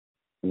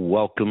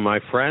Welcome, my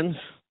friends.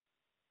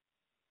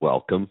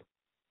 Welcome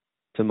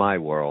to my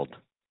world.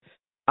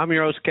 I'm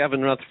your host,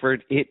 Kevin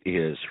Rutherford. It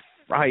is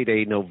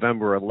Friday,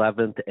 November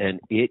 11th, and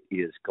it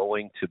is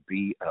going to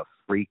be a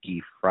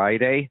freaky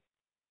Friday.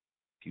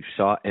 If you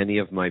saw any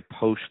of my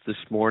posts this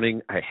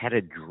morning, I had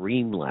a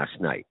dream last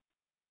night.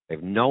 I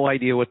have no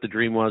idea what the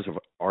dream was. I've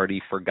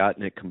already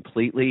forgotten it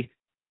completely,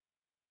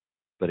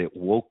 but it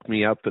woke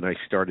me up and I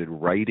started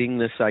writing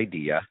this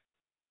idea.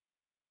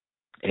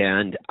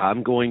 And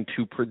I'm going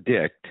to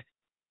predict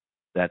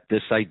that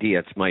this idea,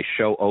 it's my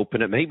show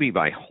open. It may be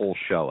my whole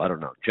show. I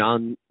don't know.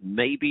 John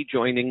may be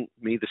joining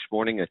me this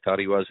morning. I thought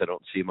he was. I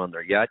don't see him on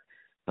there yet.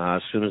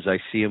 As soon as I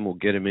see him, we'll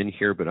get him in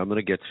here, but I'm going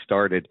to get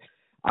started.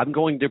 I'm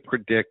going to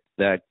predict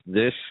that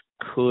this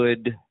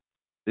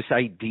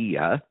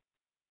idea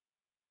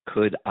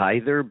could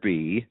either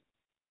be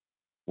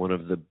one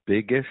of the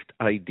biggest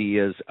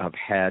ideas I've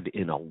had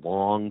in a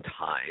long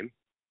time.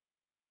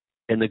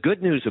 And the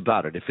good news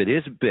about it, if it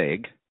is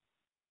big,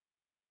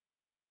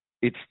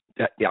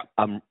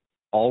 I'm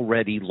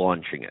already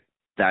launching it.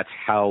 That's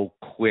how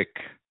quick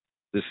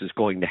this is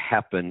going to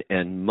happen.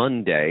 And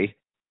Monday,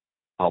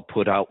 I'll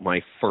put out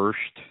my first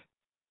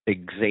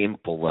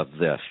example of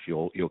this.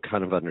 You'll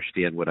kind of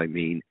understand what I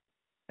mean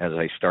as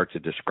I start to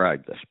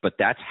describe this. But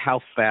that's how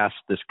fast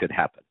this could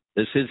happen.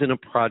 This isn't a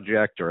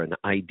project or an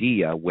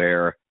idea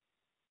where,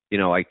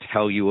 I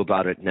tell you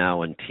about it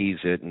now and tease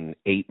it, and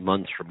 8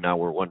 months from now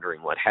we're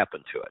wondering what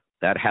happened to it.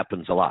 That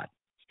happens a lot.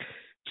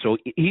 So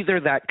either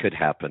that could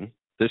happen.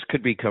 This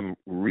could become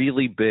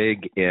really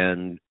big,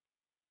 and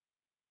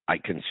I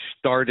can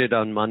start it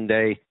on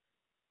Monday,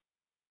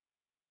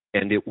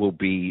 and it will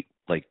be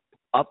like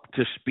up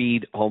to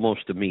speed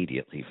almost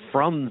immediately.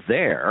 From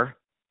there,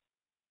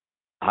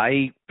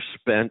 I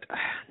spent,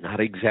 not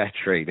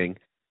exaggerating,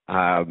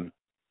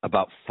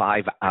 about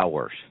 5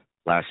 hours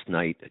last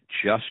night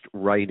just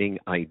writing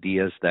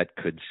ideas that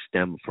could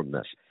stem from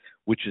this,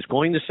 which is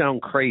going to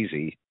sound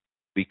crazy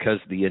because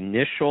the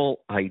initial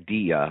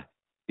idea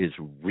is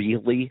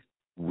really,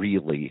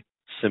 really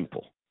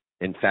simple.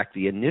 In fact,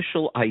 the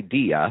initial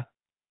idea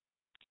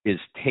is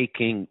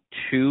taking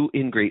two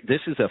ingredients.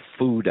 This is a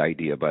food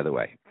idea, by the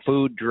way.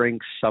 Food,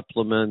 drinks,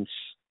 supplements,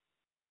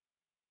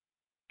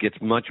 gets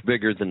much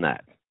bigger than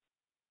that.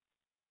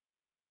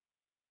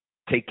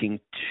 Taking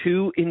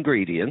two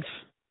ingredients,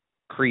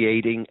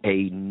 creating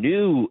a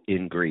new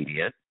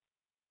ingredient,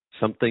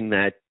 something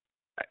that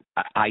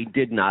I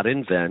did not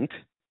invent,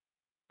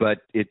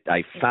 but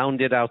I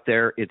found it out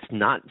there. It's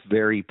not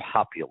very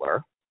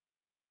popular.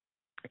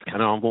 It's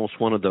kind of almost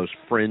one of those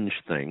fringe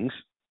things.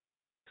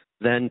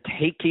 Then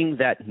taking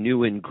that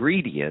new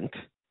ingredient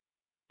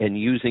and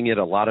using it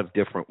a lot of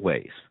different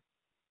ways.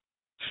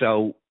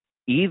 So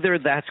either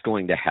that's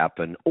going to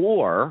happen,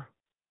 or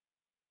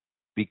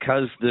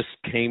because this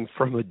came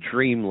from a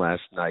dream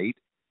last night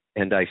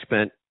and I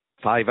spent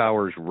 5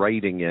 hours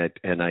writing it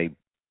and I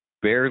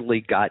barely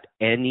got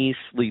any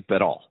sleep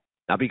at all.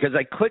 Now, because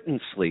I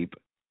couldn't sleep,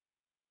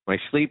 my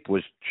sleep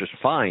was just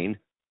fine.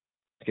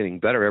 It's getting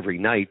better every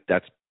night.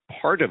 That's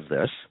part of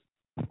this.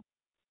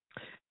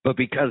 But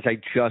because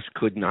I just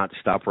could not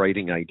stop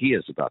writing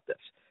ideas about this.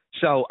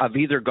 So I've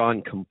either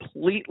gone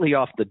completely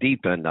off the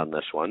deep end on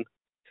this one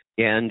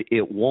and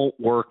it won't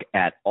work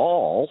at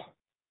all,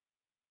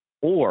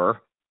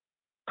 or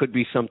could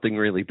be something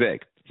really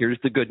big. Here's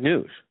the good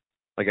news.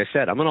 Like I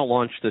said, I'm going to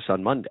launch this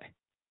on Monday.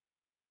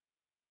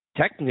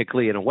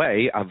 Technically, in a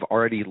way, I've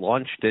already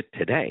launched it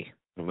today.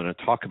 I'm going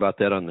to talk about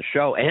that on the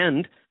show.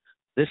 And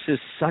this is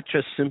such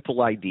a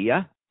simple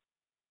idea.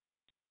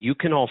 You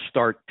can all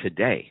start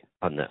today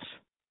on this.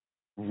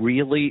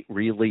 Really,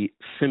 really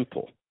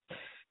simple.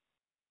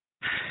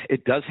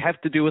 It does have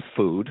to do with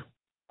food.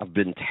 I've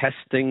been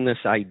testing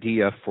this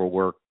idea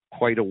for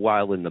quite a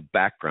while in the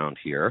background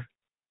here.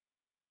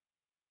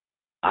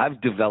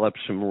 I've developed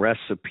some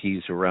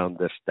recipes around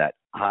this that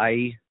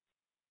I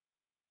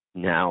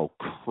now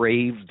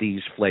crave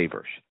these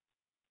flavors,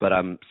 but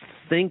I'm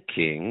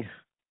thinking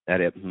that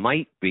it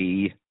might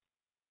be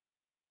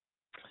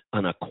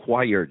an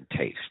acquired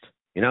taste.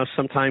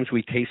 Sometimes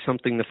we taste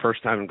something the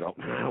first time and go,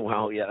 oh,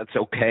 well, yeah, it's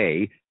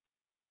okay,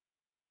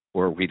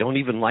 or we don't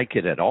even like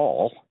it at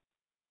all.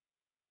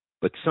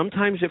 But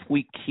sometimes if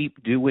we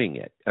keep doing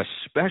it,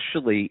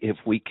 especially if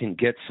we can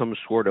get some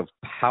sort of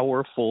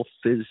powerful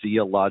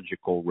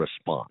physiological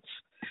response.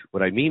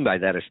 What I mean by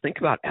that is, think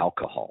about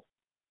alcohol.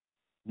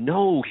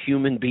 No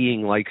human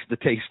being likes the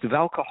taste of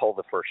alcohol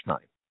the first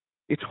time.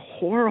 It's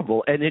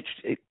horrible, and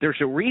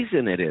there's a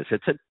reason it is.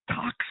 It's a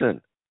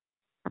toxin.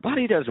 Our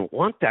body doesn't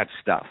want that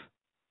stuff.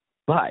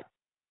 But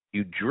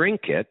you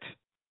drink it,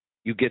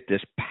 you get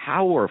this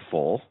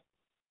powerful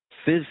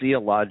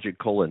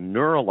physiological and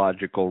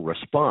neurological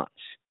response.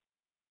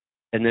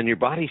 And then your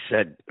body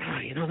said,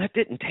 that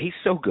didn't taste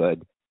so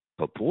good,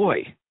 but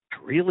boy, I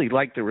really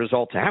like the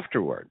results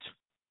afterwards.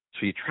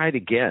 So you try it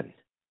again,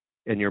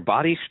 and your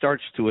body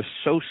starts to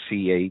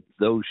associate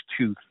those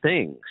two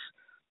things.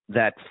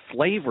 That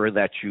flavor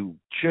that you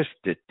just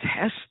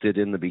detested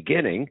in the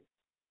beginning,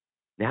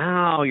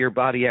 now your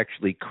body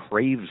actually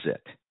craves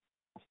it.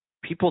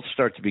 people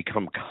start to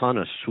become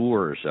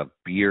connoisseurs of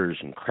beers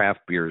and craft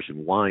beers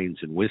and wines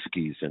and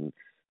whiskeys and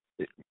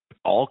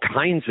all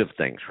kinds of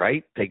things,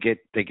 right? They get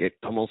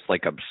almost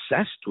like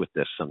obsessed with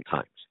this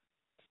sometimes.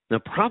 The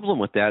problem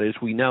with that is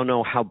we now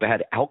know how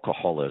bad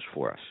alcohol is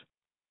for us.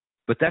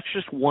 But that's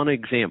just one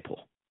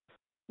example.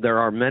 There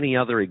are many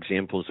other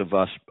examples of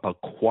us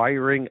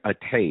acquiring a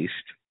taste,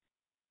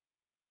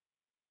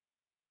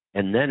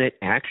 and then it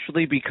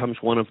actually becomes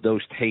one of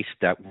those tastes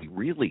that we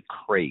really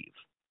crave.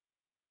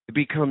 It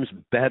becomes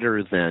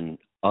better than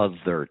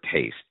other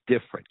tastes,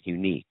 different,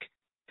 unique.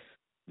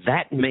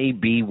 That may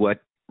be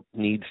what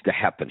needs to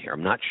happen here.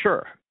 I'm not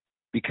sure,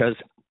 because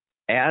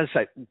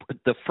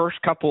the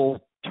first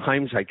couple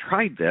times I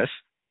tried this,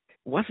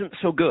 it wasn't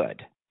so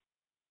good.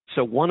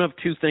 So one of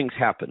two things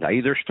happened. I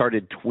either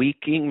started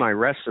tweaking my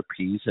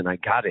recipes and I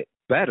got it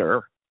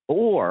better,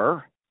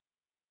 or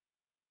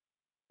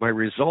my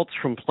results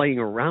from playing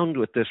around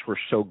with this were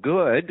so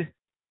good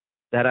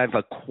that I've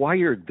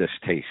acquired this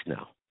taste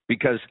now.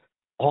 Because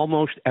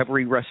almost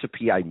every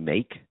recipe I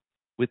make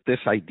with this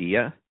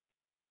idea,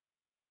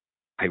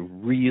 I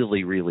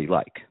really, really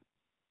like.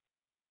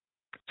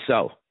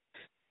 So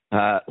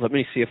let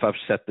me see if I've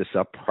set this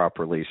up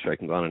properly so I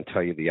can go on and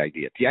tell you the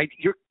idea.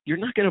 You're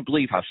not going to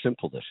believe how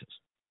simple this is.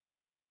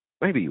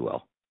 Maybe you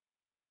will.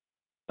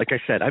 Like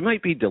I said, I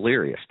might be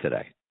delirious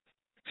today.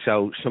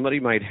 So somebody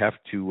might have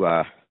to,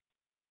 I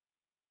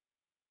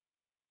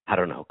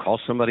don't know, call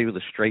somebody with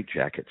a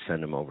straitjacket,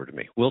 send them over to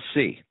me. We'll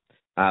see.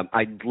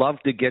 I'd love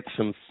to get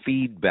some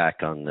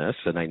feedback on this,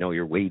 and I know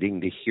you're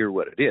waiting to hear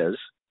what it is.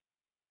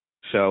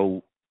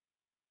 So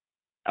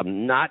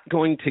I'm not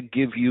going to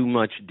give you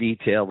much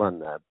detail on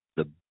the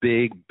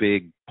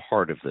big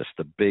part of this,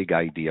 the big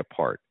idea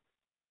part.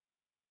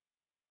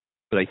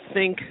 But I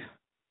think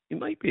you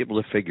might be able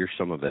to figure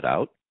some of it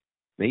out.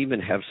 May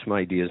even have some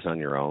ideas on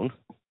your own.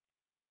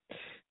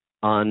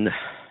 On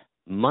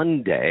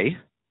Monday,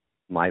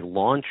 my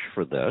launch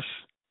for this,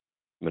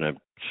 I'm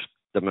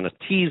going to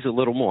tease a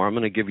little more. I'm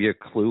going to give you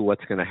a clue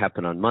what's going to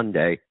happen on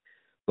Monday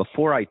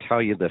before I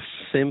tell you the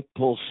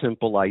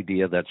simple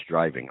idea that's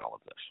driving all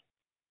of this.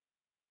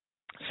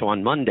 So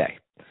on Monday,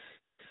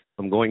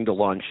 I'm going to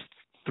launch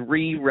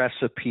 3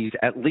 recipes,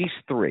 at least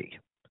 3.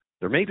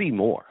 There may be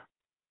more.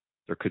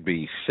 There could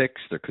be 6,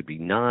 there could be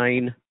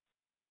 9, there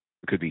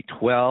could be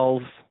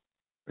 12.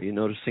 Are you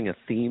noticing a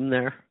theme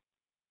there?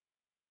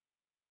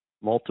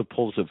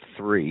 Multiples of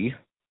 3.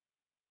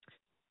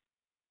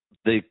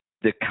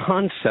 The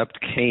concept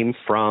came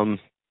from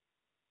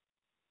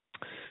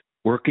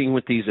working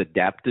with these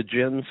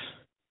adaptogens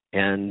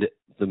and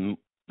the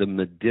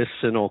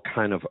medicinal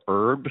kind of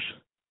herbs,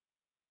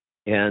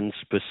 and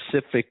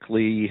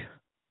specifically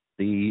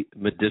the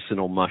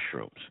medicinal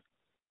mushrooms.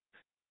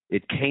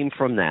 It came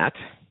from that.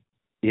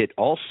 It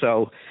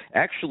also,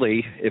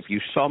 actually, if you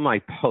saw my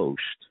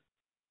post,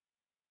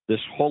 this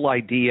whole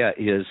idea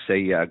is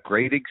a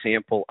great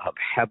example of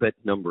habit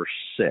number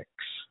 6.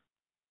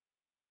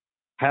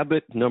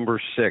 Habit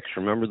number 6,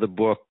 remember the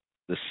book,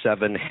 The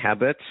 7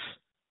 Habits?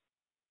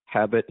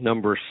 Habit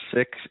number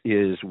 6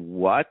 is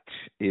what?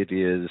 It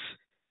is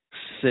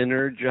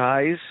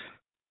synergize.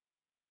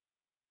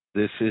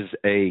 This is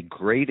a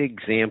great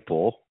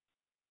example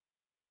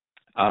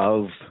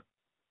of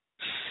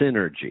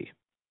synergy.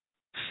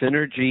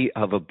 Synergy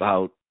of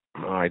about,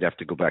 I'd have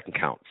to go back and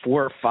count,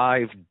 4 or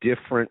 5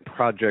 different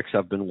projects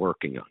I've been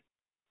working on.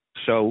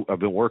 So I've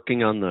been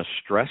working on the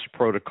stress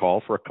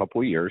protocol for a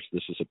couple of years.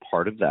 This is a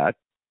part of that.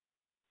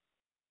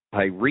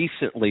 I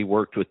recently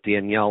worked with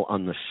Danielle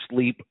on the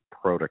sleep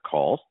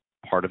protocol,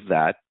 part of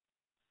that.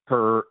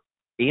 Her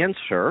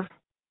answer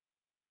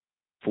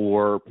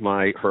for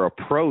her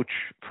approach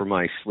for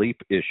my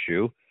sleep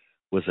issue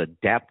was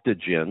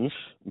adaptogens,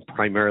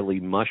 primarily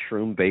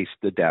mushroom-based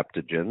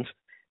adaptogens,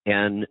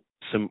 and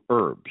some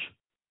herbs,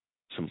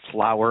 some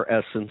flower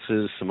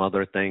essences, some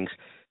other things.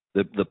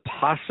 The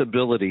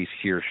possibilities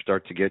here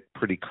start to get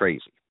pretty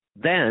crazy.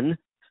 Then,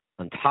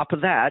 on top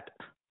of that,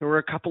 there were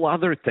a couple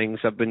other things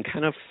I've been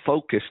kind of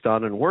focused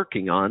on and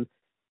working on,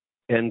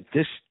 and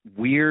this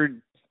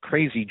weird,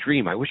 crazy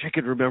dream. I wish I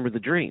could remember the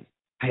dream.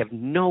 I have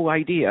no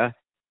idea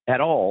at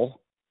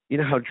all. You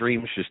know how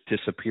dreams just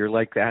disappear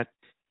like that?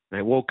 And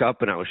I woke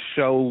up and I was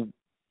so,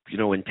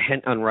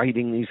 intent on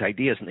writing these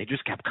ideas, and they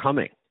just kept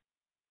coming.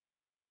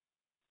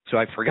 So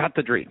I forgot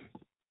the dream.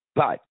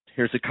 But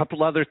here's a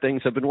couple other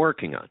things I've been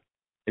working on.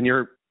 And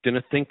you're going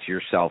to think to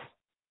yourself,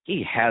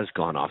 he has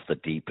gone off the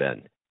deep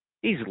end.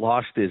 He's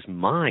lost his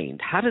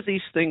mind. How do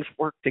these things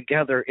work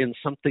together in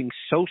something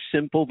so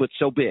simple but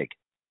so big?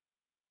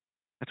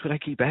 That's what I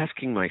keep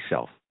asking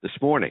myself this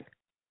morning.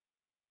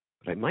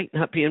 But I might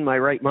not be in my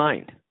right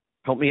mind.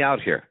 Help me out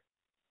here.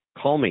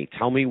 Call me.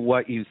 Tell me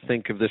what you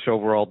think of this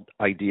overall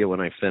idea when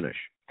I finish.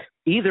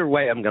 Either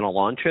way, I'm going to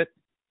launch it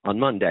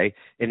on Monday.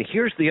 And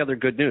here's the other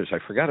good news. I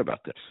forgot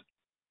about this.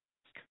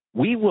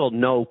 We will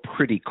know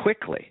pretty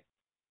quickly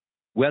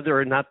whether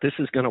or not this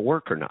is going to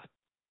work or not.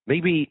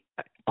 Maybe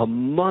a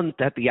month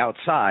at the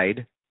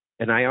outside,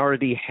 and I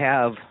already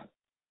have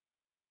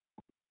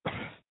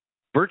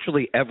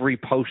virtually every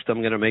post I'm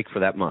going to make for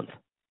that month.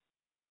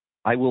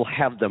 I will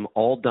have them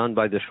all done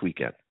by this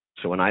weekend.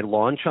 So when I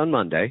launch on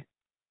Monday,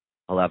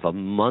 I'll have a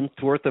month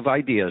worth of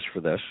ideas for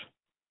this.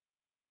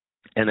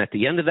 And at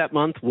the end of that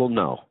month, we'll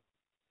know.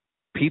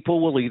 People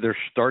will either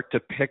start to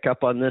pick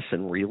up on this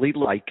and really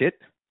like it,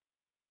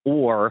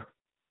 or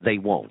they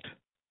won't.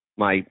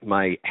 My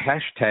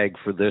hashtag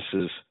for this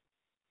is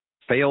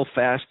fail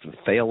fast and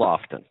fail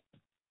often.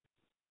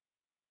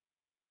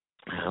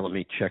 Let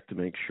me check to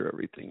make sure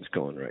everything's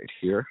going right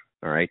here.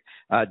 All right.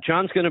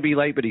 John's going to be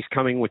late, but he's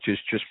coming, which is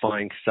just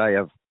fine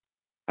because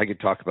I could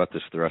talk about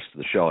this the rest of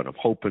the show, and I'm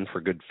hoping for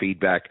good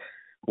feedback.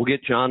 We'll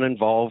get John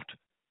involved.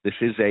 This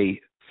is a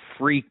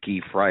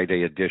freaky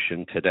Friday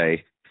edition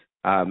today.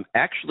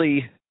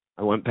 Actually,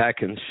 I went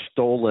back and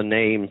stole a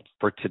name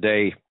for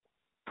today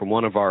from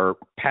one of our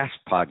past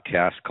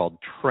podcasts called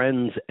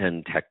Trends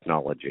and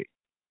Technology.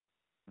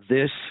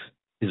 This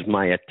is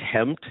my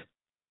attempt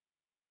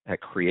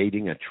at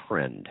creating a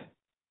trend.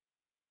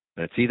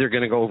 And it's either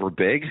going to go over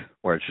big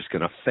or it's just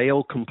going to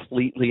fail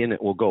completely and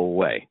it will go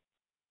away.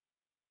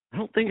 I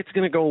don't think it's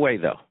going to go away,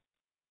 though.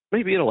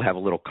 Maybe it'll have a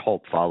little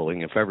cult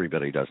following if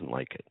everybody doesn't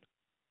like it.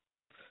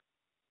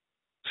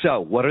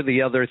 So what are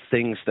the other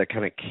things that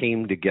kind of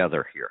came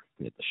together here?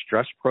 We had the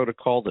stress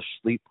protocol, the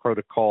sleep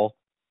protocol,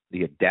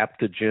 the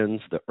adaptogens,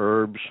 the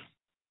herbs.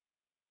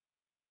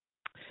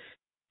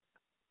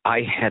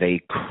 I had a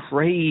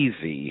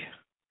crazy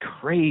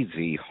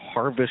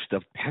harvest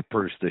of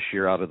peppers this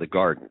year out of the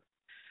garden.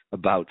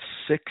 About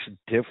 6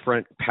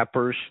 different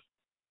peppers,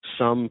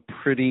 some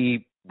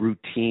pretty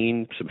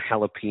routine, some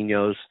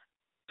jalapenos,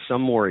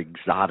 some more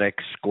exotic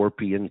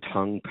scorpion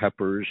tongue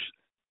peppers,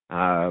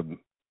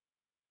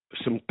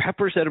 some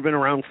peppers that have been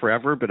around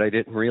forever, but I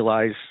didn't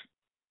realize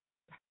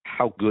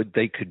how good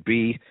they could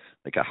be,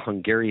 like a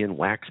Hungarian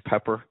wax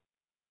pepper.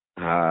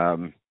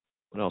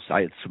 What else?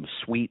 I had some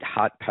sweet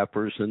hot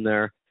peppers in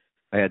there.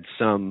 I had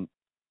some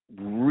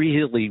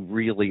really,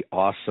 really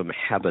awesome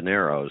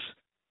habaneros.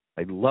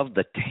 I love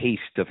the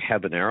taste of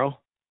habanero,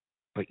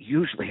 but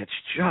usually it's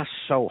just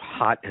so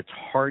hot, it's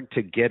hard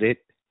to get it.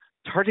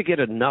 It's hard to get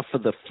enough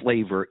of the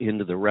flavor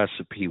into the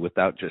recipe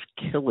without just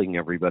killing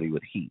everybody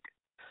with heat.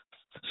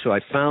 So I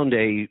found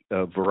a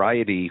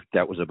variety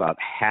that was about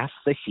half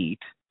the heat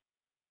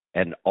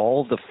and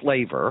all the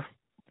flavor.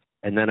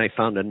 And then I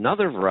found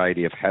another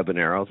variety of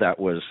habanero that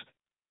was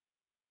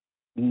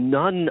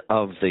none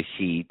of the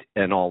heat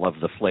and all of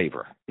the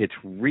flavor. It's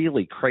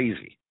really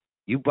crazy.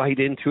 You bite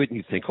into it and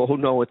you think, oh,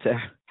 no, it's a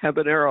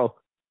habanero.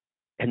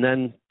 And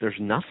then there's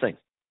nothing,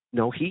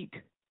 no heat.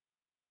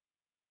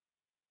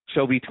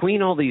 So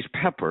between all these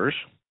peppers,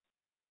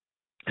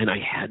 and I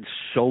had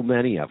so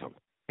many of them,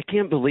 I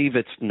can't believe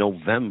it's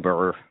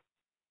November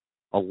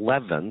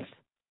 11th,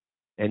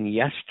 and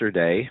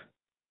yesterday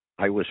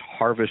I was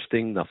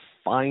harvesting the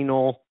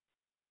final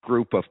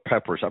group of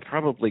peppers. I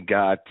probably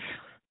got,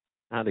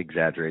 not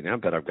exaggerating, I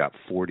bet I've got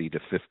 40 to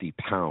 50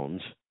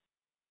 pounds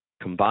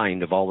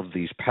combined of all of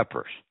these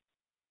peppers.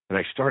 And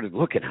I started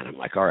looking at them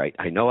like, all right,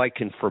 I know I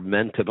can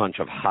ferment a bunch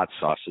of hot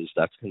sauces.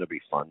 That's going to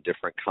be fun,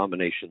 different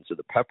combinations of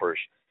the peppers.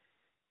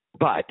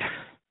 But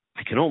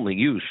I can only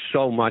use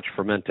so much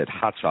fermented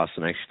hot sauce,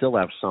 and I still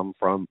have some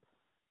from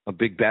a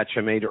big batch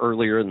I made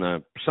earlier in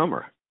the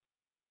summer.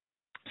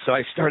 So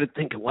I started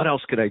thinking, what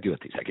else could I do with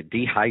these? I could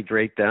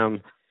dehydrate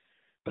them,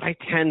 but I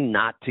tend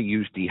not to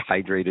use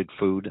dehydrated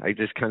food. I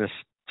just kind of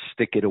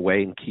stick it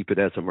away and keep it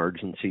as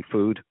emergency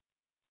food.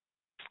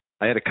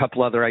 I had a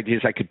couple other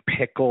ideas. I could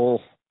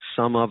pickle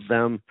some of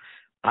them.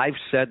 I've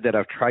said that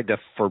I've tried to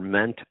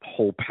ferment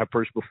whole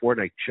peppers before,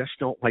 and I just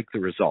don't like the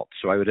results.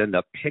 So I would end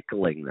up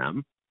pickling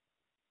them.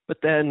 But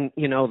then,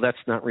 that's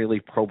not really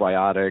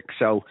probiotic.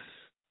 So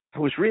I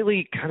was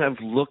really kind of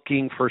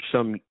looking for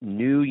some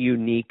new,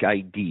 unique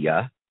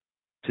idea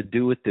to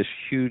do with this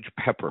huge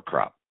pepper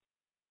crop.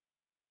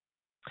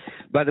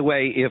 By the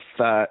way,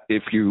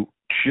 if you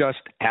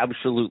just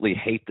absolutely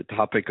hate the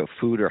topic of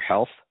food or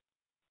health,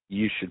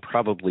 you should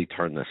probably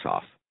turn this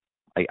off.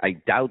 I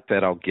doubt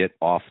that I'll get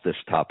off this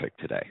topic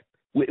today.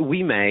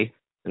 We may,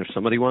 and if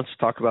somebody wants to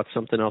talk about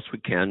something else, we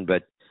can,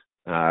 but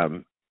I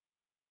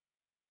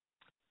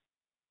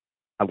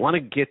want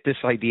to get this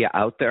idea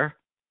out there.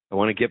 I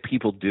want to get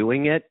people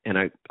doing it, and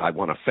I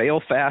want to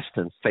fail fast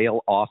and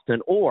fail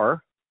often,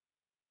 or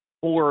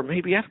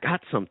maybe I've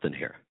got something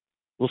here.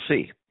 We'll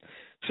see.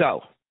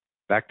 So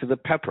back to the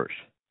peppers.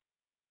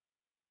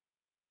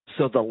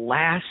 So the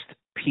last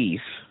piece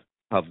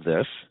of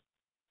this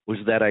was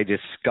that I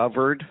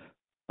discovered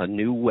a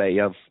new way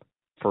of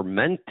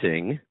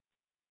fermenting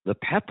the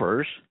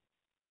peppers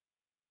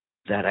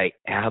that I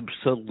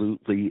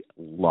absolutely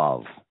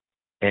love.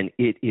 And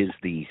it is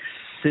the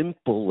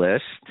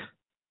simplest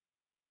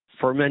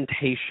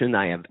fermentation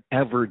I have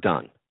ever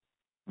done.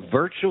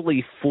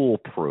 Virtually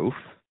foolproof.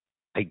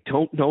 I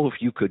don't know if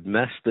you could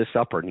mess this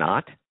up or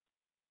not.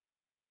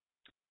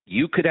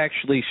 You could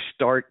actually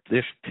start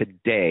this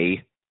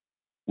today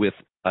with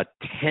a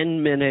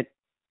 10-minute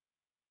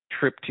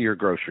trip to your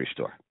grocery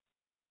store.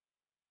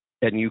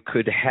 And you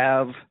could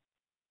have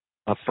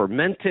a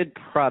fermented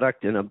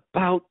product in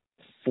about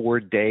 4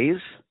 days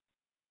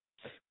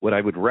what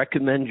I would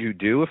recommend you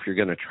do if you're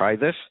going to try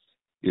this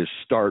is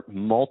start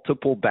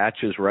multiple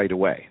batches right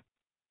away.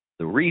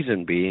 The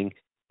reason being,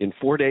 in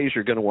 4 days,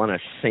 you're going to want to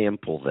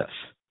sample this,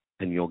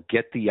 and you'll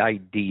get the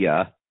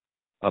idea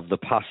of the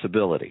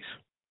possibilities.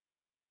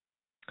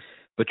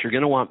 But you're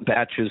going to want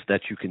batches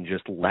that you can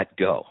just let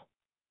go.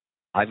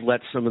 I've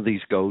let some of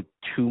these go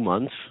 2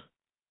 months,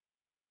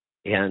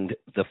 and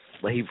the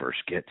flavors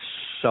get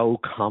so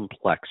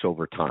complex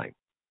over time.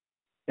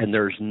 And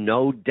there's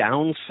no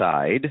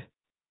downside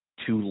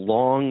to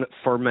long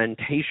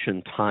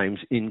fermentation times,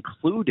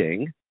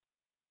 including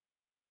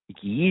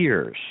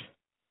years,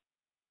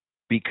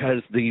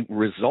 because the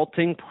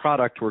resulting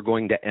product we're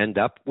going to end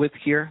up with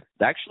here,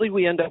 actually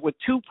we end up with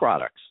 2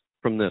 products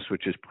from this,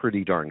 which is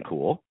pretty darn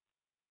cool.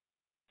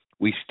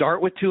 We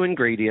start with 2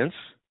 ingredients,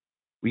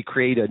 we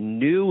create a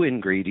new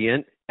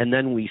ingredient, and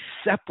then we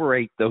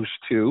separate those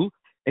 2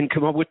 and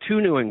come up with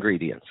 2 new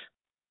ingredients.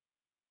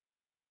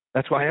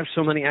 That's why I have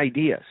so many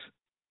ideas,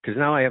 because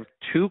now I have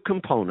 2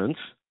 components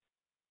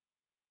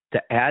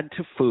to add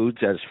to foods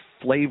as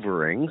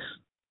flavorings,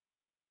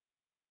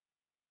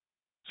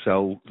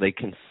 so they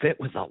can fit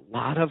with a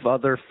lot of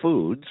other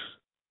foods.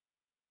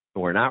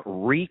 We're not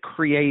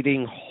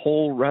recreating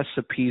whole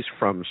recipes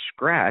from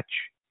scratch.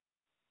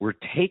 We're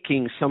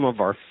taking some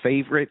of our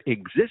favorite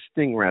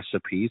existing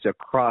recipes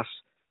across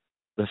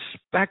the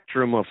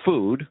spectrum of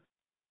food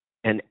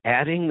and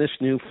adding this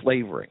new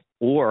flavoring,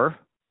 or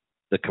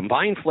the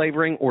combined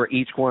flavoring, or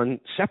each one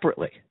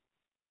separately.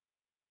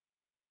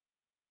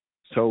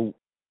 So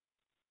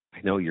I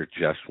know you're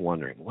just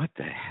wondering, what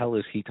the hell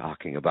is he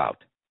talking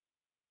about?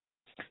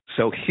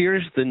 So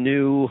here's the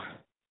new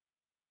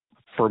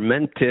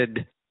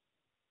fermented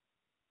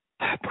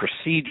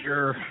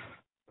procedure,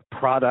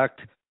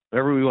 product,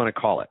 whatever we want to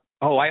call it.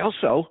 Oh, I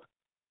also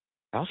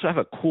have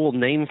a cool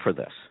name for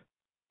this.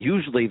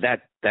 Usually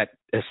that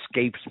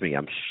escapes me.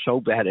 I'm so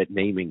bad at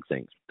naming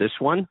things. This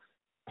one,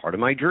 part of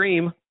my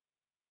dream,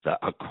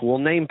 a cool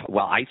name.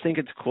 Well, I think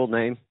it's a cool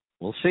name.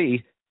 We'll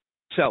see.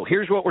 So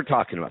here's what we're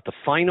talking about. The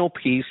final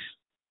piece,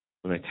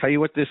 when I tell you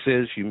what this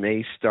is, you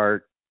may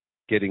start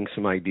getting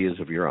some ideas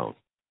of your own.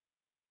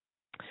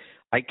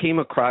 I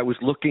was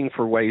looking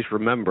for ways,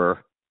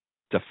 remember,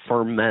 to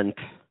ferment,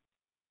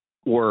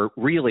 or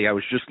really I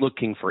was just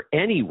looking for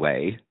any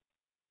way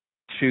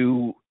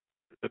to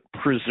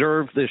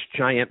preserve this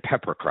giant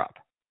pepper crop,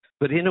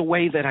 but in a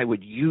way that I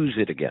would use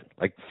it again.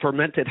 Like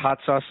fermented hot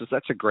sauces,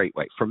 that's a great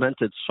way.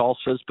 Fermented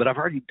salsas, but I've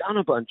already done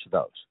a bunch of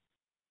those.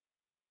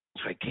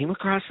 So I came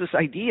across this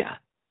idea.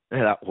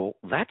 And I thought, well,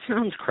 that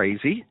sounds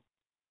crazy.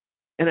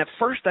 And at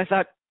first I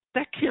thought,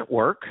 that can't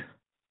work.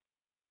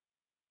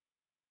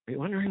 Are you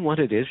wondering what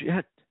it is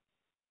yet?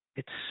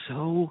 It's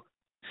so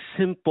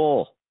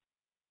simple.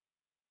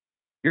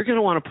 You're going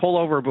to want to pull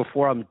over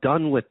before I'm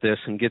done with this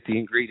and get the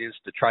ingredients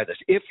to try this.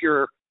 If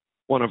you're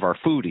one of our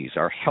foodies,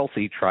 our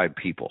Healthy Tribe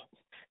people.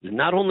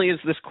 Not only is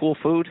this cool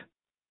food,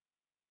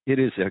 it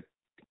is,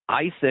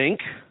 I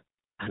think,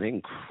 an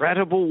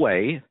incredible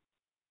way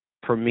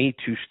for me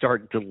to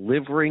start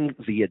delivering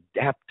the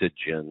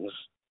adaptogens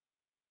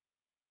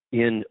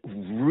in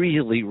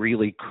really,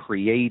 really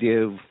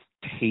creative,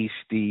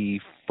 tasty,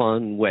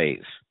 fun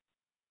ways,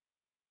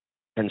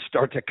 and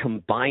start to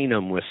combine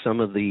them with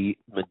some of the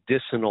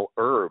medicinal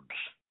herbs.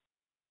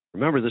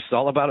 Remember, this is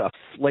all about a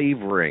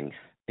flavoring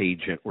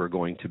agent we're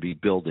going to be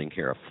building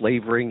here, a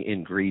flavoring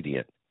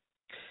ingredient.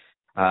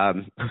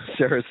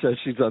 Sarah says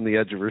she's on the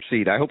edge of her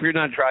seat. I hope you're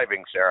not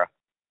driving, Sarah.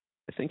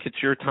 I think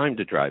it's your time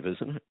to drive,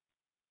 isn't it?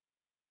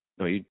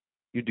 No,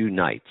 you do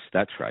nights.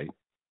 That's right.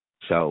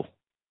 So,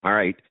 all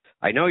right.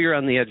 I know you're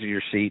on the edge of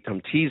your seat.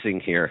 I'm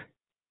teasing here.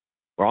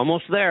 We're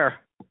almost there.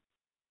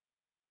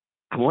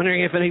 I'm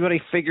wondering if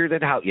anybody figured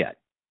it out yet.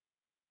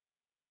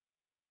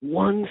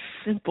 One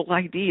simple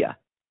idea.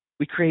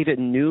 We create a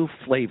new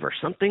flavor,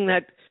 something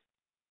that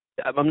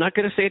I'm not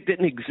going to say it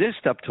didn't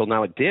exist up till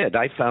now. It did.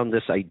 I found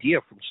this idea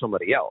from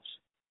somebody else.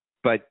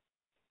 But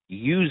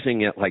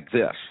using it like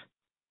this,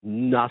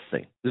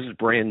 nothing. This is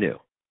brand new.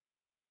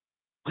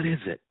 What is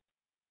it?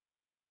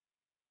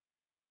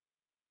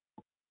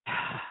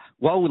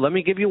 Well, let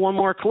me give you one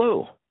more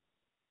clue,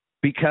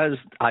 because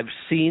I've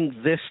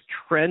seen this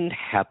trend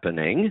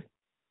happening,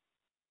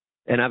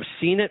 and I've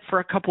seen it for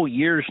a couple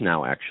years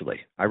now,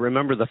 actually. I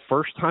remember the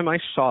first time I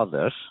saw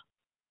this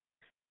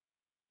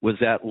was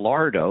at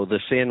Lardo, the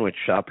sandwich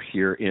shop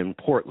here in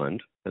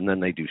Portland, and then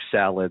they do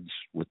salads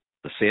with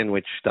the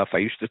sandwich stuff. I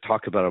used to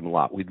talk about them a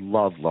lot. We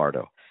love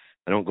Lardo.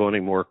 I don't go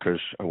anymore because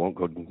I won't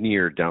go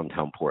near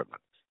downtown Portland.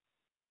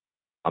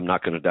 I'm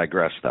not going to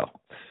digress, though.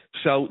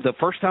 So the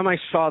first time I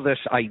saw this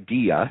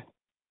idea,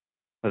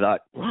 I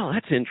thought, well,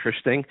 that's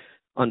interesting.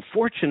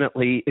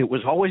 Unfortunately, it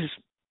was always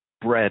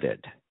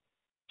breaded,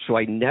 so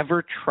I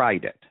never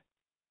tried it.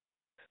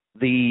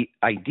 The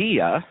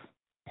idea,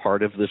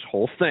 part of this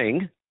whole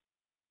thing,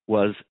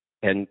 was,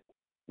 and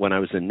when I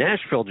was in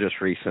Nashville just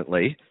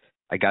recently,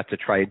 I got to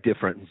try a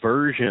different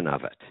version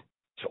of it.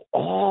 So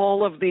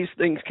all of these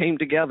things came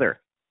together.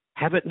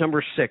 Habit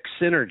number 6,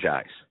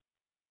 synergize.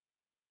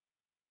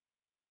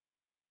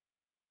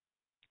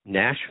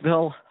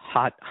 Nashville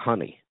hot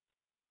honey.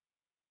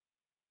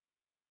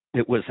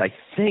 It was, I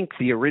think,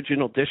 the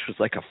original dish was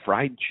like a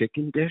fried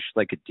chicken dish,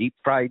 like a deep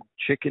fried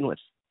chicken with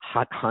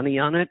hot honey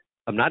on it.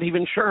 I'm not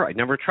even sure. I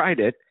never tried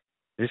it.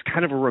 I just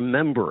kind of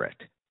remember it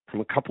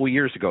from a couple of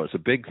years ago. It's a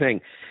big thing.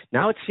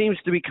 Now it seems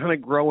to be kind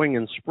of growing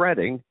and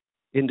spreading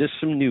into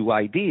some new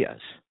ideas.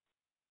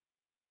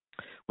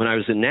 When I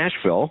was in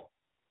Nashville,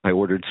 I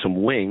ordered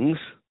some wings,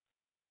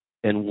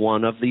 and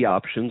one of the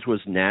options was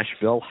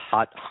Nashville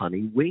hot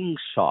honey wing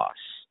sauce.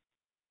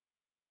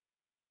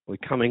 Are we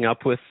coming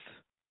up with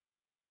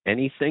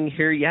anything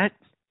here yet?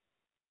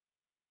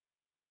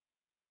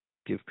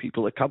 Give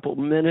people a couple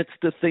minutes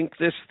to think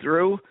this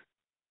through.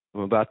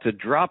 I'm about to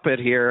drop it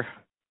here.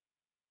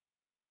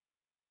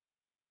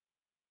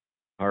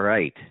 All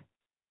right.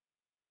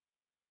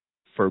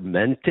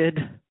 Fermented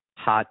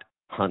hot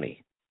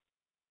honey.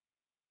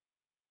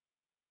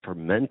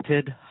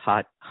 Fermented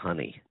hot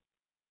honey.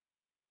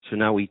 So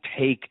now we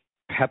take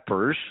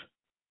peppers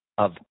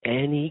of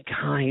any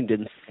kind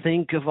and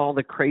think of all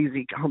the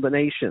crazy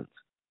combinations.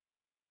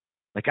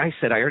 Like I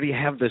said, I already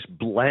have this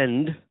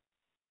blend.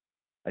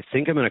 I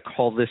think I'm going to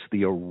call this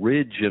the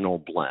original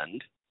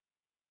blend.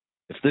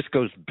 If this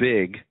goes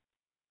big,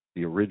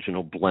 the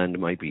original blend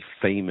might be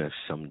famous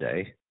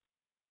someday.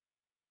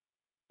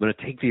 I'm going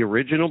to take the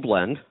original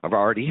blend I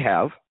already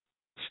have,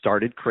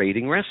 started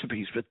creating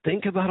recipes, but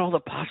think about all the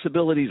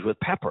possibilities with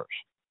peppers.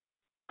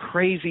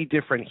 Crazy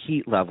different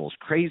heat levels,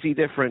 crazy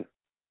different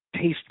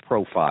taste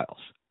profiles.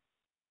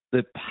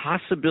 The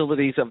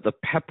possibilities of the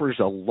peppers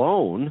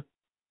alone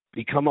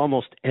become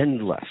almost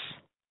endless.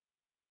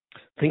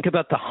 Think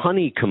about the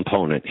honey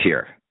component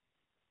here.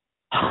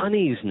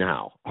 Honeys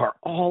now are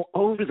all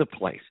over the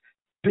place.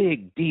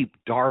 Big, deep,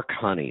 dark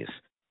honeys,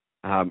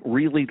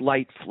 really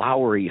light,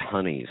 flowery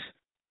honeys,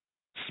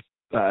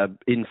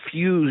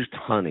 infused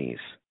honeys,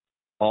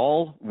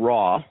 all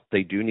raw.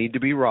 They do need to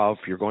be raw if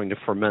you're going to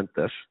ferment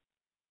this.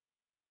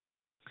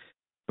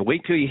 And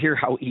wait till you hear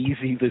how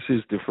easy this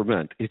is to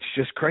ferment. It's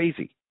just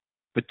crazy.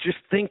 But just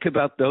think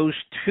about those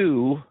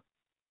two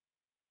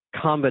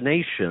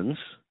combinations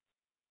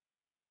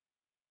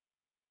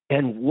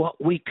and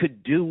what we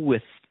could do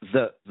with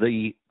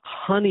the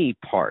honey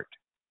part.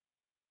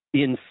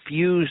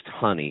 Infused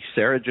honey.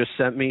 Sarah just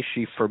sent me,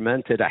 she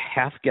fermented a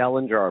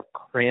half-gallon jar of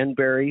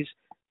cranberries,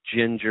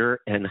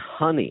 ginger, and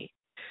honey.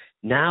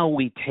 Now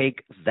we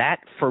take that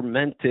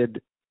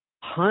fermented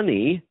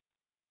honey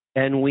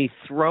and we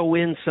throw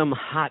in some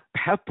hot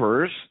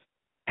peppers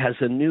as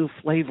a new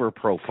flavor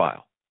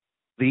profile.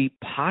 The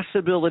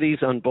possibilities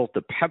on both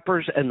the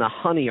peppers and the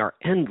honey are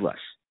endless.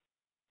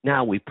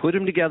 Now we put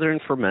them together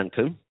and ferment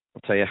them.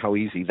 I'll tell you how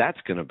easy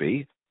that's going to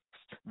be.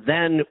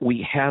 Then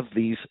we have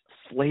these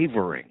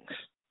flavorings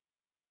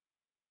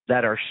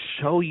that are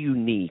so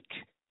unique,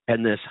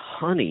 and this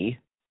honey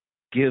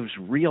gives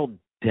real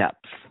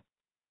depth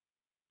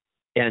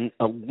and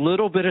a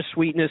little bit of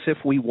sweetness if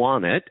we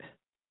want it.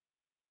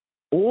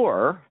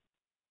 Or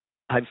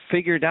I've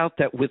figured out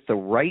that with the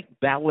right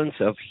balance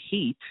of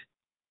heat,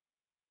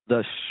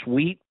 the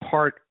sweet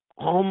part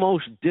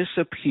almost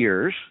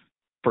disappears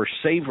for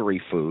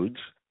savory foods.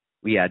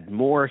 We add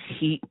more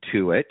heat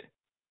to it.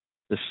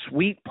 The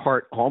sweet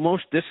part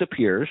almost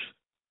disappears,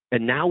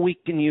 and now we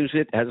can use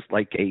it as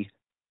like a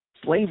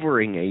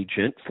flavoring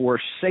agent for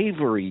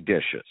savory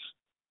dishes.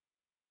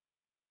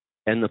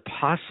 And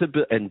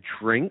and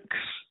drinks.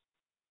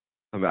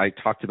 I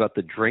talked about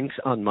the drinks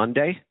on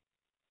Monday.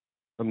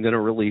 I'm going to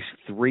release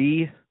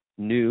 3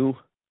 new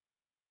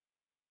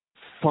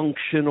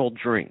functional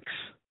drinks.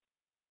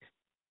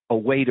 A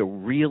way to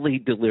really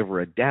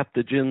deliver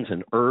adaptogens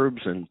and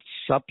herbs and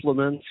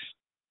supplements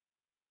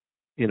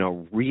in a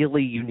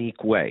really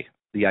unique way.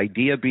 The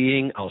idea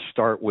being, I'll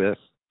start with,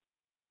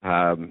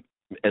 like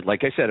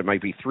I said, it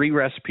might be 3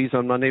 recipes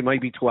on Monday, it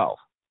might be 12,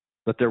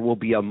 but there will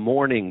be a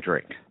morning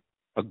drink,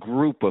 a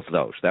group of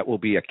those. That will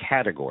be a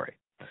category.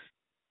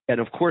 And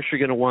of course, you're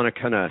going to want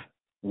to kind of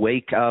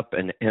wake up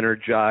and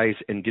energize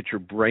and get your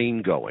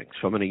brain going.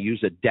 So I'm going to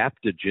use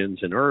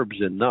adaptogens and herbs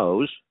in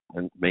those,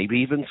 and maybe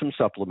even some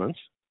supplements,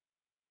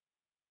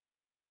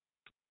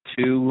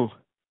 to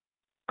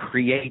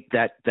create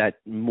that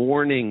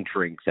morning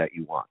drink that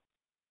you want.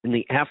 In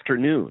the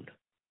afternoon,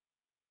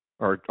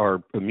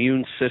 our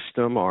immune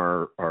system,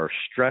 our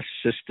stress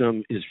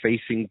system is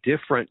facing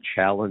different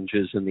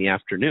challenges in the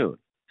afternoon.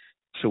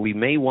 So we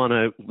may want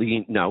to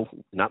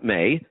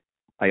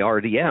I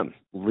already am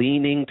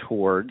leaning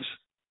towards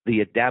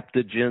the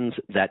adaptogens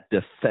that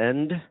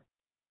defend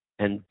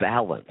and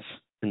balance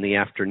in the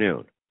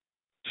afternoon.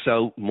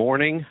 So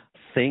morning,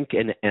 think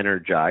and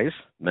energize,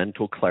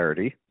 mental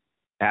clarity.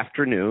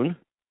 Afternoon,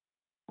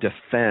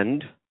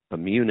 defend,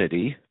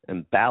 immunity,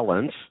 and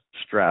balance,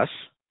 stress.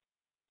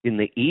 In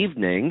the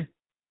evening,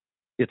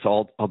 it's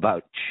all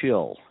about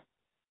chill.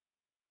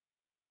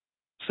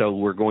 So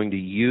we're going to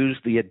use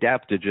the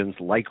adaptogens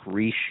like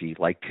reishi,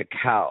 like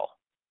cacao.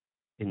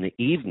 In the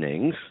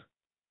evenings,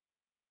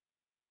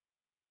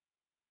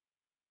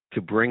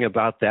 to bring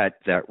about that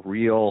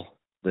real,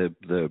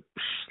 the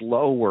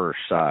slower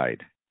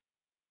side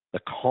the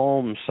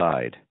calm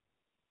side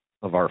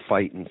of our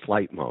fight and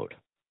flight mode.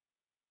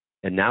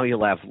 And now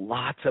you'll have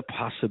lots of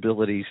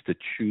possibilities to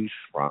choose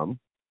from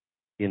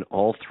in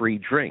all three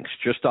drinks.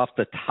 Just off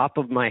the top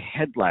of my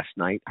head last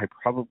night, I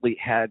probably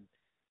had,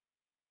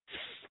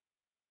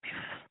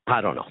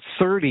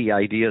 30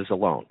 ideas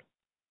alone,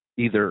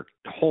 either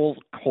whole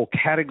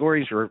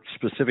categories or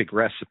specific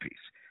recipes.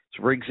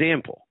 So for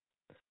example,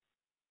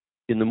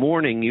 in the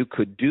morning, you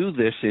could do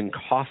this in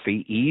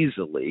coffee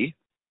easily.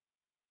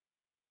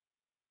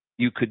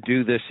 You could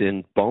do this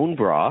in bone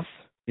broth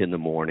in the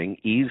morning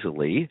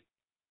easily.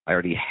 I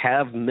already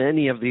have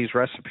many of these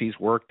recipes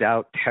worked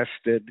out,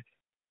 tested.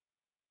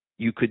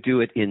 You could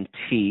do it in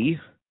tea,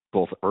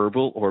 both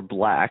herbal or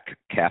black,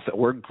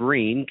 or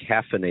green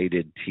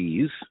caffeinated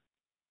teas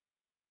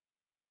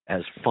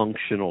as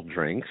functional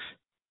drinks.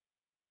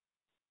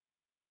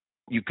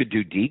 You could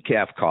do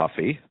decaf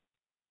coffee.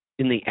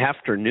 In the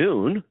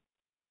afternoon,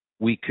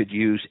 we could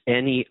use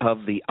any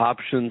of the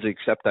options,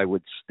 except I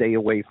would stay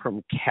away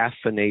from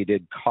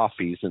caffeinated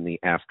coffees in the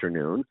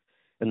afternoon.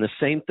 And the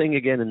same thing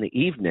again in the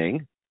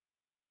evening.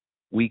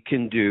 We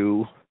can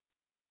do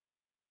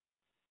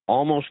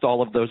almost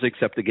all of those,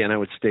 except again, I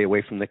would stay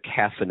away from the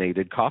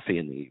caffeinated coffee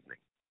in the evening.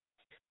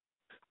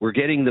 We're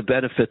getting the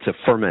benefits of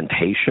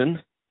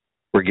fermentation.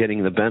 We're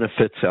getting the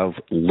benefits of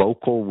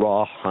local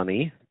raw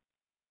honey.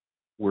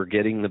 We're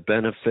getting the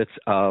benefits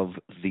of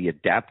the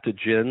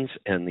adaptogens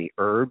and the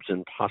herbs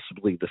and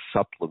possibly the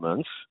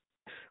supplements.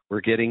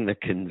 We're getting the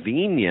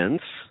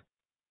convenience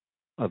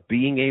of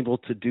being able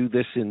to do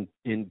this in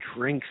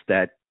drinks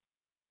that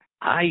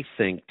I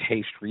think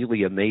taste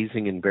really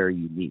amazing and very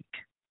unique.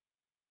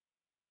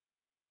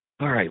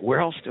 All right, where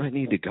else do I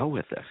need to go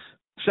with this?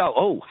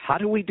 So, how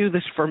do we do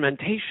this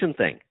fermentation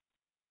thing?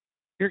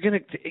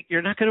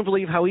 You're not going to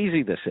believe how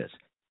easy this is.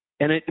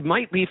 And it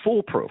might be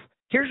foolproof.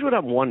 Here's what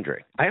I'm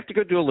wondering. I have to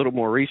go do a little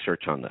more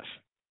research on this.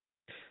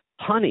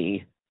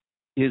 Honey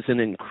is an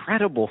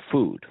incredible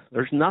food.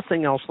 There's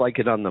nothing else like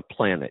it on the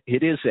planet.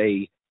 It is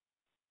a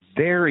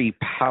very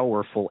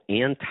powerful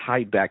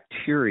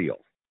antibacterial.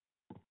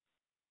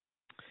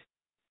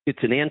 It's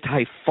an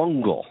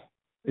antifungal.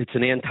 It's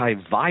an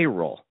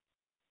antiviral.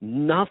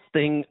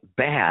 Nothing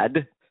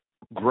bad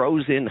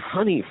grows in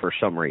honey for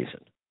some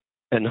reason.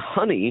 And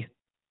honey,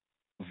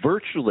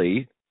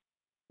 virtually,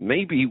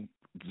 maybe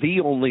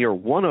the only or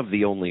one of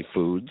the only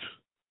foods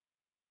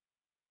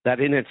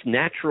that in its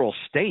natural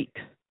state,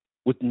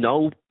 with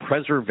no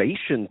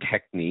preservation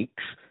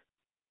techniques,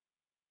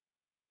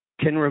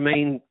 can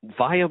remain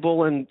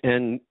viable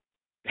and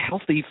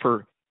healthy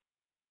for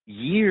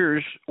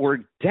years or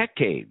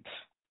decades.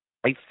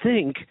 I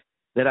think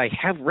that I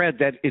have read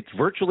that it's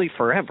virtually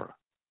forever.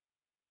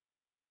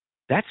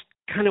 That's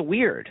kind of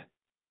weird.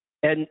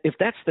 And if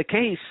that's the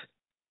case,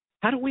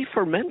 how do we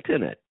ferment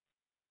in it?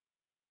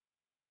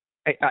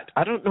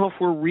 I don't know if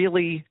we're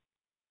really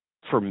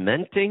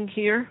fermenting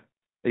here.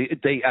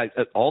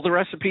 All the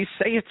recipes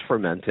say it's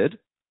fermented.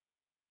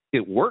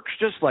 It works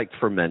just like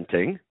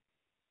fermenting,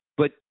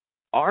 but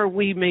are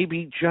we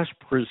maybe just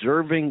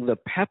preserving the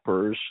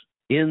peppers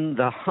in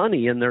the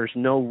honey and there's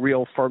no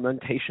real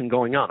fermentation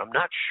going on? I'm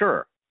not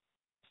sure.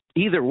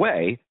 Either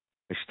way,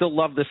 I still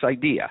love this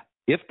idea.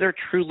 If there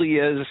truly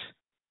is,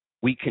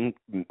 we can,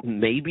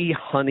 maybe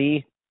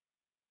honey's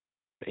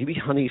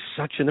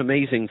such an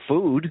amazing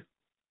food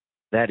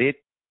that it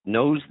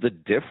knows the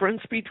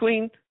difference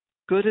between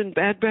good and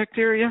bad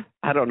bacteria?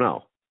 I don't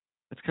know.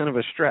 It's kind of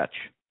a stretch.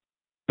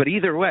 But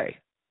either way,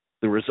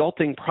 the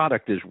resulting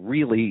product is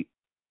really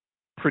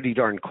pretty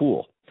darn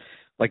cool.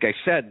 Like I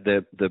said,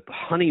 the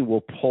honey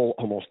will pull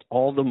almost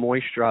all the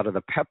moisture out of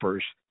the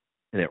peppers,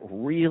 and it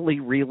really,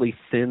 really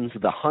thins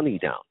the honey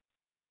down.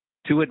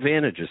 Two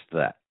advantages to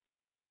that.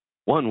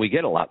 One, we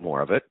get a lot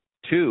more of it.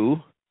 Two,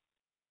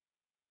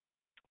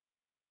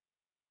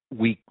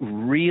 we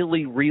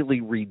really,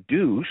 really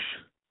reduce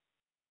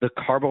the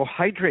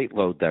carbohydrate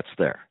load that's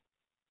there,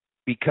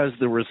 because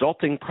the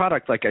resulting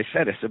product, like I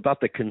said, is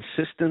about the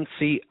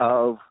consistency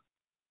of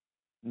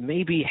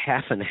maybe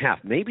half and half,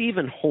 maybe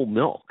even whole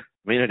milk.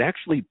 I mean, it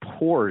actually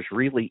pours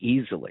really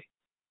easily.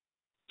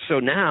 So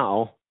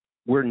now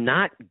we're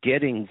not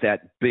getting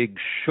that big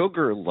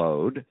sugar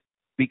load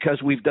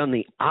because we've done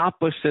the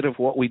opposite of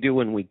what we do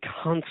when we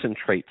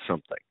concentrate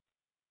something.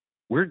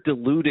 We're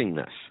diluting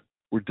this.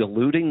 We're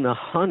diluting the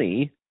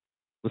honey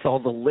with all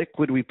the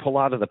liquid we pull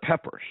out of the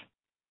peppers.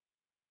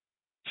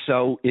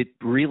 So it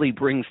really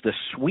brings the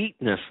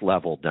sweetness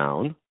level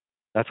down.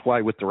 That's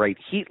why with the right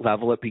heat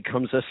level, it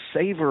becomes a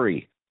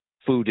savory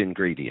food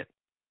ingredient.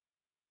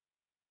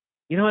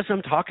 You know, as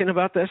I'm talking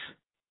about this,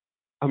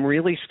 I'm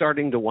really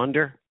starting to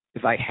wonder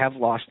if I have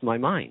lost my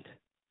mind.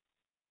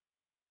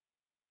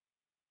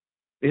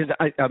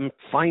 I'm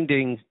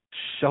finding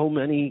so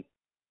many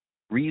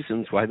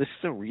reasons why this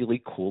is a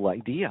really cool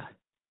idea.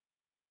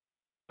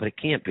 But it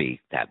can't be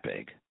that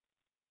big.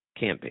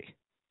 Can't be.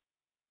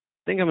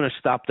 I think I'm going to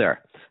stop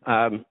there.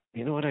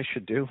 You know what I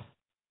should do?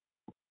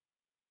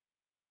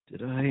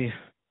 You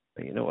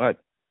know what?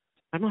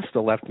 I must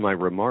have left my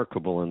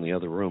Remarkable in the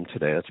other room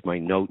today. That's my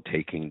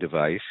note-taking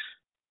device.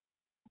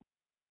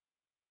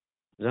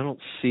 I don't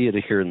see it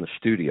here in the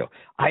studio.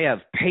 I have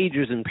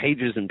pages and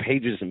pages and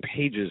pages and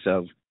pages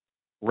of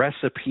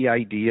recipe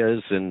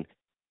ideas and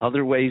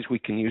other ways we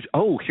can use.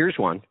 Oh, here's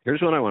one.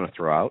 Here's one I want to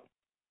throw out.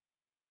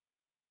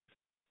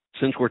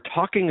 Since we're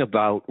talking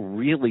about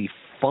really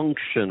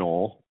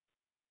functional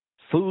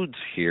foods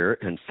here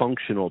and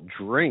functional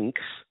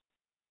drinks,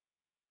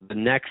 the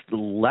next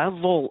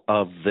level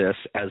of this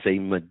as a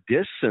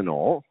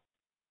medicinal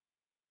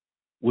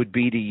would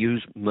be to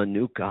use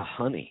Manuka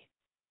honey.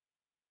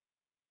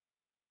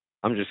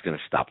 I'm just going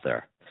to stop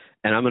there,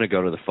 and I'm going to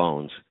go to the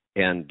phones.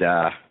 And,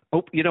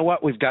 you know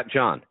what? We've got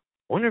John.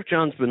 I wonder if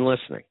John's been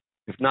listening.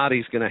 If not,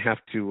 he's going to have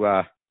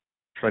to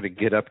try to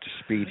get up to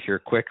speed here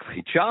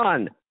quickly.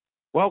 John,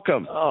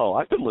 welcome. Oh,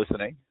 I've been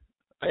listening.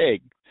 Hey,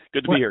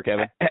 good to be here,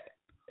 Kevin.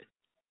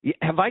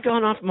 Have I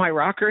gone off my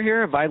rocker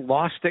here? Have I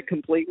lost it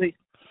completely?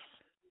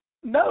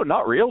 No,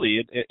 not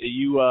really.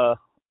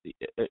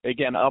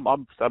 Again,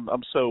 I'm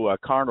so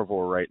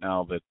carnivore right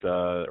now that,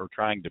 or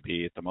trying to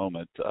be at the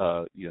moment.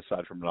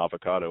 Aside from an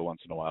avocado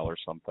once in a while or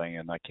something,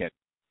 and I can't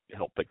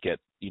help but get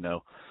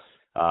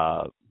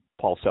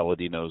Paul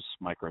Saladino's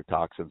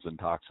microtoxins and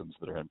toxins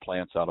that are in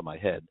plants out of my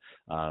head.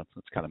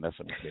 It's kind of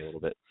messing with me a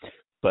little bit.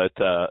 But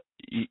the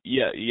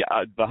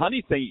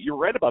honey thing, you're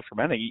right about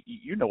fermenting.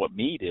 You know what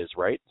mead is,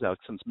 right?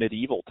 Since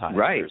medieval times,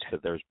 right?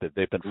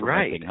 They've been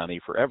fermenting honey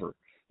forever.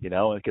 And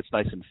it gets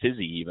nice and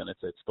fizzy. Even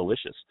it's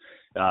delicious.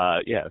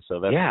 So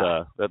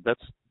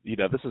that's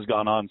this has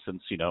gone on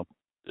since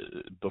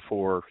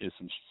before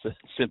since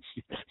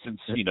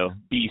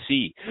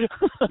BC.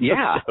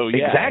 Yeah, so,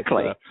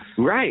 exactly.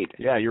 Right.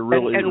 Yeah, you're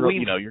really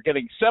you're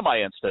getting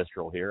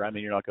semi-ancestral here. I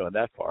mean, you're not going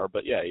that far,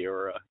 but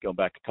you're going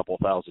back a couple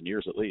of thousand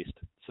years at least.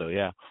 So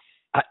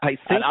I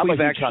think I'm we've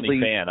a huge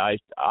honey fan. I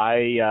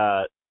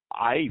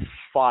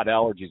fought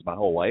allergies my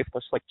whole life.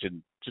 That's like just.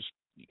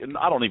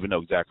 I don't even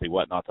know exactly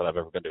what. Not that I've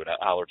ever been to an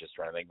allergist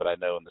or anything, but I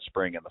know in the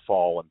spring and the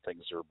fall when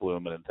things are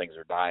blooming and things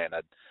are dying,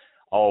 I'd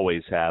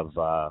always have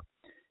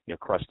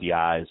crusty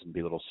eyes and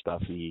be a little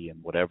stuffy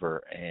and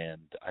whatever.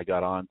 And I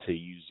got on to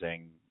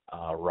using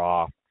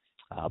raw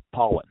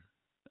pollen.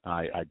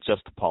 I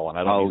just the pollen.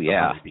 I don't use the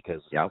honey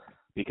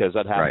because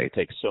I'd have to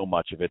take so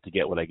much of it to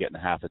get what I get in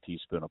half a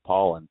teaspoon of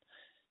pollen.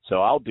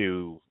 So I'll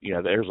do,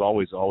 there's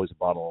always a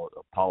bottle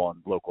of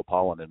pollen, local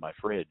pollen in my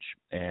fridge.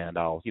 And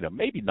I'll,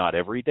 maybe not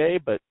every day,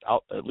 but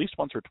I'll at least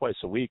once or twice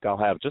a week, I'll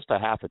have just a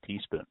half a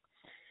teaspoon.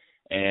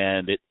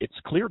 And it's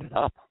cleared it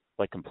up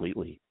like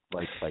completely.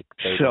 Like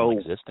they don't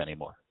exist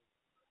anymore.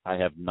 I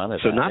have none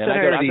of that. So not that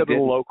I go to the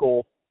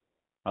local.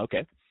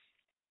 Okay.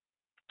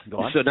 Go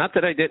on. So not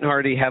that I didn't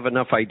already have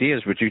enough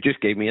ideas, but you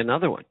just gave me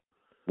another one.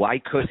 Why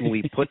couldn't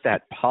we put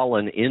that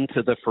pollen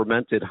into the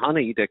fermented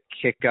honey to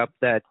kick up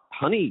that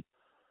honey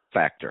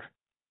factor?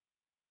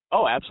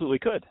 Oh, absolutely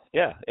could.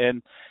 Yeah.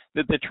 And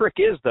the trick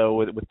is, though,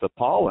 with the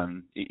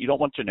pollen, you don't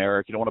want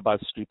generic. You don't want to buy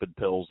stupid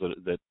pills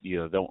that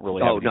don't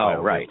really have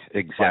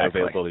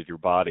bioavailability to your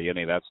body,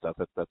 any of that stuff.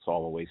 That's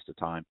all a waste of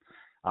time.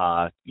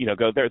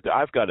 Go there.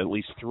 I've got at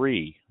least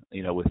 3,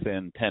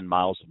 within 10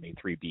 miles of me,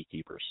 3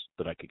 beekeepers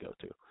that I could go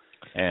to.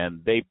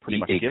 And they pretty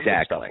much give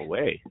this stuff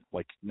away.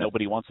 Like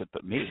nobody wants it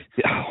but me.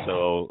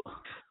 So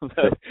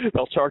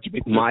they'll charge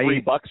me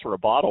 $3 for a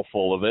bottle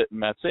full of it,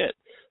 and that's it.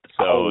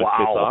 So it's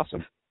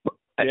awesome.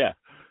 Yeah.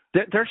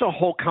 There's a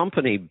whole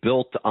company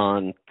built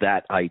on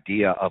that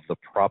idea of the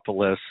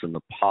propolis and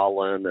the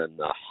pollen and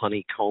the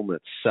honeycomb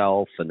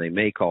itself, and they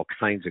make all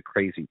kinds of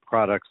crazy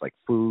products like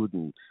food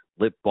and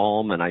lip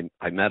balm. And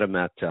I met them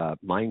at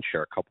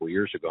Mindshare a couple of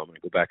years ago. I'm going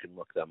to go back and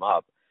look them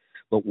up.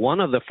 But one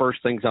of the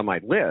first things on my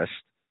list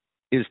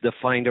is to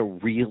find a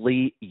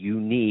really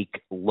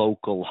unique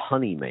local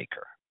honey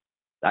maker.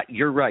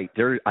 You're right.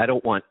 I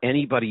don't want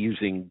anybody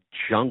using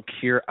junk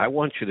here. I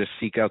want you to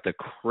seek out the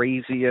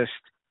craziest,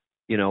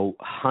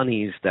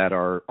 honeys that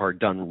are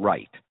done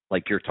right,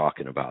 like you're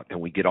talking about, and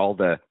we get all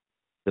the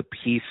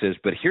pieces.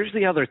 But here's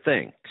the other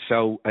thing.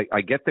 So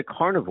I get the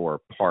carnivore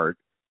part,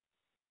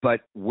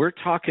 but we're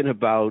talking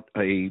about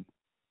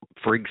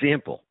for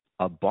example,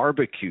 a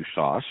barbecue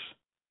sauce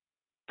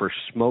for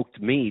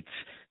smoked meats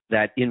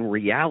that in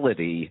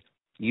reality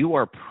you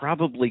are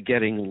probably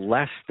getting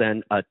less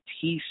than a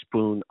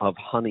teaspoon of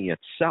honey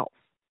itself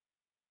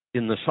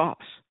in the sauce.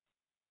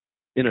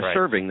 In a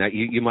serving that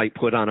you might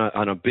put on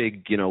a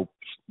big,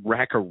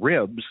 rack of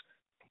ribs,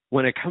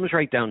 when it comes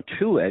right down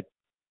to it,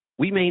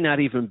 we may not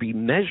even be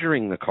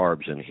measuring the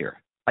carbs in here.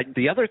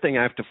 The other thing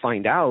I have to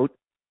find out,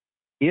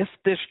 if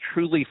this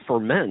truly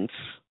ferments,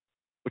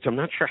 which I'm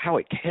not sure how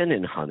it can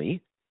in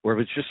honey, or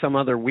if it's just some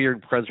other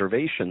weird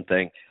preservation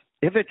thing,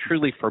 if it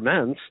truly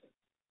ferments,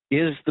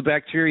 is the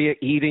bacteria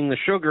eating the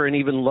sugar and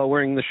even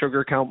lowering the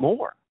sugar count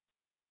more?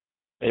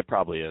 It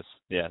probably is.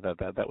 Yeah,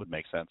 that would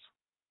make sense.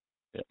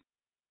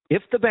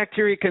 If the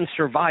bacteria can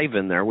survive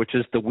in there, which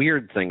is the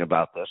weird thing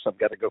about this, I've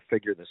got to go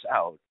figure this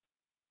out.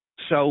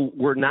 So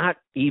we're not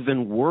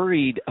even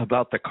worried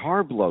about the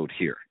carb load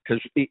here,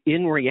 because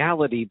in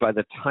reality, by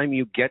the time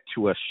you get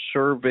to a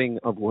serving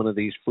of one of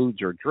these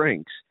foods or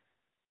drinks,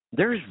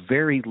 there's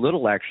very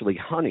little actually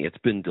honey. It's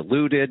been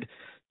diluted.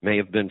 may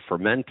have been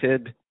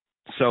fermented.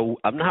 So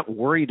I'm not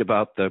worried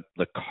about the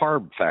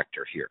carb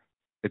factor here.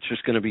 It's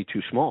just going to be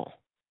too small.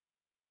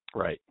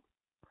 Right.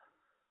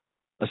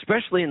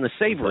 Especially in the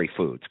savory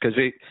foods, because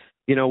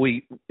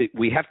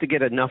we have to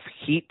get enough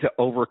heat to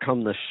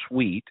overcome the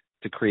sweet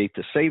to create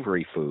the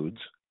savory foods.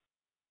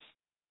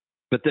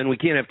 But then we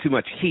can't have too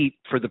much heat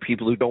for the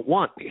people who don't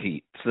want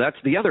heat. So that's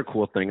the other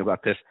cool thing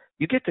about this.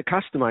 You get to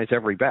customize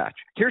every batch.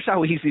 Here's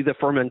how easy the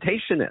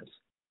fermentation is.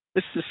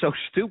 This is so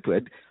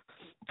stupid.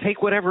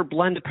 Take whatever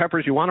blend of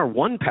peppers you want, or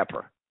one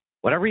pepper,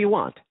 whatever you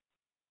want.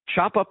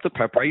 Chop up the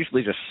pepper. I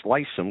usually just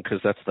slice them because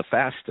that's the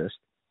fastest.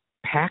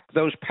 Pack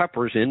those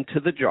peppers into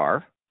the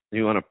jar.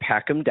 You want to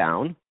pack them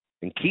down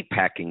and keep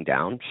packing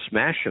down,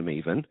 smash them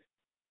even.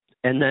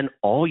 And then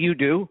all you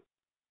do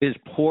is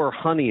pour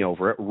honey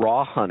over it,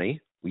 raw honey.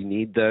 We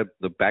need the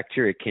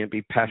bacteria. It can't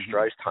be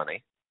pasteurized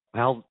honey.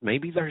 Well,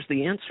 maybe there's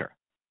the answer.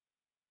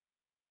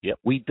 Yep.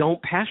 We don't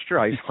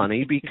pasteurize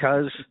honey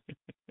because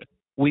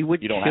we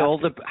would kill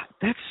the...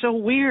 That's so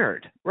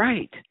weird.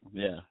 Right.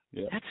 Yeah.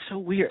 That's so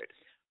weird.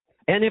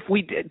 And if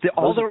we did,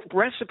 all the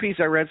recipes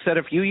I read said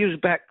if you use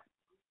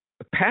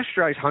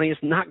pasteurized honey, it's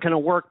not going to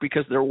work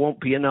because there won't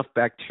be enough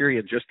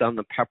bacteria just on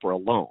the pepper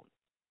alone.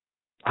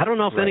 I don't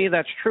know if any of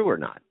that's true or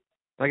not.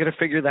 I got to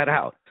figure that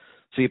out.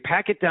 So you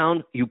pack it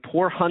down, you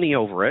pour honey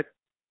over it.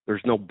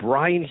 There's no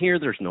brine here.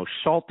 There's no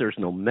salt. There's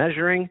no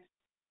measuring.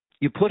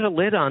 You put a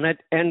lid on it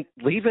and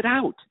leave it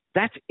out.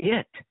 That's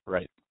it.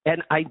 Right.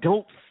 And I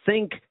don't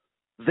think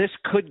this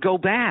could go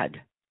bad.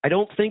 I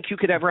don't think you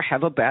could ever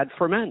have a bad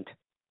ferment.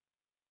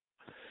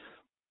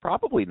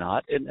 Probably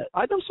not. And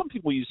I know some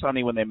people use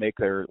honey when they make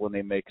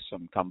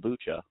some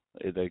kombucha.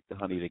 The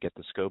honey to get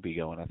the SCOBY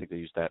going. I think they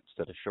use that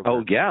instead of sugar.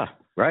 Oh yeah,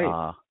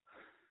 right.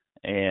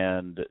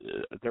 And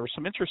there were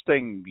some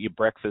interesting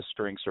breakfast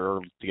drinks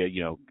or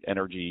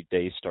energy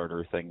day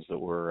starter things that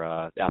were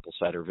apple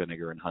cider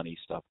vinegar and honey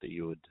stuff that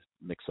you would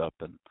mix up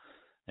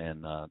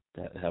and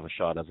have a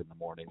shot of in the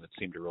morning that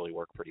seemed to really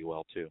work pretty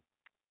well too.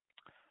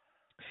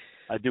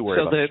 I do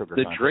worry about sugar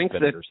content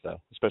vinegars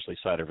though, especially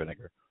cider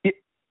vinegar.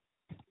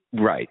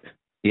 Right.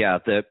 Yeah.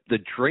 The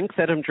drink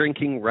that I'm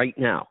drinking right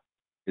now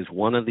is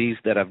one of these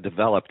that I've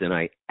developed and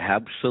I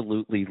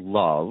absolutely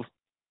love.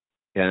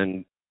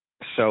 And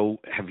so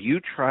have you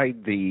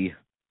tried the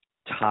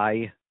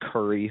Thai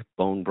curry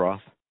bone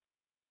broth?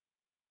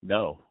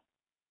 No.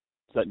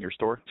 Is that in your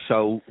store?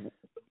 So,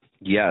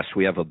 yes,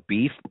 we have a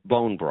beef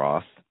bone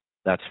broth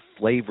that's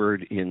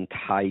flavored in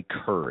Thai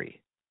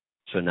curry.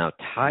 So now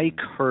Thai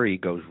curry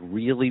goes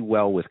really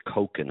well with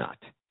coconut.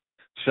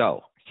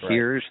 So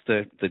here's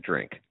the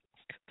drink.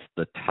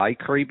 The Thai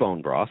curry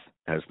bone broth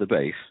as the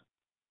base.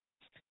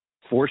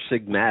 Four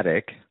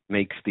Sigmatic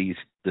makes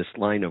this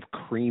line of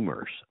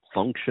creamers,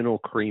 functional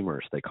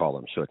creamers they call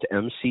them. So it's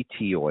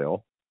MCT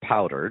oil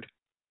powdered,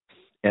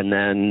 and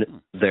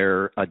then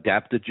they're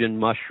adaptogen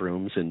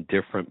mushrooms in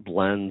different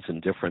blends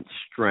and different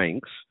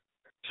strengths.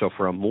 So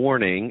for a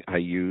morning, I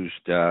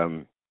used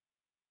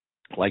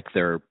like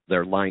their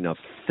line of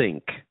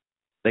Think.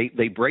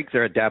 They break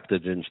their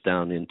adaptogens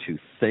down into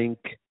Think,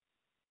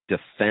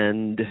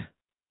 Defend,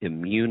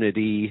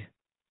 Immunity,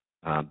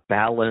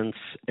 Balance,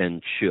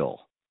 and Chill.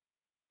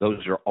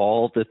 Those are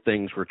all the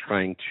things we're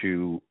trying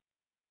to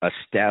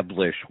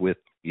establish with,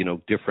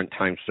 different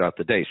times throughout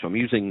the day. So I'm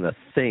using the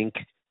Think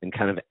and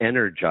kind of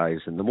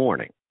Energize in the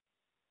morning.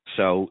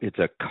 So it's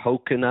a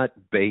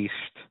coconut-based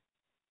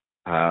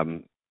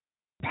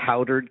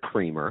powdered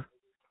creamer.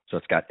 So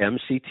it's got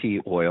MCT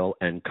oil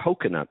and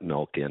coconut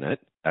milk in it.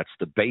 That's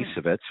the base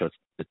of it. So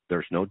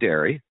there's no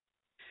dairy.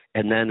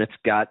 And then it's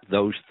got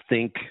those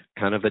Think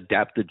kind of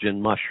adaptogen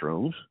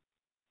mushrooms.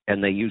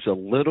 And they use a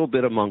little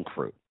bit of monk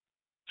fruit.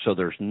 So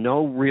there's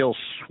no real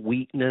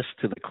sweetness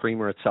to the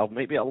creamer itself,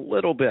 maybe a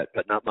little bit,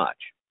 but not much.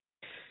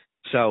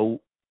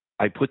 So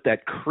I put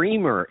that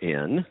creamer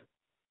in,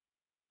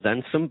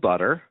 then some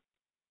butter,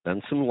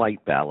 then some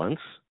Light Balance,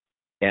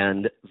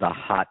 and the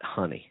hot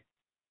honey.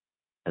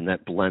 And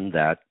that blend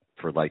that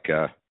for like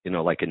an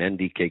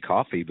NDK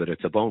coffee, but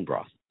it's a bone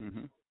broth.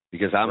 Mm-hmm.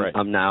 Because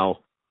I'm now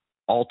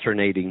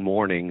alternating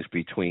mornings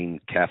between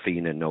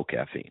caffeine and no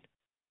caffeine.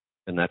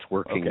 And that's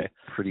working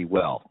pretty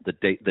well. The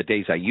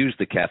days I use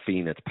the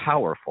caffeine, it's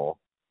powerful.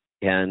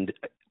 And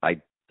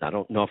I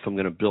don't know if I'm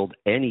going to build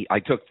any. I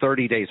took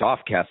 30 days off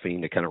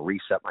caffeine to kind of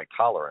reset my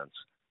tolerance.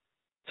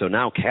 So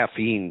now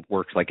caffeine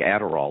works like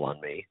Adderall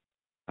on me.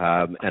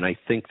 And I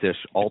think this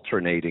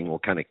alternating will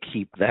kind of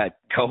keep that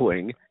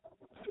going.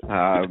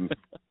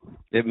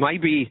 It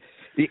might be.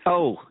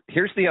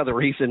 Here's the other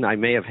reason I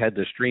may have had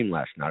this dream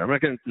last night. I'm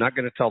not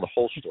going to tell the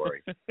whole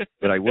story,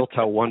 but I will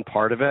tell one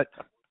part of it.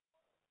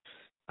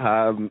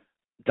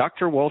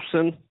 Dr.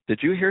 Wolfson,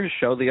 did you hear his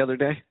show the other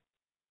day?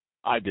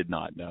 I did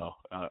not know.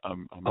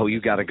 You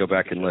got to go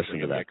back and listen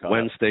to that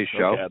Wednesday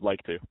show. Okay, I'd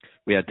like to.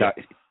 We had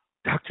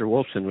Dr.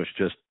 Wolfson was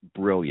just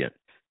brilliant.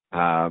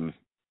 I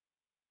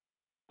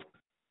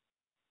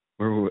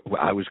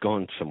was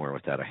going somewhere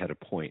with that. I had a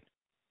point.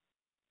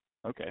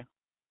 Okay.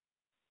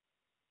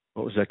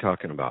 What was I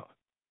talking about?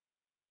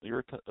 You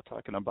were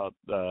talking about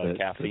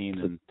caffeine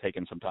and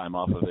taking some time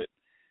off of it,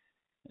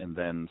 and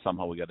then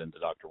somehow we got into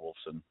Dr.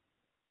 Wolfson.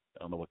 I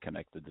don't know what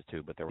connected the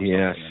two, but there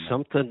was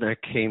something that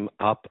came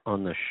up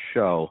on the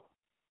show.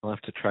 I'll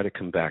have to try to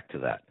come back to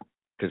that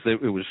because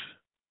it was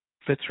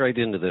fits right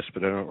into this,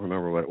 but I don't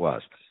remember what it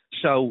was.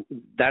 So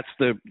that's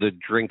the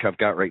drink I've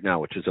got right now,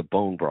 which is a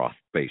bone broth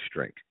based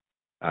drink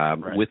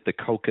with the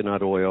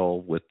coconut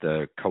oil, with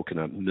the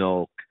coconut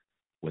milk,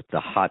 with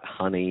the hot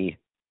honey.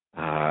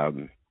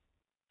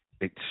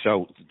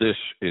 So this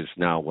is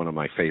now one of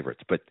my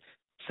favorites. But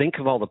think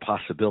of all the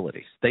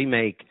possibilities. They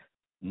make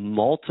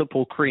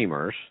multiple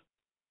creamers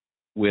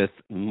with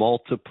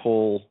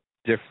multiple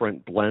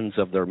different blends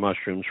of their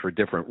mushrooms for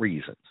different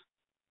reasons.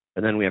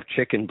 And then we have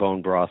chicken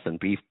bone broth and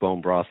beef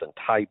bone broth and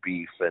Thai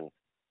beef and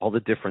all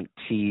the different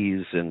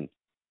teas. And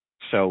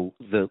so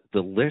the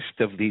list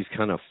of these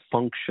kind of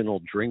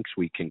functional drinks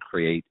we can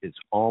create is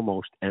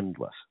almost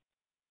endless.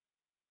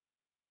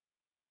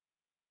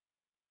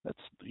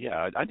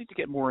 I need to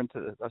get more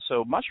into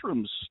so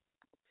mushrooms.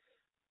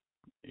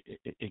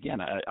 Again,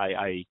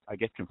 I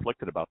get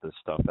conflicted about this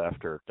stuff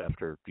after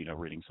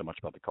reading so much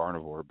about the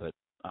carnivore, but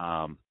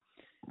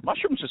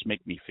mushrooms just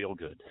make me feel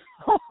good.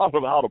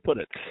 How to put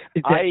it?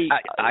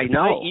 I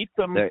know. I eat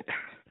them.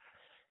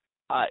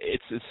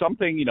 It's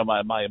something,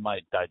 my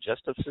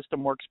digestive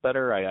system works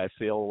better. I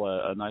feel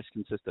a nice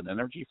consistent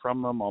energy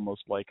from them,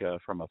 almost like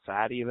from a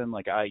fat even.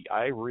 Like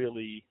I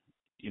really,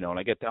 when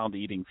I get down to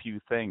eating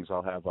few things,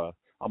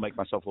 I'll make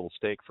myself a little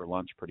steak for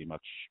lunch pretty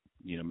much.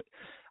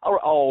 I'll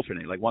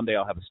alternate. Like one day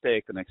I'll have a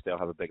steak, the next day I'll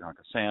have a big hunk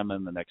of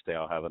salmon, the next day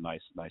I'll have a nice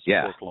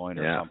pork loin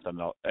or something.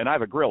 And I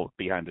have a grill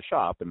behind the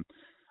shop, and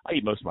I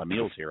eat most of my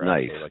meals here.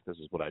 Nice. Actually. Like this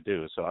is what I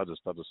do. So I'll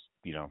just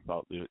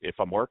if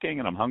I'm working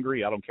and I'm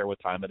hungry, I don't care what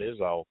time it is.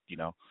 I'll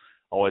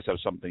always have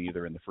something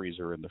either in the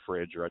freezer or in the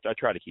fridge, or I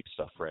try to keep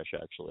stuff fresh.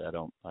 Actually, I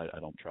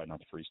don't try not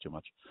to freeze too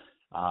much.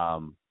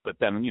 But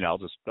then I'll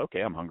just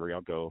I'm hungry. I'll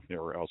go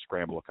or I'll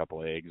scramble a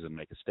couple of eggs and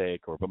make a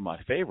steak. But my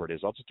favorite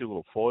is I'll just do a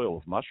little foil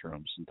of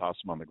mushrooms and toss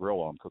them on the grill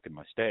while I'm cooking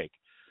my steak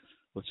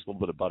with just a little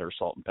bit of butter,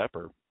 salt, and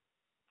pepper.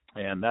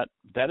 And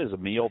that is a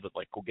meal that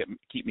will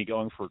keep me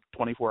going for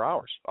 24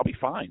 hours. I'll be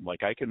fine.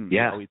 Like I can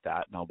I'll eat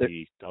that and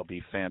I'll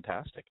be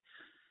fantastic.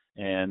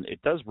 And it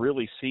does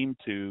really seem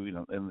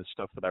to, in the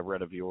stuff that I've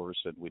read of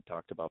yours and we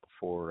talked about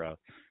before,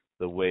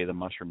 the way the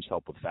mushrooms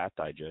help with fat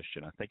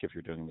digestion. I think if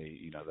you're doing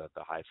the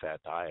high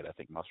fat diet, I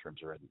think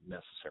mushrooms are a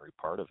necessary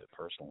part of it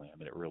personally. I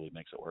mean, it really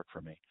makes it work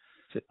for me.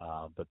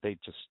 But they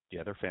just,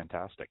 they're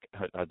fantastic.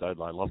 I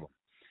love them.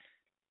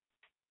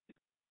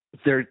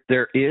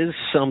 There is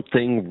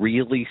something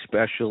really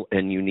special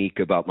and unique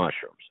about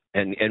mushrooms.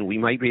 And we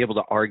might be able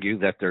to argue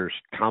that there's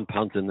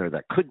compounds in there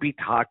that could be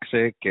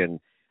toxic.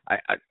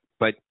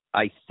 But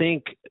I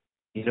think,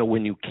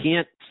 when you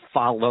can't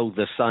follow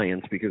the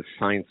science because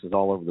science is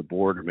all over the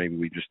board, or maybe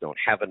we just don't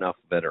have enough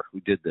of it, or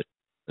who did the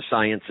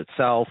science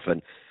itself.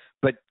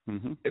 But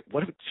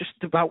what if it's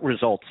just about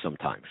results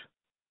sometimes?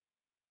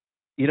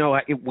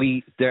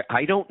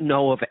 I don't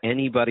know of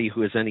anybody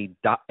who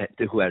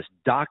has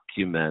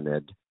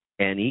documented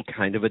any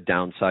kind of a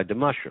downside to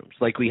mushrooms,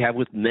 like we have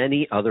with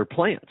many other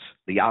plants,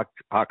 the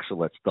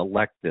oxalates, the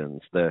lectins,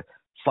 the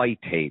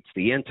phytates,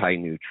 the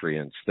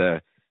anti-nutrients.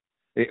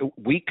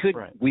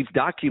 We've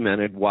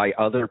documented why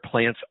other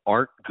plants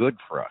aren't good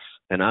for us.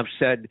 And I've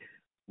said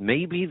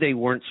maybe they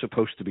weren't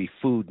supposed to be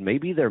food,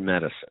 maybe they're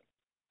medicine.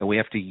 And we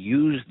have to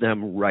use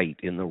them right,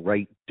 in the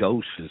right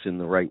doses, in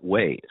the right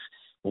ways.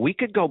 Well, we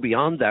could go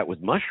beyond that with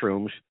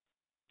mushrooms.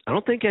 I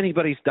don't think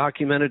anybody's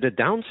documented a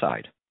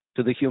downside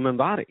to the human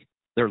body.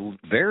 They're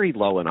very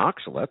low in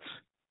oxalates.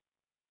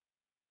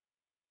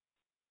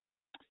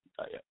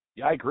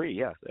 Yeah, I agree.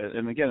 Yeah,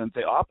 and again,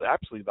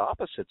 absolutely the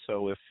opposite.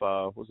 So if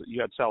you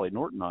had Sally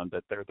Norton on,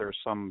 that there's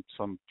some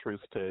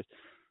truth to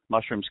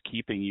mushrooms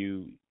keeping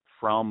you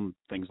from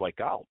things like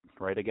gout,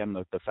 right? Again,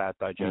 the fat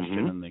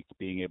digestion and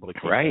being able to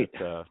keep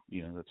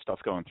that stuff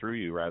going through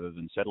you rather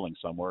than settling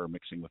somewhere or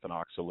mixing with an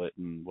oxalate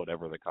and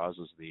whatever that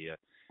causes the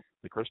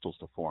crystals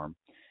to form.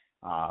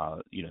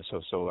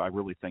 So I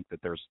really think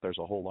that there's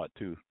a whole lot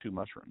to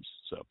mushrooms.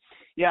 So,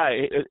 yeah,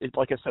 it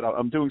like I said,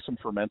 I'm doing some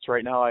ferments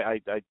right now. I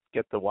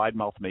get the wide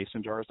mouth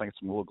mason jars. I get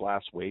some little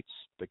glass weights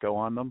that go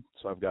on them.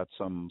 So I've got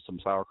some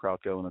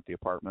sauerkraut going at the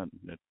apartment.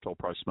 It'll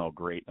probably smell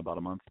great in about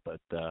a month. But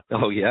that's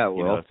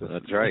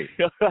right.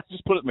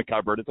 Just put it in the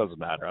cupboard. It doesn't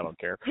matter. I don't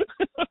care.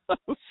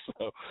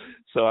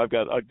 So I've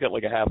got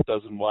like a half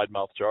dozen wide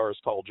mouth jars,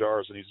 tall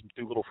jars, and these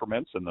do little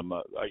ferments in them.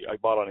 I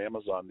bought on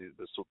Amazon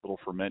this little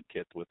ferment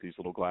kit with these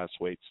little glass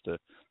weights to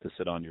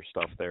sit on your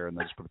stuff there, and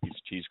then just put a piece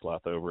of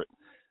cheesecloth over it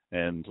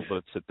and let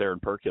it sit there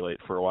and percolate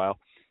for a while.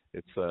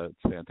 It's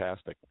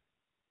fantastic.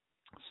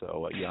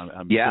 So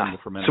I'm doing the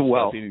fermented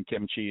stuff, eating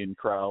kimchi and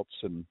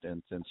krauts and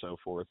so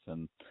forth,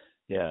 and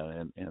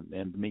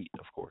and meat,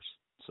 of course.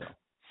 So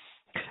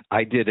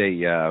I did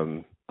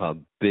a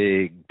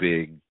big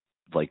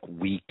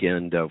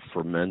weekend of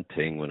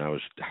fermenting when I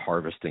was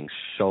harvesting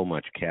so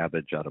much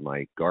cabbage out of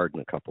my garden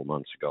a couple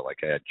months ago. Like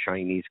I had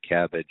Chinese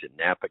cabbage and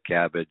Napa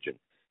cabbage and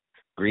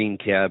green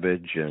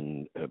cabbage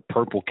and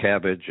purple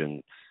cabbage,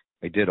 and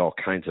I did all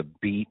kinds of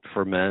beet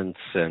ferments,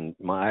 and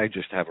I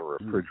just have a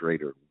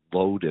refrigerator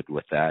loaded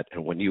with that.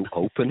 And when you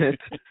open it,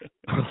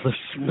 the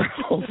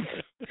smells,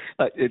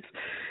 I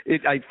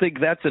think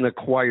that's an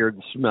acquired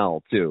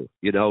smell too.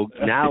 You know,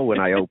 now when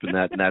I open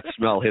that and that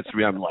smell hits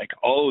me, I'm like,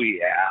 oh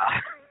yeah.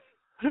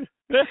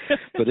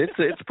 But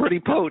it's pretty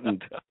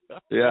potent.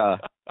 Yeah.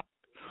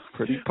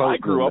 Pretty potent. I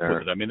grew up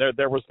with it. I mean,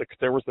 there was the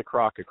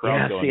crock of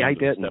crop going I into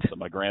the didn't. steps at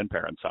my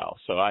grandparents' house,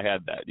 so I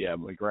had that. Yeah,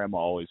 my grandma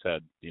always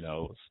had. You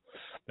know,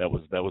 that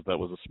was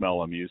a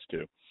smell I'm used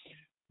to.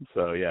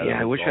 So yeah.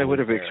 Yeah, I wish I would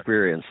have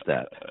experienced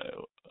that.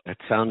 It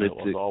sounded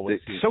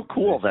so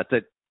cool that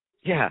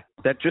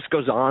that just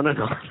goes on and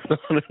on and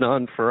on and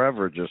on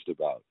forever, just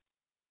about.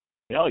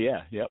 Oh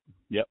yeah, yep.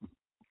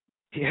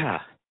 Yeah.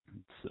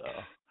 So,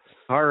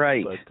 all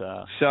right.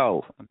 But,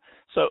 so.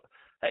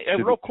 Hey,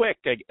 real quick,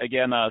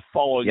 again,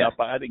 following up,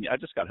 I think I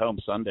just got home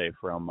Sunday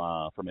from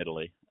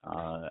Italy.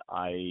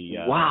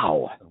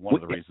 Wow. One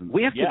of the reasons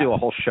we have to do a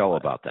whole show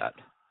about that.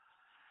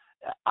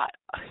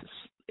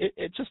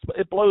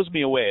 It blows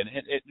me away, and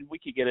we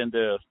could get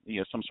into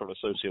some sort of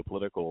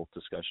socio-political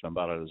discussion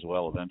about it as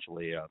well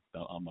eventually.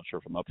 I'm not sure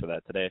if I'm up for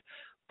that today,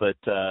 but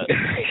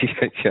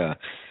yeah.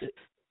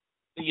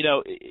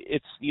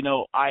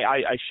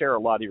 I share a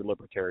lot of your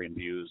libertarian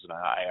views, and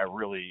I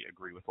really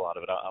agree with a lot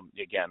of it. I'm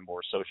again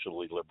more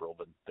socially liberal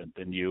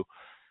than you,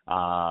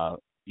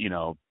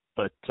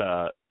 but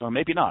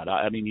maybe not.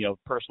 I mean,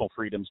 personal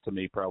freedoms to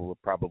me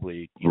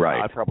probably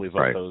right. I probably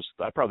vote those.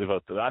 I probably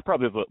vote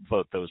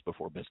those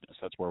before business.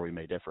 That's where we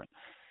may differ.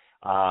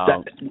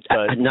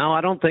 No,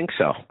 I don't think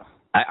so.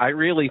 I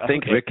really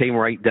think if it came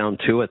right down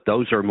to it,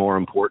 those are more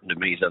important to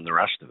me than the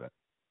rest of it.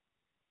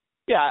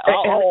 Yeah,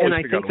 and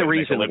I think the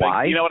reason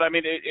why, you know what I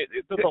mean,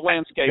 the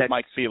landscape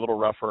might be a little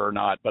rougher or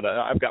not, but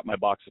I've got my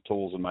box of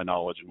tools and my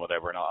knowledge and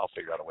whatever, and I'll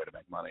figure out a way to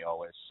make money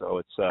always. So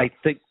it's I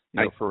think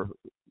I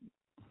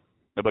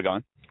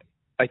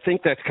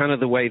think that's kind of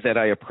the way that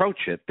I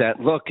approach it. That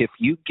look, if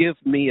you give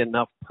me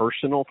enough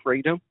personal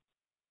freedom,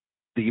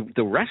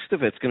 the rest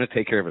of it's going to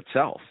take care of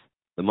itself.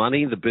 The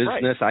money, the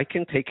business, right. I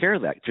can take care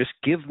of that. Just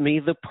give me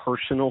the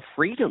personal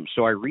freedom.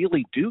 So I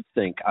really do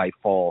think I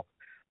fall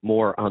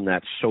more on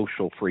that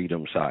social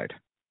freedom side.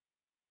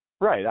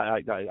 Right,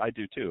 I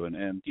do too,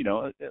 and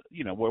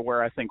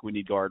where I think we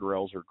need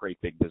guardrails are great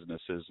big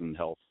businesses and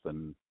health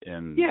and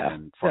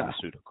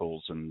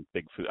pharmaceuticals and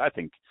big food. I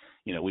think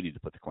we need to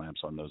put the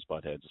clamps on those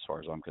butt heads as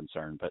far as I'm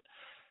concerned. But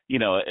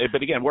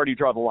but again, where do you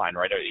draw the line,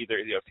 right? Either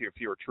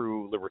if you're a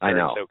true libertarian,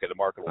 okay, the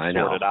market will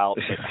sort it out.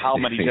 But how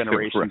many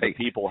generations right. of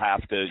people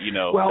have to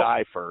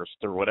die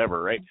first or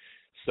whatever, right?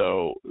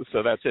 So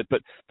that's it.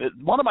 But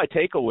one of my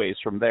takeaways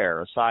from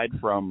there, aside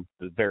from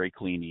the very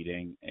clean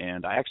eating,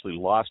 and I actually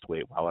lost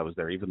weight while I was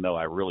there, even though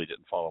I really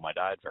didn't follow my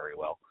diet very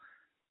well.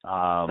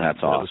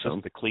 That's awesome. It was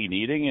just the clean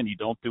eating, and you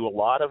don't do a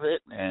lot of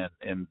it,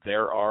 and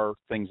there are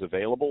things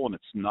available, and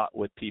it's not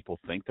what people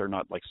think. They're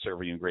not like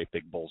serving you great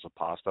big bowls of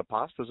pasta.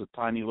 Pasta's a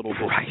tiny little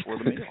bowl before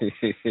the meal.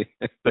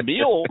 The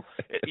meal.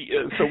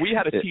 So we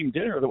had a team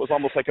dinner that was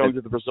almost like going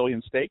to the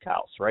Brazilian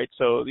steakhouse, right?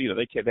 So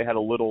they had a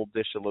little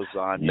dish of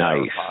lasagna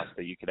or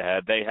pasta you could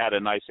have. They had a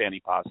nice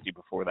antipasti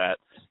before that,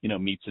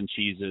 meats and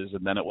cheeses,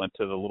 and then it went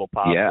to the little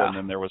pasta,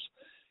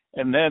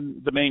 and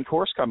then the main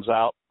course comes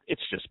out.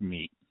 It's just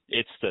meat.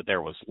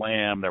 There was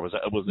lamb. It was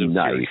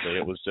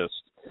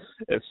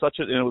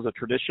a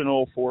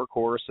traditional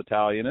 4-course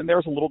Italian, and there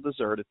was a little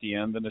dessert at the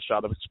end and a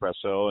shot of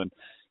espresso, and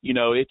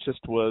it just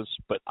was.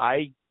 But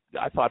I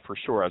thought for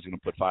sure I was going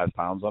to put 5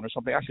 pounds on or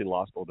something. I actually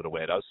lost a little bit of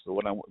weight.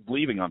 When I was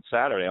leaving on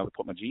Saturday, I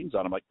put my jeans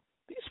on. I'm like,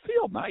 these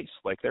feel nice.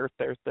 Like they're. I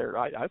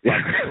thought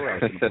for sure I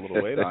was going to put a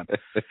little weight on,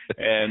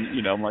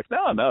 and I'm like,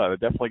 no, I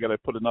definitely got to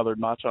put another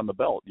notch on the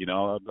belt.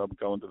 I'm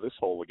going to this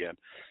hole again,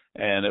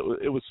 and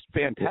it was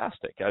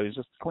fantastic. I was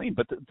just clean.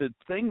 But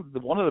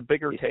one of the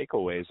bigger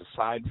takeaways,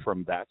 aside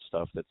from that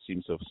stuff that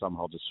seems to have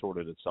somehow just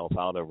sorted itself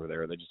out over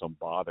there, they just don't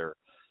bother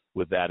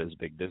with that as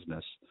big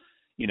business.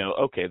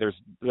 Okay,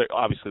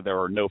 obviously there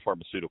are no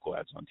pharmaceutical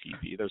ads on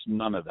TV. There's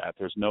none of that.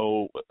 There's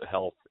no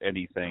health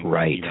anything,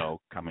 right.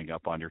 Coming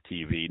up on your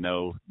TV.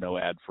 No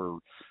ad for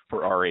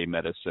RA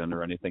medicine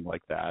or anything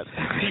like that.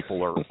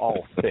 People are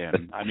all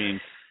thin. I mean,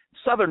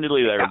 Southern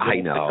Italy, they're a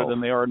little thicker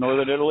than they are in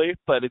Northern Italy,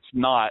 but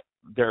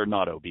they're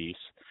not obese.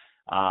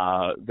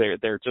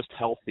 They're just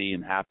healthy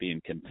and happy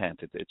and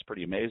content. It's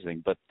pretty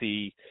amazing. But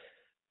the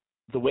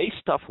way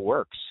stuff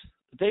works,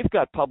 they've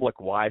got public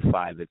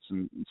Wi-Fi that's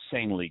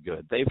insanely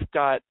good. They've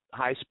got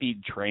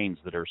high-speed trains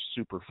that are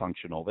super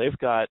functional. They've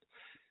got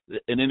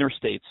an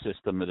interstate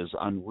system that is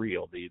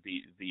unreal. The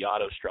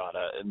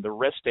Autostrada and the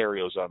rest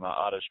areas on the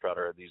Autostrada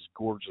are these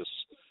gorgeous.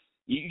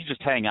 You can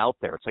just hang out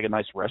there. It's like a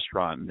nice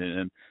restaurant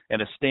and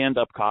a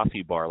stand-up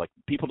coffee bar. Like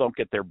people don't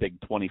get their big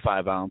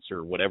 25-ounce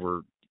or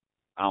whatever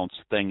ounce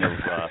thing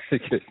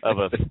of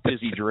a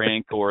fizzy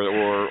drink or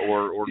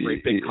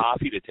great big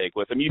coffee to take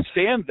with them. You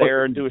stand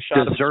there and do a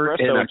shot of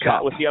espresso and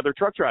chat with the other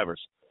truck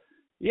drivers.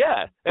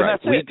 Yeah, and right.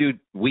 that's it.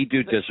 We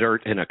do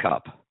dessert in a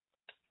cup.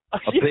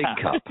 a big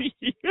cup.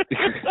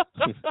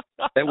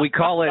 And we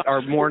call it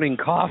our morning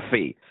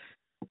coffee.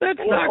 That's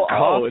not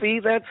coffee.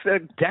 That's a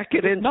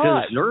decadent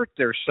dessert.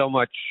 There's so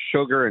much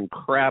sugar and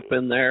crap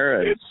in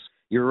there.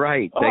 You're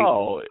right.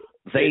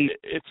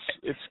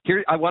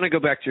 Here, I want to go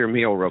back to your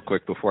meal real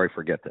quick before I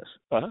forget this.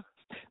 Uh-huh.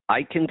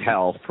 I can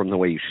tell from the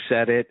way you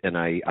said it, and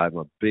I'm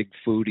a big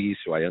foodie,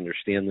 so I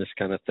understand this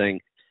kind of thing.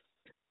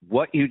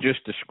 What you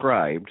just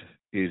described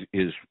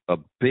is a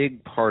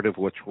big part of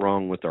what's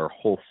wrong with our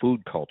whole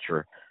food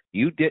culture.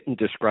 You didn't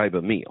describe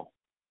a meal.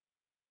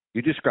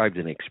 You described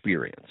an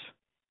experience.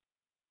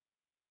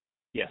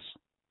 Yes.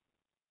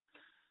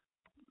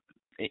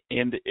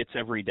 And it's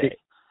every day.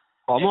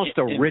 Almost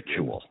a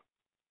ritual.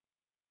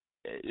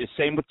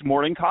 Same with the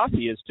morning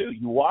coffee is too.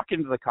 You walk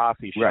into the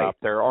coffee shop, right.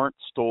 There aren't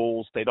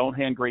stools. They don't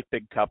hand great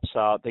big cups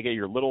out. They get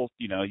your little,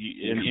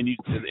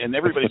 and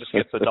everybody just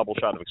gets a double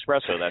shot of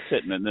espresso. That's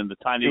it. And then the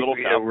tiny little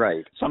cup.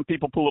 Right. Some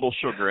people put a little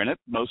sugar in it.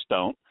 Most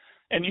don't.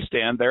 And you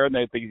stand there, and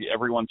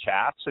everyone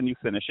chats, and you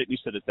finish it, and you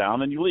sit it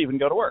down, and you leave and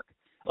go to work.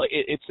 Like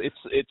it's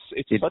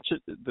such a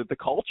the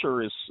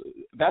culture is,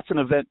 that's an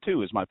event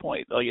too. Is my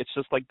point. Like it's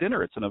just like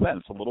dinner. It's an event.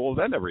 It's a little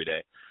event every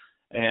day.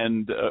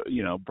 And,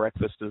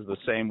 breakfast is the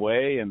same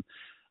way. And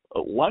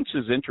lunch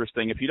is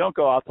interesting. If you don't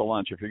go out to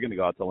lunch, if you're going to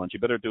go out to lunch, you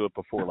better do it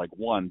before like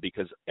 1,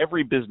 because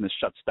every business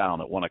shuts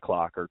down at 1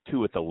 o'clock or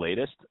 2 at the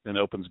latest and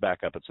opens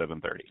back up at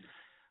 7:30.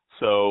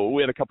 So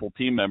we had a couple of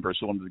team members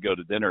who wanted to go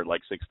to dinner at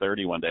like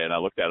 6:30 one day, and I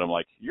looked at them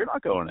like, "You're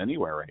not going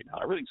anywhere right now.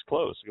 Everything's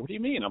closed." What do you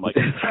mean? I'm like,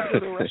 "I'm trying to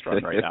go to a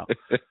restaurant right now."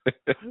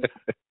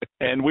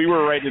 And we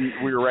were right in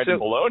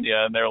Bologna,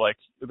 and they're like,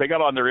 they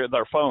got on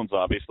their phones,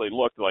 obviously,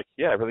 looked like,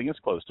 yeah, everything is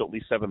closed till at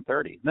least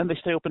 7:30. Then they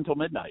stay open till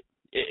midnight.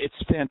 It's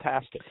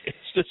fantastic.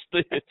 It's just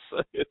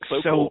it's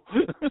so cool.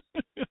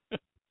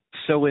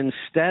 So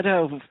instead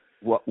of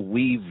what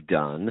we've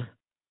done,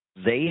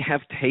 they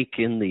have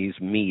taken these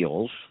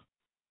meals,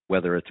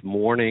 whether it's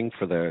morning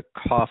for the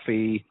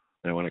coffee,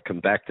 and I want to come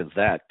back to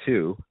that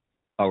too,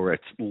 or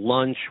it's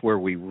lunch where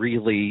we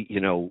really,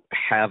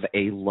 have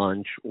a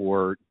lunch,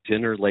 or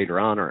dinner later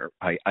on. Or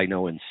I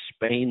know in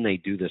Spain they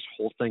do this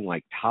whole thing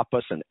like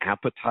tapas and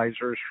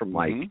appetizers from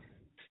like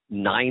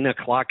 9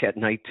 o'clock at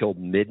night till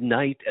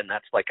midnight, and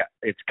that's like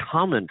it's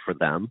common for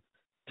them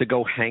to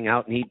go hang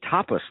out and eat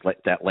tapas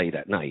that late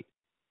at night.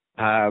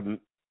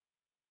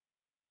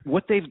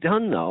 What they've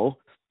done though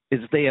is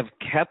they have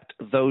kept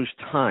those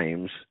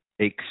times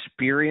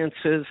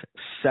experiences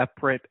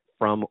separate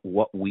from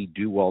what we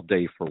do all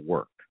day for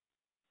work.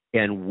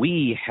 And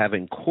we have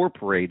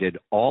incorporated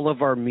all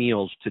of our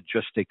meals to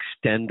just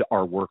extend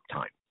our work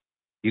time.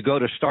 You go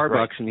to Starbucks,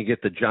 right, and you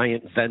get the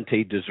giant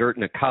venti dessert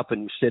in a cup,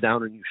 and you sit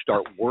down and you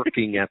start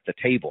working at the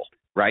table,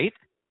 right?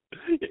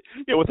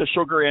 Yeah, with a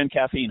sugar and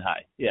caffeine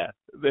high. Yeah.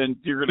 Then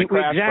you're going to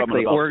crash from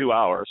it about 2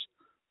 hours.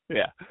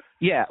 Yeah.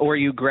 Yeah, or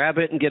you grab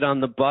it and get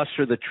on the bus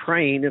or the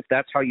train, if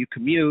that's how you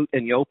commute,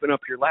 and you open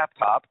up your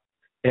laptop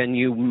and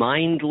you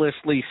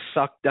mindlessly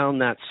suck down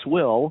that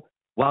swill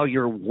while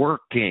you're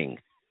working.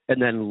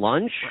 And then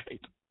lunch,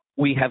 right,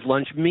 we have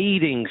lunch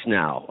meetings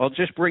now. I'll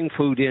just bring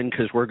food in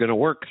because we're going to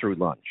work through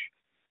lunch.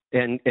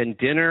 And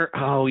dinner,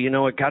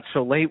 it got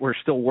so late, we're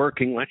still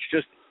working.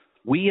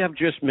 We have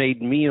just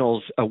made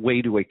meals a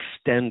way to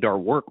extend our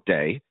work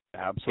day.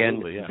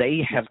 Absolutely, and they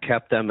have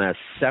kept them as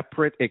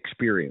separate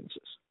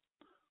experiences.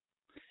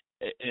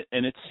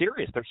 And it's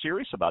serious. They're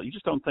serious about it. You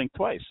just don't think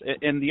twice.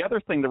 And the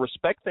other thing, the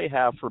respect they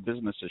have for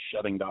businesses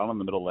shutting down in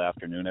the middle of the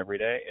afternoon every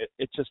day,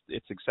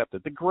 it's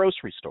accepted. The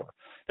grocery store.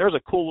 There's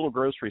a cool little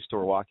grocery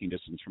store walking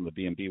distance from the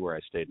B&B where I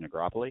stayed in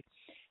Agropoli.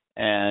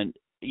 And,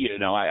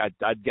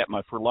 I'd get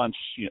for lunch,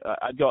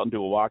 I'd go out and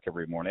do a walk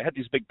every morning. I had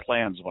these big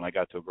plans when I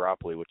got to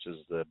Agropoli, which is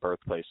the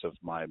birthplace of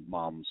my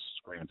mom's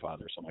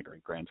grandfather. So my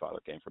great-grandfather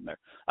came from there.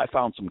 I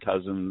found some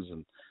cousins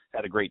and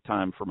had a great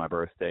time for my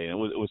birthday, and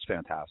it was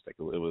fantastic.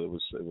 It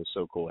was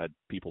so cool. I had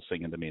people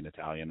singing to me in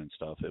Italian and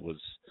stuff. It was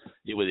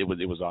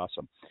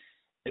awesome.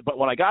 But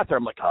when I got there,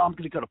 I'm like, I'm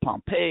going to go to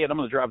Pompeii, and I'm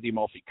going to drive the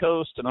Amalfi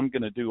Coast, and I'm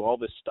going to do all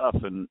this stuff.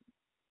 And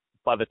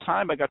by the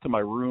time I got to my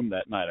room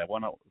that night, I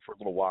went out for a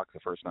little walk the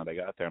first night I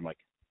got there. I'm like,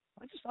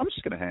 I'm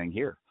just going to hang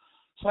here.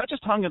 So I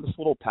just hung in this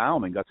little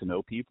town and got to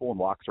know people and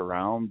walked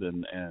around,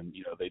 and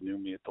they knew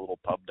me at the little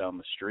pub down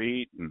the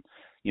street, and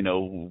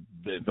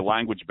the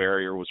language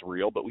barrier was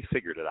real, but we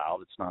figured it out.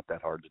 It's not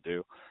that hard to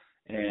do,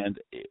 and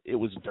it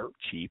was dirt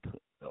cheap.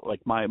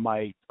 Like my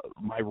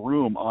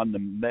room on the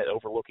Med,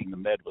 overlooking the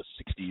Med, was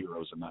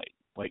 €60 a night.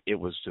 Like it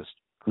was just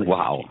crazy.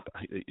 Wow.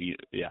 Cheap.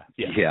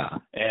 Yeah.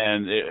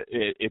 And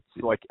it's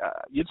like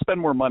you'd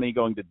spend more money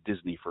going to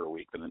Disney for a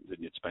week than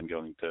you'd spend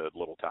going to a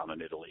little town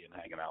in Italy and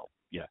hanging out.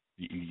 Yeah,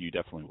 you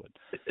definitely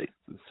would.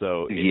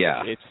 So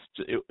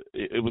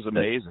it was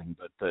amazing.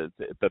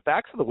 But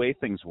back to the way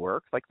things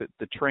work, like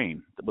the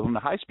train. When the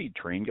high-speed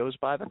train goes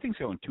by, that thing's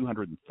going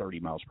 230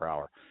 miles per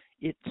hour.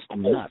 It's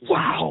nuts.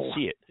 Wow. You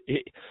see it.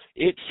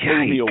 It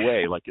blew me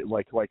away, like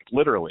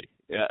literally.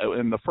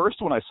 And the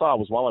first one I saw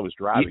was while I was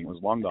driving. It was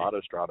along the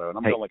Autostrada, and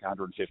I'm going like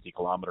 150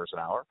 kilometers an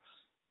hour.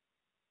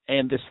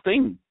 and this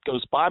thing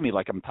goes by me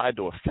like I'm tied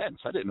to a fence.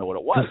 I didn't know what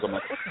it was. I'm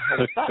like, what the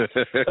hell is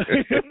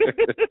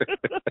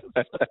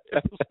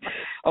that?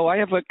 Oh, I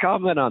have a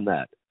comment on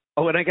that.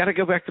 Oh, and I got to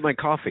go back to my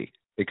coffee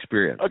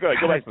experience. Okay,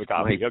 go back to the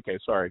coffee. Okay,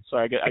 sorry.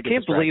 I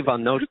can't believe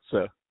on those.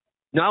 So.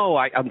 No,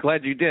 I'm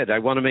glad you did. I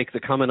want to make the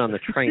comment on the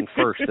train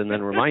first, and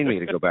then remind me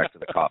to go back to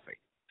the coffee.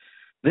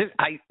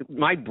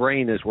 My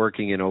brain is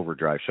working in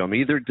overdrive, so I'm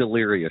either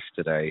delirious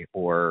today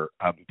or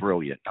I'm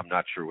brilliant. I'm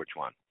not sure which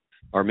one.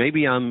 Or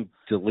maybe I'm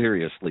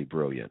deliriously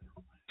brilliant.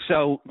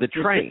 So the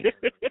train,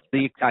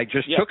 I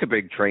just took a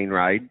big train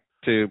ride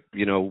to,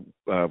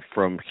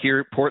 from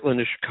here, Portland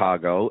to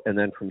Chicago, and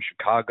then from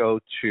Chicago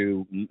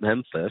to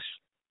Memphis.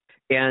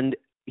 And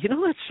you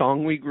know that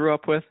song we grew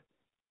up with?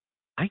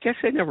 I guess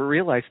I never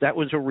realized that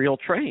was a real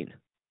train.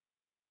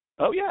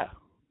 Oh, yeah.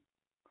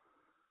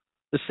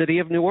 The City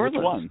of New Orleans.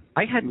 Which one?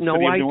 I had no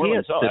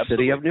idea. The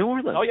City of New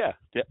Orleans. Oh, yeah.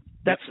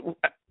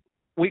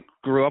 We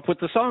grew up with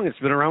the song. It's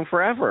been around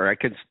forever. I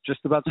could just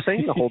about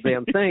sing the whole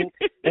damn thing,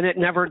 and it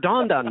never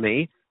dawned on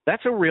me.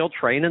 That's a real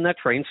train, and that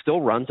train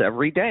still runs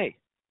every day.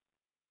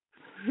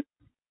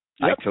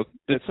 Yep. I took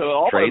the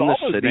train, the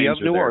City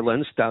of New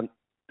Orleans, down.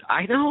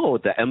 I know,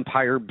 the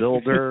Empire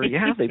Builder.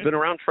 Yeah, they've been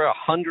around for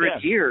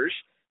 100 years,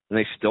 and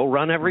they still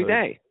run every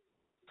day.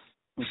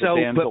 So,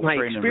 but my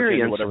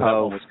experience whatever that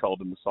one was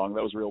called in the song,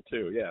 that was real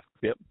too. Yeah.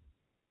 Yep.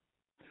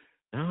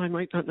 No, I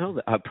might not know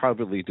that. I'll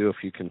probably do if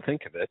you can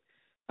think of it.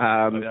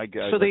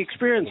 So the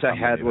experience I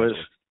had was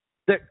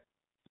that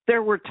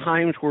there were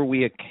times where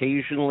we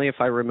occasionally, if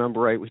I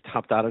remember right, we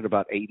topped out at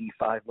about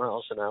 85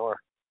 miles an hour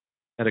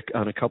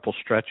on a couple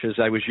stretches.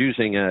 I was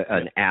using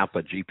an app,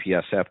 a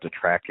GPS app to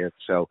track it.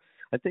 So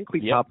I think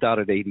we topped out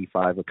at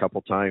 85 a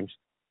couple times.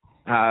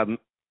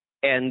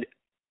 And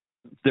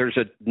there's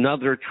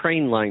another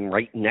train line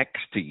right next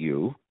to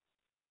you.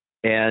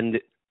 And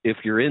if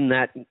you're in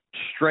that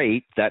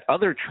straight, that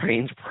other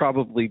train's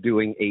probably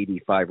doing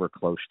 85 or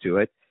close to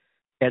it.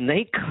 And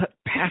they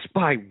pass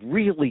by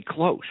really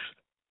close.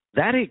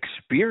 That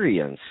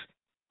experience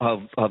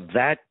of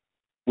that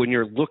when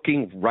you're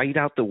looking right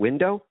out the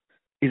window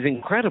is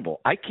incredible.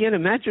 I can't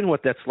imagine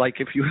what that's like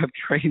if you have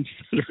trains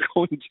that are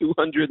going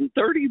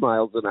 230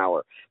 miles an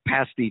hour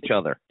past each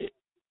other.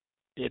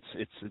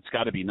 It's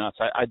got to be nuts.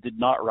 I did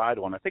not ride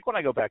one. I think when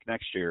I go back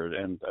next year,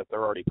 and there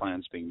are already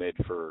plans being made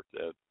for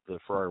the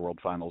Ferrari World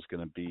Final is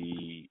going to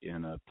be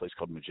in a place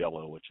called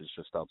Mugello, which is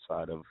just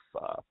outside of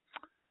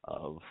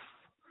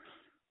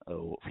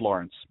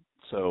Florence.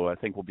 So I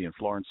think we'll be in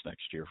Florence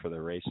next year for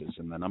the races,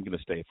 and then I'm going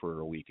to stay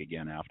for a week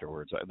again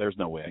afterwards. There's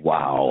no way I can.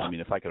 Wow. I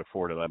mean, if I could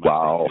afford it, I might.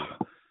 Wow.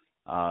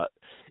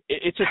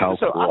 It's just how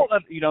so cool. I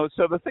don't.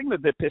 So the thing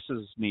that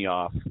pisses me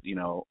off,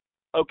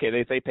 okay,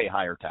 they pay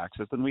higher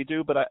taxes than we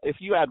do, but if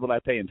you add what I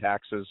pay in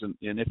taxes, and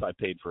if I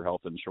paid for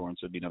health insurance,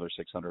 it'd be another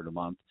 $600 a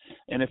month.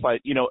 And if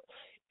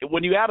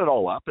when you add it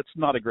all up, it's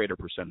not a greater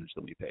percentage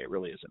than we pay. It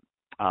really isn't.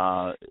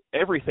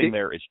 Everything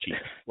there is cheap.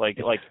 Like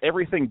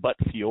everything but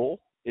fuel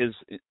is,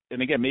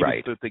 and again,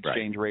 maybe the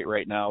exchange rate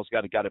right now has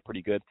got it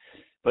pretty good,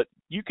 but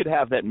you could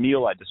have that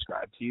meal I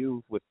described to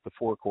you with the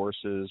 4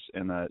 courses,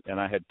 and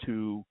I had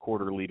 2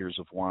 quarter liters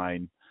of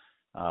wine.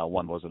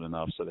 One wasn't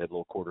enough, so they had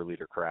little quarter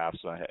liter crafts.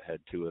 So I had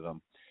 2 of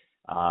them.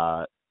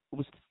 It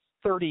was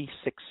 $36,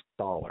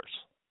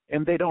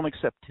 and they don't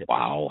accept tips.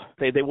 Wow.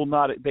 They will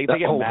not. They get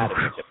mad at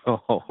me.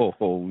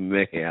 Oh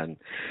man.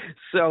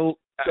 So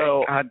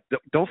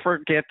don't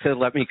forget to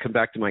let me come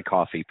back to my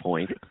coffee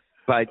point.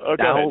 But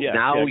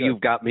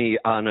you've got me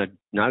on a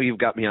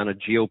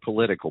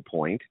geopolitical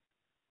point.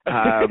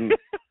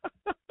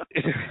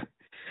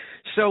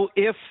 So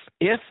if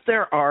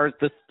there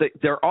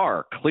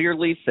are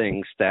clearly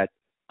things that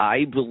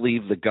I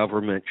believe the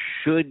government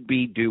should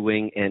be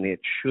doing, and it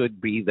should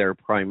be their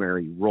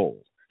primary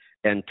role.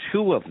 And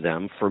 2 of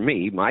them, for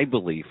me, my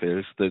belief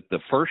is that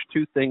the first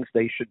 2 things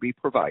they should be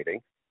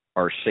providing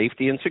are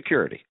safety and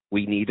security.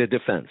 We need a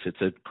defense.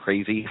 It's a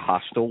crazy,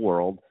 hostile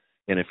world.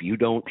 And if you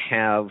don't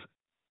have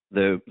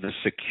the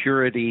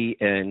security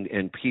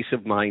and peace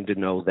of mind to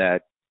know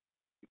that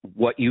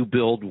what you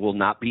build will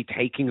not be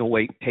taken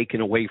away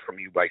from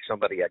you by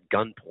somebody at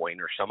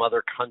gunpoint, or some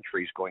other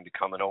country is going to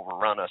come and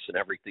overrun us and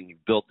everything you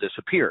built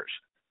disappears.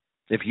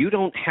 If you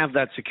don't have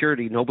that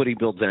security, nobody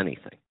builds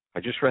anything. I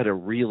just read a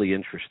really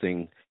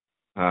interesting,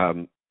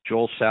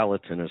 Joel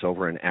Salatin is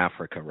over in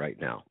Africa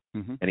right now,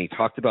 and he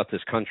talked about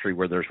this country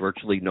where there's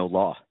virtually no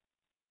law.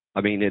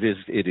 I mean, it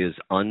is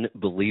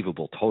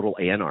unbelievable, total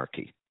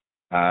anarchy.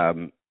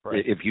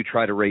 If you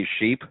try to raise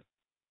sheep,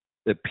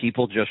 the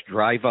people just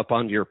drive up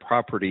onto your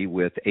property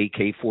with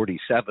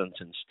AK-47s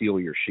and steal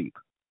your sheep.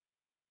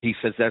 He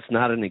says that's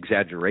not an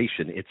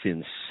exaggeration. It's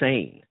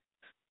insane.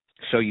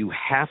 So you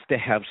have to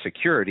have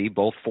security,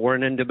 both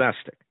foreign and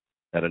domestic,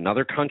 that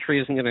another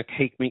country isn't going to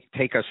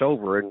take us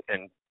over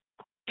and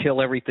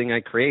kill everything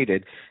I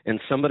created, and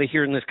somebody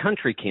here in this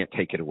country can't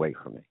take it away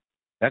from me.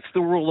 That's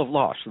the rule of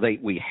law. So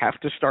we have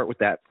to start with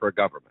that for a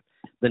government.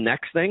 The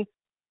next thing,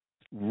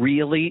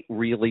 really,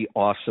 really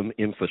awesome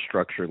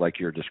infrastructure like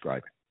you're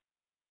describing.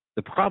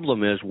 The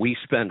problem is we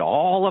spend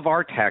all of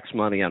our tax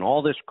money on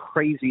all this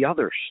crazy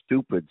other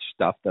stupid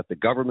stuff that the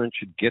government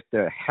should get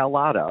the hell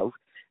out of,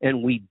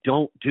 and we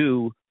don't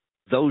do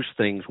those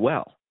things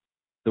well,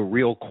 the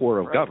real core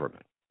of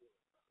government.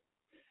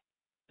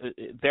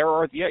 There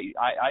are,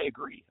 I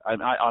agree.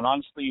 And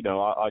honestly,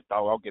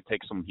 I'll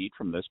take some heat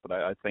from this, but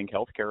I think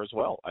healthcare as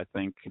well. I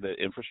think the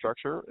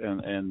infrastructure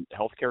and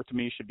healthcare to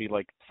me should be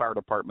like fire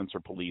departments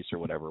or police or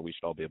whatever. We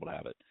should all be able to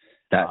have it.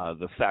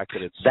 The fact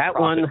that it's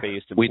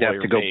profit-based,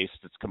 employer-based,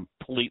 it's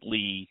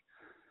completely,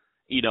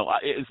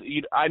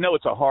 I know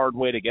it's a hard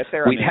way to get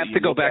there. We'd have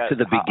to go back to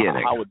the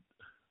beginning.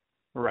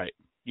 Right.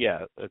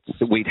 Yeah.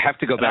 We'd have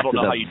to go back to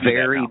the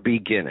very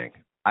beginning.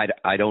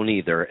 I don't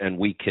either, and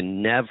we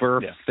can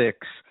never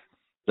fix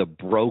the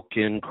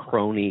broken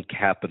crony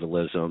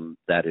capitalism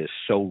that is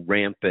so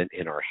rampant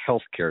in our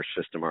healthcare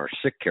system, our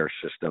sick care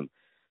system,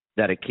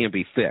 that it can't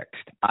be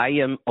fixed. I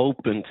am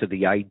open to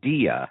the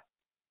idea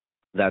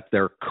that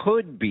there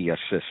could be a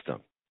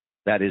system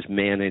that is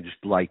managed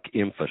like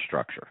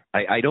infrastructure.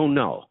 I don't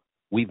know.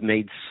 We've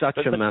made such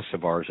a mess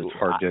of ours, it's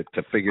hard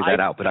to figure that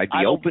out, but I'd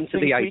be open to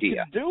the idea. We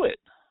could do it.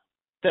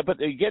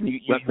 But again, you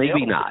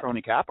maybe not. The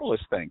crony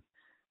capitalist thing.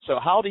 So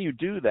how do you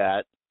do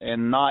that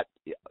and not?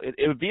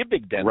 It would be a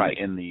big dent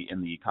in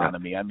the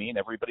economy. I mean,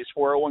 everybody's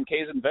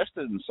 401k is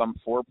invested in some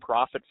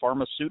for-profit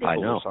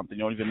pharmaceutical or something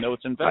you don't even know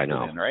it's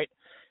invested in, right?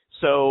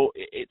 So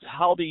it's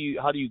how do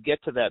you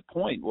get to that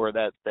point where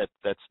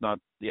that's not?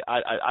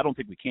 I don't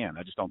think we can.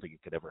 I just don't think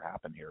it could ever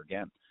happen here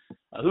again.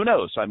 Who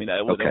knows? I mean,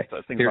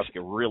 things must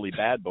get really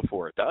bad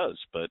before it does.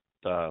 But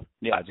I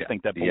just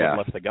think that bullet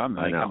left the gun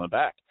and ain't coming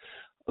back.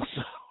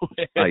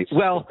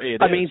 So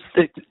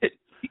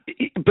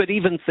but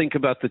even think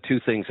about the two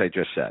things I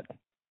just said.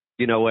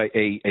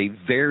 A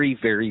very,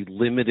 very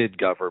limited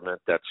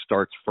government that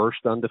starts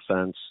first on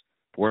defense,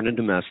 foreign and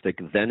domestic,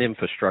 then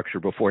infrastructure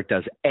before it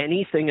does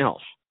anything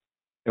else.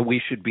 And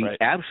we should be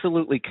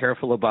absolutely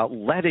careful about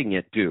letting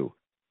it do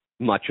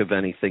much of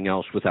anything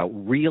else without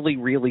really,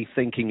 really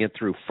thinking it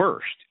through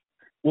first.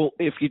 Well,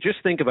 if you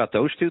just think about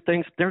those two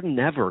things, they're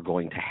never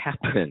going to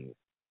happen.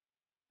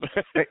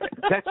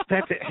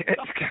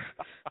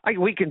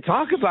 We can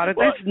talk about it.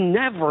 That's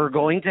never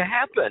going to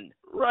happen.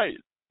 Right.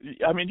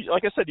 I mean,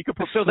 like I said, you could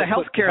put the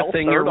healthcare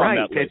thing. You're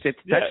right.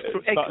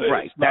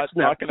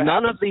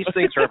 None of these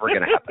things are ever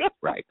going to happen.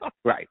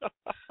 Right.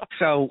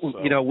 So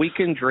we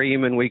can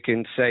dream and we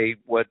can say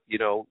what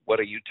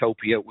a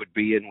utopia would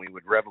be, and we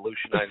would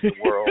revolutionize the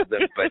world.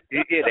 But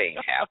it ain't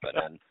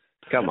happening.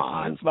 Come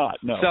on. It's not.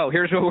 No. So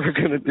here's what we're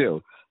going to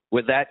do.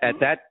 With that, at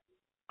that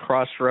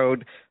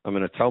crossroad, I'm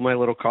going to tell my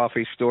little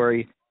coffee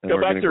story, and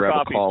we're going to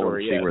grab a call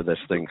and see where this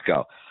thing's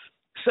go.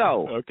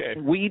 So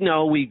we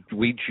know we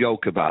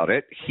joke about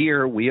it.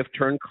 Here we have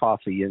turned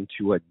coffee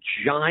into a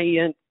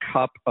giant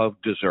cup of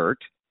dessert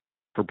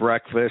for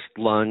breakfast,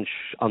 lunch,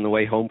 on the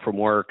way home from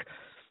work.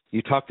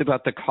 You talked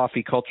about the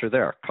coffee culture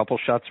there. A couple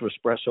shots of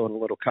espresso in a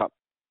little cup.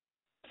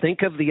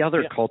 Think of the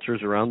other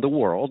cultures around the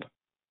world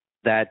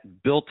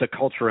that built a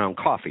culture around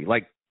coffee.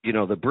 Like, the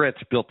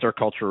Brits built their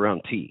culture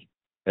around tea,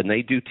 and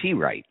they do tea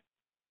right.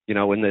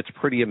 And it's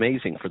pretty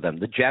amazing for them.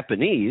 The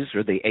Japanese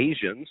or the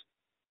Asians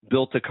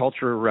built a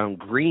culture around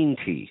green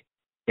tea,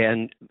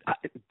 and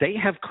they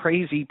have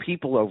crazy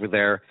people over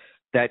there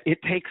that it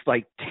takes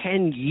like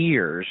 10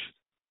 years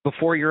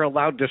before you're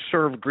allowed to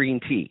serve green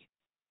tea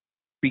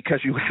because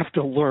you have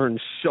to learn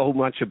so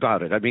much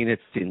about it. I mean,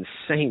 it's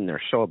insane.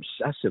 They're so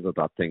obsessive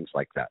about things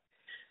like that.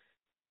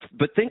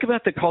 But think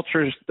about the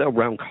cultures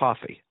around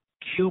coffee.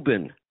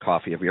 Cuban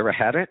coffee. Have you ever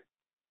had it?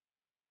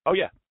 Oh,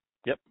 yeah.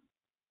 Yep.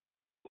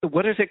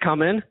 What does it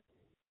come in?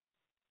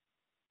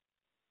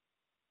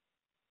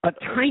 A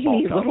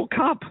tiny little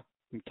cup.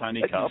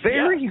 Tiny cup.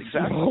 Very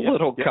small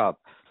little cup.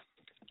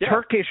 Yeah.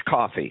 Turkish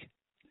coffee.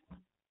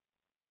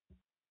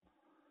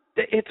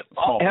 It's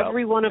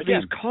every one of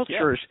these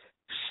cultures,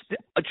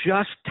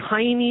 just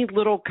tiny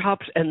little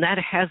cups, and that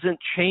hasn't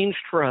changed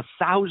for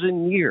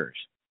 1,000 years.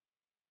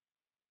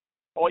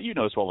 Well, you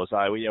know as well as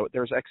I,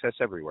 there's excess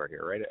everywhere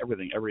here, right?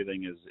 Everything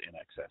is in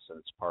excess, and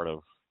it's part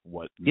of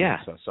what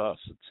makes us,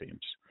 it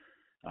seems.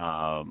 So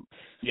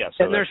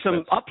and there's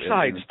some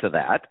upsides to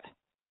that.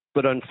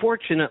 But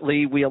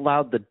unfortunately, we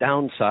allowed the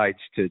downsides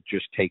to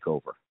just take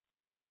over.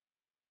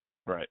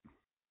 Right.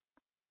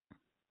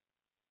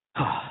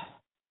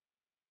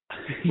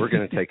 We're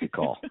going to take a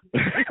call.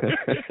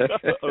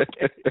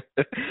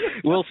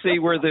 We'll see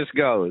where this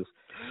goes.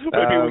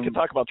 Maybe we can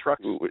talk about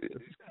trucks.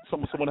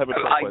 Someone have a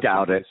truck. I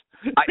doubt it.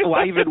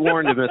 I even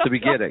warned him at the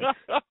beginning.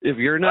 If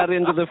you're not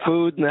into the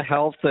food and the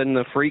health and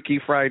the Freaky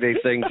Friday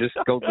thing, just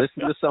go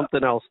listen to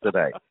something else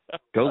today.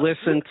 Go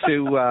listen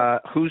to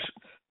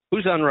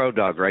who's on Road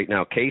Dog right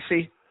now?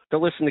 Casey? Go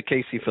listen to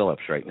Casey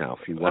Phillips right now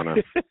if you want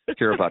to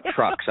hear about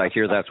trucks. I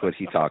hear that's what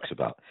he talks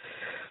about.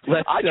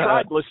 I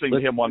tried listening to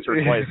him once or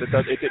twice.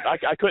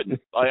 I couldn't.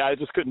 I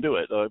just couldn't do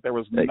it. There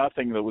was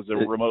nothing that was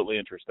remotely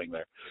interesting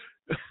there.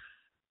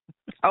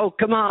 Oh,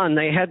 come on.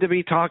 They had to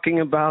be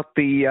talking about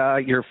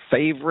your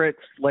favorite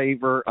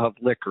flavor of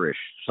licorice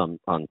on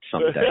some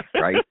day,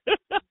 right?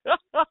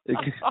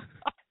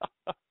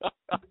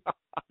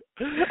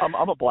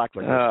 I'm a black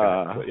licorice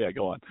guy, but yeah,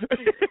 go on.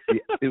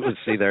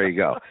 See, there you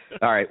go.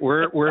 All right,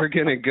 we're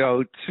gonna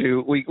go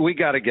to we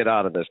got to get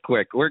out of this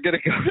quick. We're gonna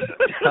go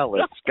to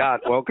Dallas.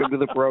 Scott, welcome to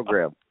the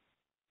program.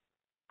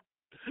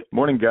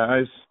 Morning,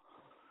 guys.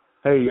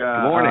 Hey,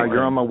 morning.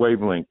 You're on my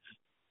wavelength.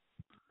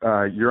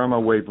 You're on my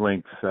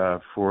wavelength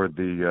for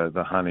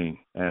the honey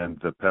and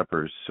the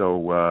peppers.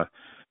 So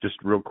just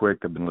real quick,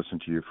 I've been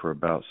listening to you for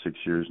about 6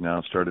 years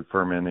now. Started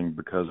fermenting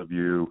because of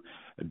you.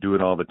 I do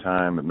it all the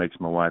time. It makes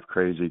my wife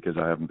crazy because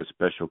I have a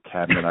special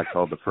cabinet I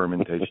call the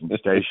fermentation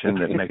station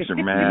that makes her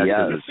mad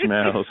because it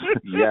smells.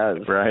 Yes.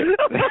 Right.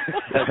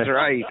 That's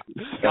right.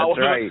 That's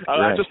right.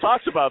 I just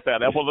talked about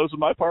that. Well, those in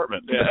my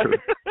apartment.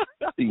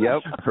 Yeah.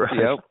 Yep. Right.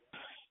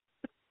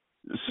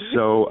 Yep.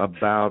 So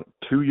about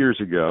 2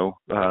 years ago,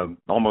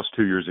 almost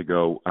 2 years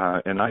ago,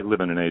 and I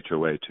live in an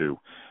HOA too,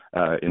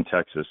 in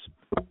Texas.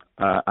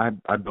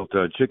 I built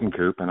a chicken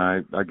coop and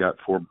I got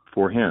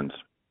four hens,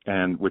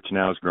 and which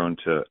now has grown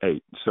to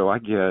 8. So I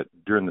get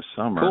during the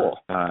summer, cool.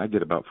 I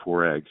get about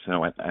 4 eggs,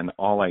 and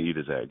all I eat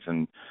is eggs.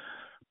 And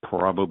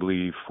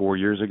probably 4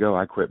 years ago,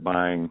 I quit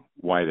buying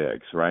white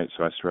eggs. Right,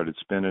 so I started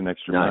spending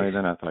extra money.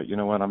 Then I thought, you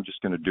know what, I'm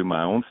just going to do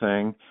my own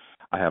thing.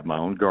 I have my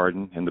own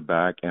garden in the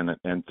back,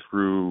 and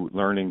through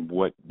learning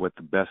what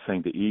the best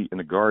thing to eat in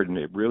the garden,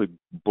 it really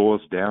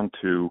boils down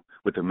to,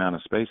 with the amount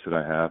of space that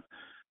I have,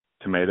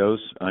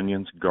 tomatoes,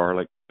 onions,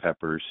 garlic,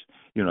 peppers,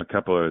 a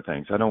couple other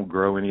things. I don't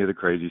grow any of the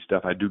crazy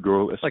stuff. I do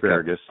grow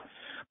asparagus,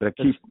 but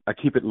I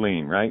keep it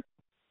lean, right?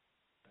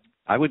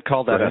 I would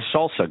call that a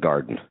salsa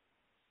garden.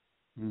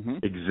 Mm-hmm.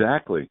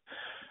 Exactly.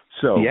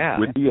 So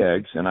with the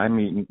eggs, and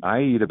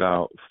I eat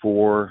about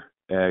 4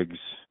 eggs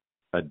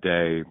a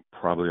day,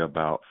 probably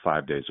about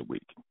 5 days a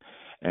week.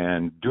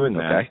 And doing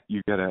that,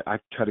 I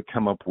try to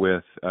come up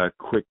with a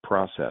quick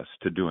process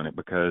to doing it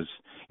because,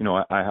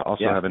 I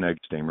also have an egg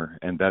steamer,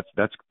 and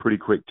that's pretty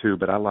quick too,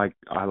 but I like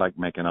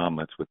making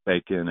omelets with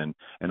bacon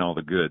and all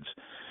the goods.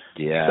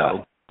 Yeah.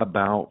 So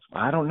about,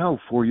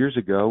 4 years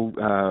ago,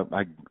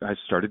 I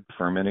started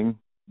fermenting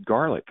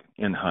garlic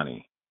in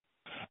honey.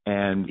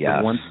 And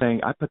the one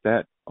thing, I put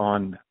that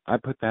on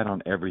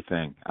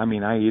everything.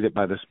 I eat it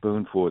by the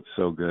spoonful. It's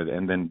so good.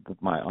 And then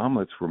my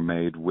omelets were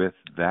made with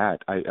that.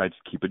 I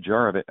just keep a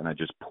jar of it and I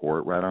just pour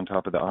it right on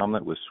top of the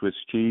omelet with Swiss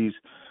cheese.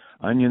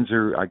 Onions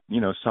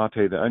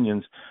saute the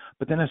onions.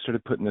 But then I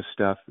started putting this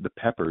stuff, the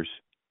peppers,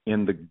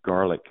 in the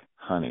garlic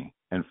honey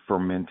and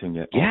fermenting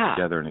it all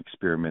together and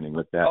experimenting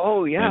with that.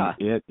 Oh, yeah.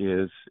 And it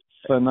is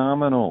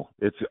phenomenal.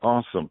 It's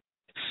awesome.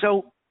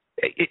 So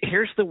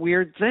here's the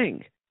weird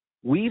thing.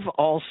 We've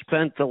all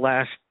spent the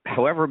last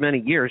however many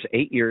years,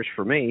 8 years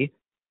for me,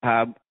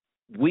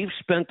 we've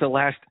spent the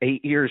last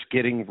 8 years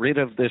getting rid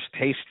of this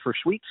taste for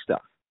sweet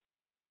stuff.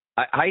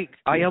 I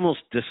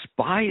almost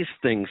despise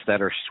things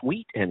that are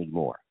sweet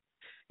anymore,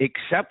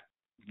 except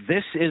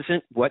this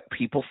isn't what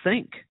people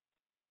think.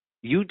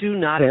 You do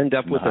not end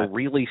up with a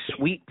really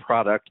sweet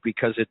product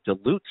because it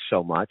dilutes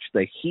so much.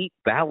 The heat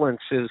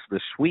balances the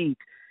sweet,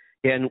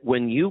 and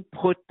when you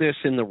put this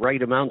in the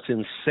right amounts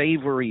in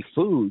savory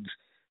foods,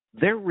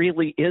 there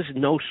really is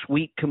no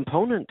sweet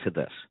component to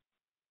this.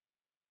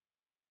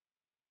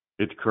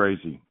 It's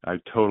crazy. I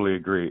totally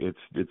agree.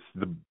 It's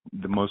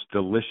the most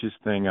delicious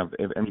thing I've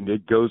ever.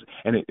 It goes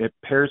and it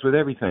pairs with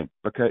everything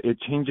because it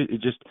changes.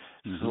 It just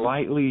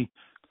slightly,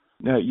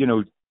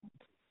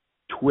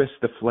 twists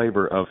the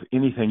flavor of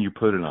anything you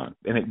put it on,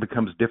 and it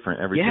becomes different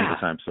every single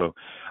time. So,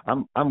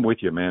 I'm with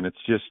you, man.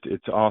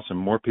 It's awesome.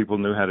 More people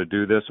knew how to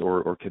do this,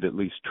 or could at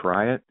least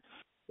try it.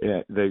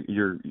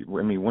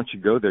 Once you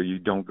go there, you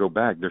don't go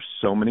back. There's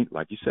so many,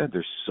 like you said,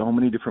 there's so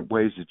many different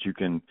ways that you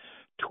can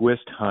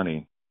twist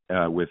honey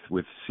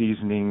with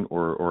seasoning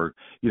or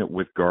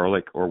with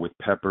garlic or with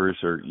peppers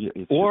or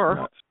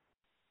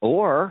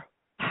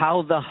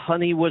how the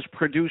honey was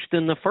produced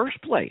in the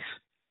first place.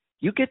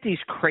 You get these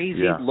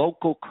crazy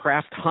local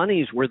craft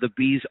honeys where the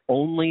bees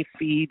only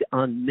feed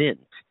on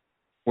mint,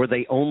 or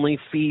they only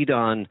feed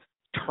on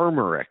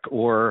turmeric,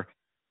 or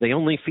they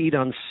only feed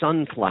on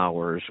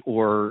sunflowers,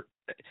 or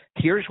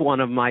here's one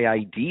of my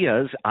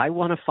ideas. I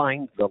want to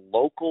find the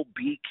local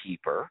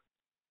beekeeper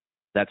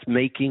that's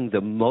making the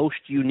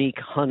most unique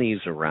honeys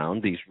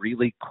around, these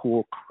really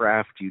cool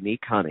craft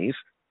unique honeys,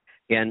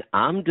 and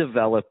I'm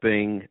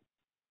developing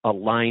a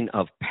line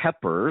of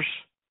peppers.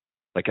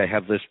 Like I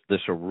have this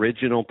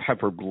original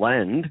pepper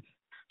blend.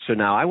 So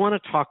now I want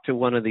to talk to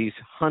one of these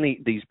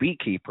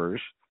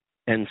beekeepers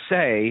and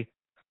say,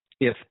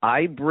 if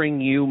I bring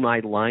you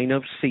my line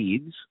of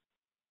seeds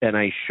and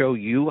I show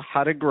you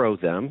how to grow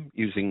them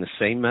using the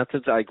same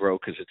methods I grow,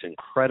 because it's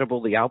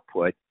incredible the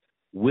output,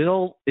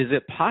 is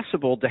it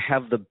possible to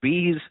have the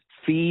bees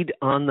feed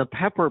on the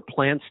pepper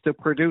plants to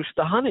produce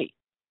the honey?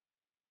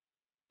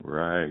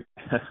 Right.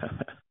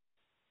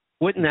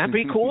 Wouldn't that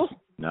be cool?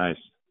 Nice.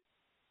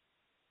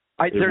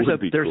 There's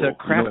a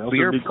craft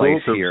beer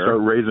place here.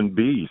 Start raising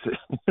bees.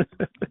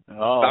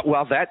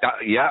 Well, that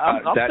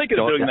I'm thinking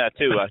of doing that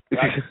too.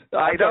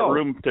 I've got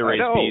room to raise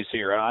bees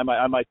here. I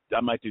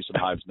might do some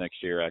hives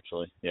next year,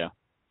 actually. Yeah.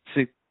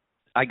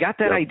 I got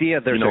that idea.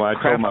 There's I a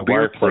craft told my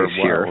beer wife for a place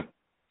here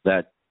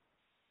while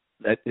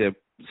that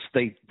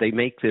they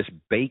make this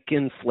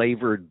bacon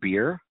flavored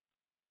beer,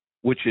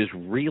 which is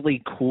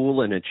really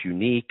cool and it's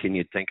unique. And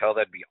you'd think, oh,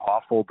 that'd be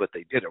awful, but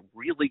they did a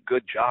really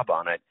good job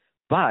on it.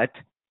 But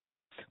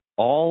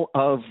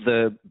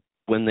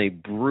when they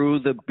brew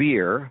the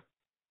beer,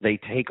 they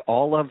take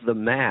all of the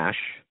mash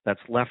that's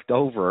left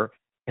over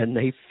and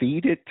they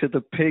feed it to the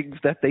pigs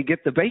that they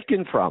get the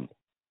bacon from.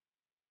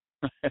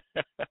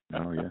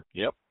 Oh, yeah.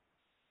 Yep.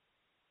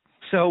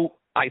 So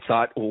I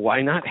thought, well,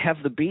 why not have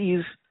the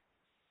bees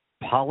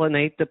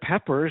pollinate the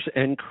peppers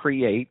and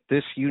create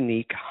this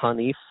unique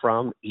honey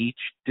from each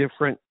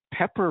different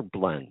pepper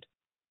blend?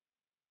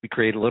 We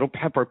create a little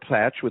pepper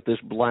patch with this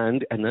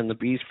blend, and then the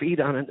bees feed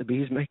on it, and the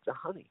bees make the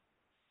honey.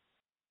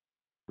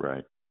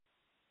 Right.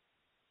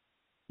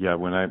 Yeah,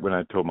 when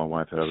I told my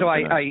wife that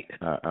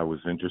I was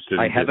interested.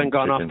 I haven't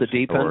gone off the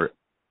deep end.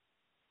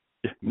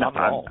 No,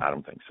 I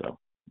don't think so.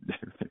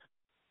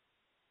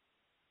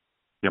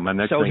 Yeah, my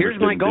next thing here's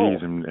was my goal.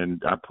 bees,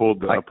 and I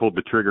pulled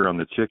the trigger on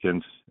the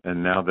chickens,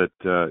 and now that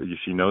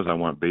she knows I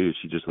want bees,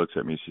 she just looks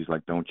at me. She's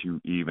like, "Don't you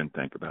even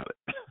think about it."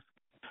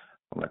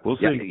 I'm like, "We'll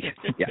see."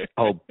 Yeah.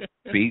 Oh,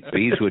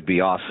 bees would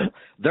be awesome.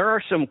 There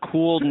are some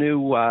cool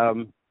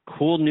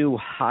new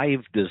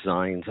hive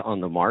designs on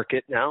the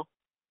market now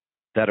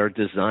that are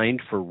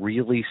designed for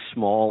really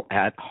small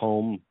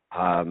at-home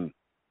hive.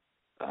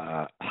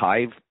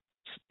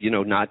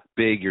 Not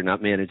big. You're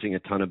not managing a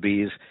ton of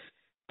bees.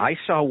 I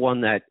saw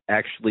one that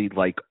actually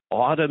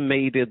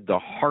automated the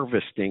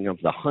harvesting of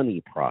the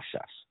honey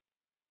process.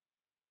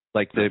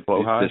 Like this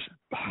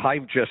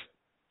hive just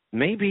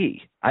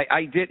maybe.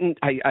 I didn't.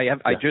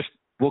 I just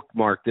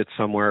bookmarked it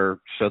somewhere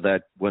so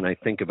that when I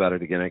think about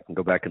it again, I can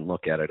go back and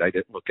look at it. I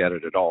didn't look at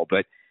it at all,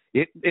 but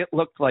it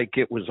looked like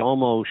it was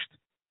almost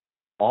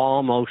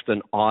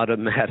an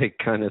automatic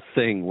kind of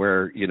thing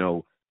where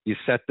you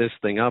set this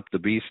thing up, the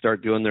bees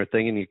start doing their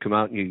thing, and you come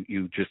out and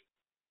you just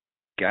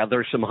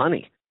gather some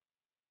honey.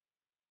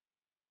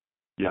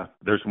 Yeah,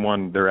 there's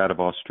one. They're out of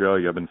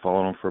Australia. I've been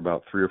following them for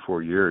about 3 or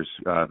 4 years.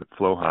 The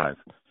Flow Hive,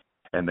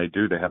 and they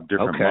have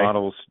different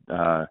models,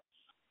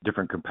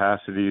 different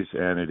capacities,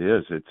 and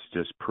it's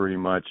just pretty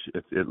much.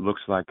 It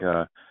looks like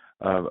a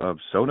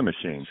soda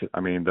machine.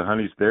 I mean, the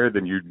honey's there.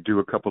 Then you do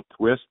a couple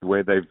twists the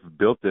way they've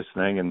built this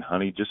thing, and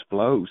honey just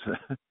flows.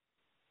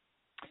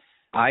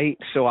 I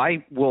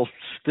will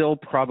still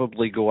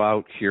probably go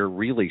out here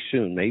really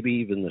soon, maybe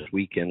even this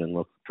weekend, and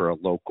look for a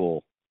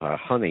local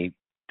honey,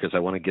 because I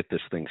want to get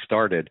this thing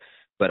started.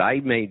 But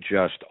I may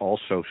just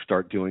also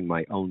start doing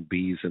my own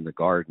bees in the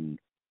garden,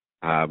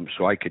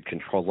 so I could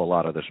control a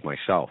lot of this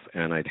myself,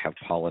 and I'd have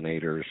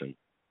pollinators, and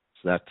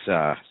so that's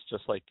it's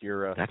just like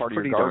your that's part of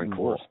pretty your garden darn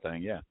cool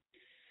thing, yeah.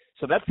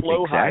 So that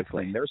Flow Hive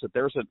exactly. thing,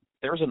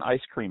 there's an ice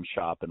cream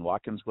shop in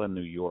Watkins Glen,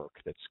 New York,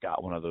 that's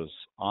got one of those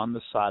on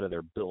the side of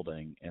their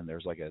building, and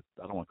there's like I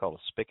don't want to call it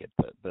a spigot,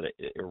 but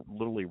it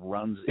literally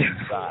runs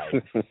inside,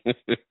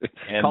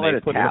 and call they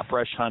it put tap. the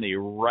fresh honey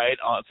right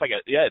on. It's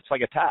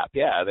like a tap,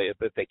 yeah.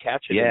 They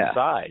catch it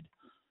inside,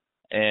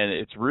 and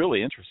it's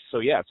really interesting.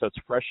 So so it's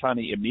fresh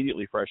honey,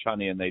 immediately fresh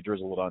honey, and they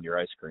drizzle it on your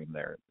ice cream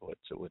there, which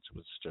was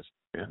just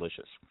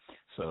delicious.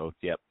 So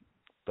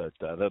but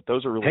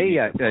those are really neat.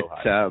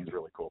 It's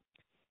really cool.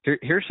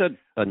 Here's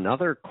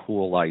another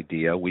cool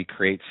idea. We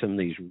create some of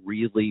these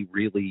really,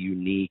 really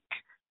unique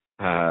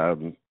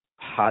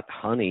hot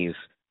honeys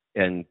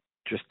and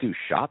just do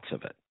shots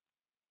of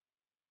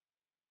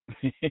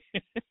it.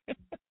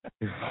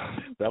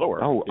 That'll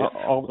work. Oh,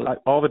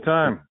 all the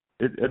time.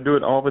 I do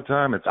it all the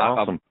time. It's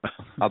awesome.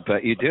 I'll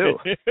bet you do.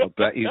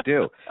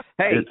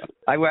 Hey,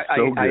 I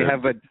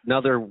have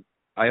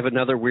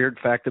another weird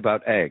fact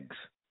about eggs,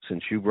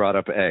 since you brought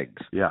up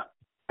eggs. Yeah.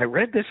 I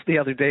read this the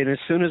other day, and as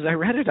soon as I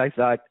read it, I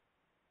thought,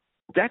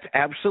 that's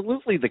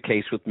absolutely the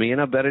case with me,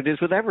 and I bet it is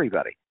with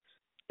everybody.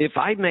 If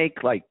I make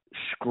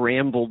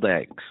scrambled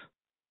eggs,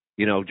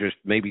 just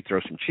maybe throw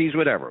some cheese,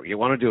 whatever you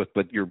want to do it,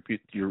 but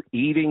you're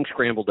eating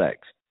scrambled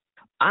eggs,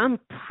 I'm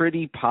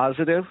pretty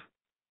positive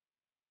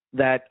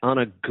that on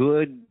a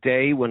good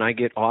day when I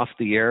get off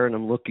the air and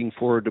I'm looking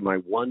forward to my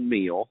one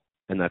meal,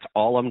 and that's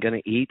all I'm going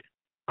to eat,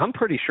 I'm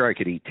pretty sure I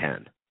could eat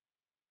 10.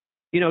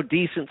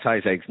 Decent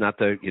size eggs, not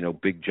the,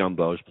 big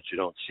jumbos, but you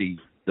don't see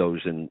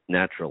those in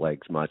natural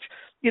eggs much.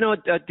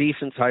 A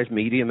decent size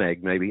medium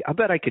egg, maybe. I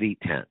bet I could eat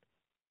 10.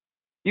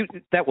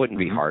 That wouldn't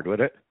be hard, would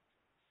it?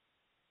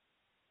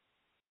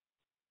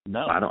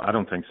 No, I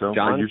don't think so.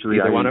 John, usually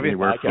either I one eat of you?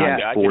 anywhere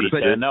from 4 to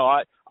 10.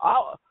 No,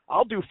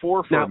 I'll do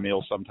 4 for a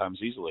meal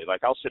sometimes easily.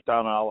 Like I'll sit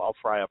down and I'll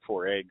fry up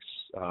 4 eggs.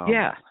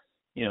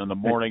 In the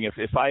morning,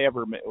 if I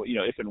ever,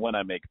 if and when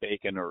I make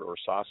bacon or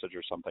sausage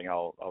or something,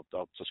 I'll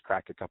just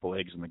crack a couple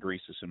eggs in the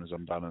grease as soon as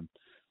I'm done and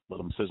let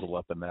them sizzle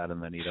up in that,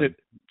 and then eat them.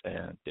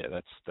 And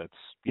that's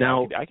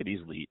now I could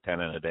easily eat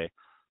 10 in a day.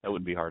 That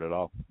wouldn't be hard at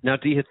all. Now,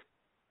 do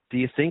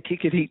you think you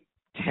could eat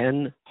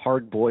 10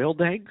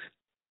 hard-boiled eggs?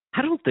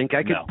 I don't think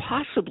I could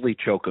possibly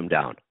choke them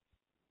down.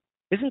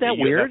 Isn't that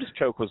weird?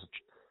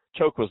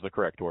 Choke was the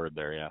correct word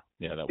there. Yeah.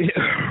 That was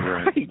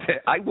right.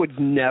 I would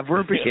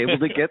never be able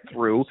to get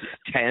through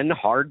 10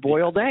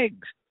 hard-boiled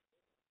eggs.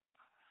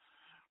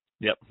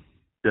 Yep.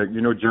 Yeah,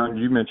 John,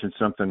 you mentioned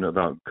something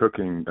about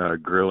cooking,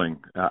 grilling.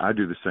 I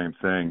do the same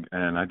thing,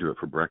 and I do it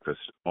for breakfast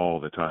all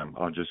the time.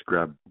 I'll just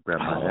grab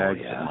my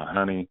eggs, my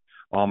honey,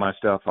 all my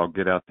stuff. I'll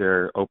get out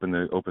there, open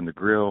the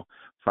grill,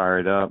 fire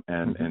it up,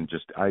 and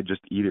I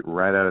just eat it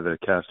right out of the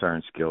cast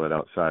iron skillet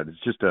outside.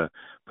 It's just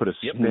put a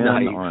spin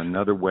on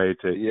another way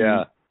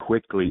to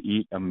quickly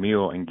eat a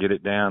meal and get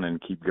it down and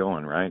keep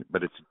going, right?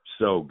 But it's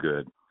so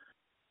good.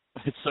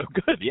 It's so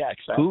good. Yeah,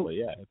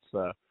 exactly.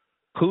 It's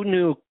who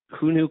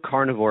knew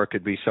carnivore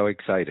could be so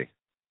exciting?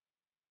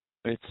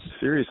 It's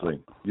seriously.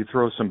 You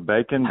throw some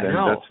bacon,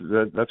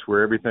 and that's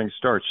where everything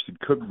starts. You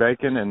cook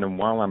bacon, and then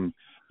while I'm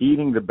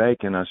eating the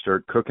bacon, I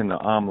start cooking the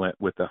omelet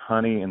with the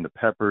honey and the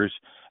peppers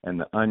and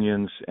the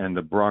onions and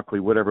the broccoli,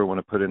 whatever I want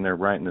to put in there,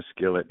 right in the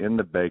skillet, in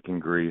the bacon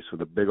grease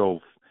with a big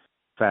old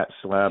fat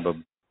slab of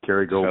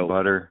Kerrygold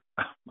butter.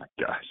 Oh my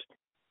gosh.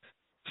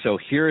 So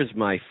here's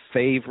my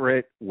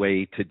favorite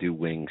way to do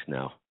wings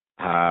now.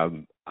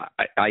 I'm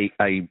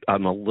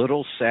a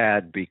little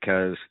sad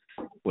because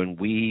when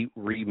we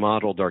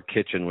remodeled our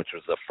kitchen, which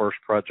was the first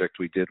project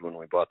we did when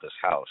we bought this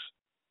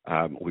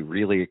house, we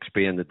really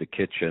expanded the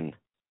kitchen,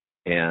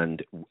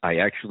 and I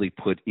actually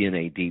put in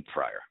a deep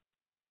fryer.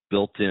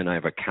 Built in, I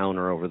have a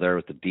counter over there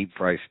with the deep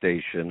fry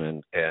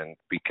station, and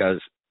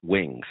because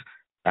wings.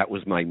 That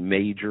was my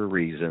major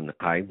reason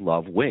I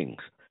love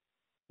wings.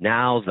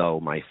 Now,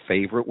 though, my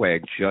favorite way, I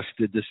just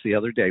did this the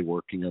other day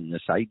working on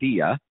this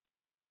idea,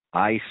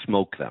 I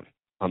smoke them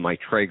on my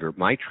Traeger.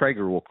 My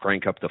Traeger will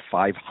crank up to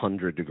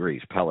 500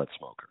 degrees pellet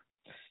smoker.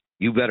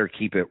 You better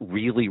keep it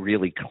really,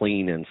 really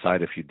clean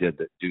inside if you do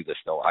this,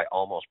 though. I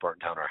almost burnt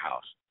down our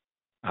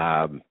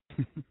house.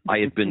 I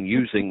had been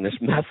using this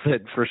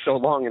method for so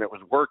long, and it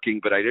was working,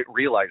 but I didn't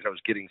realize I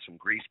was getting some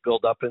grease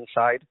buildup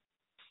inside.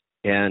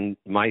 And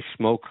my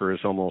smoker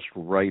is almost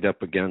right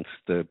up against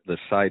the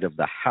side of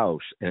the house,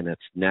 and it's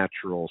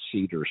natural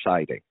cedar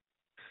siding.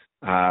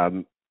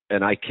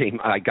 And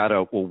I got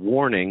a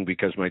warning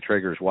because my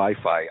Traeger's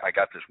Wi-Fi. I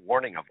got this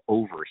warning of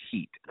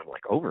overheat. And I'm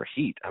like,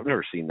 overheat? I've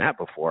never seen that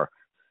before.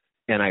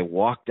 And I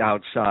walked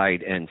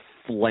outside, and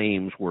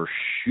flames were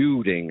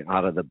shooting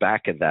out of the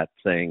back of that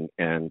thing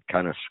and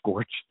kind of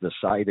scorched the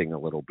siding a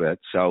little bit.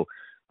 So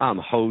I'm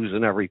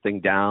hosing everything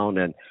down,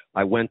 and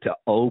I went to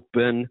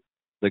open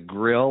the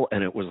grill,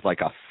 and it was like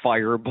a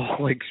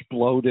fireball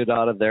exploded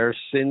out of there,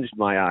 singed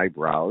my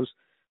eyebrows.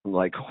 I'm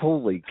like,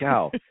 holy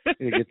cow, I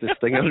gotta get this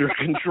thing under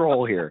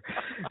control here.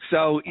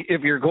 So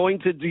if you're going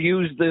to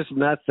use this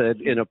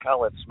method in a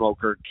pellet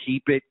smoker,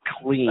 keep it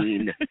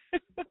clean.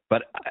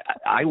 But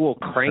I will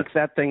crank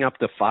that thing up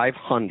to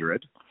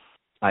 500.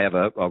 I have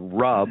a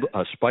rub,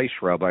 a spice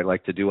rub I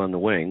like to do on the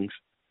wings,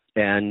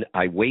 and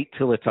I wait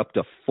till it's up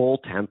to full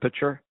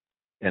temperature,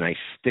 and I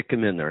stick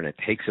them in there, and it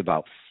takes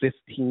about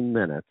 15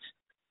 minutes.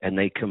 And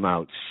they come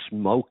out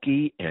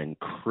smoky and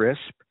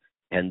crisp.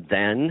 And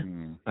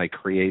then I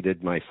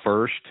created my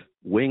first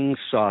wing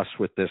sauce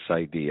with this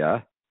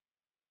idea,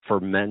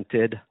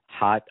 fermented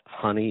hot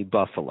honey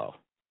buffalo.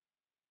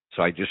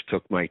 So I just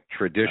took my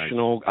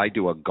traditional, I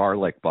do a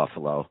garlic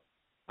buffalo,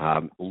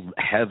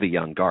 heavy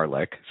on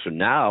garlic. So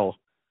now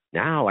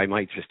I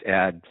might just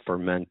add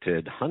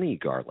fermented honey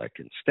garlic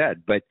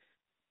instead. But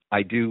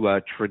I do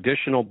a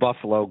traditional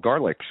buffalo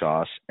garlic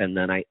sauce, and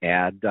then I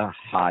add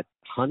hot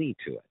honey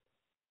to it.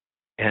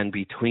 And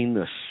between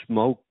the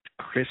smoked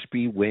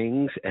crispy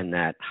wings and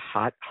that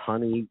hot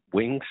honey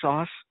wing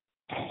sauce,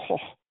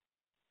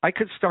 I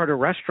could start a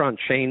restaurant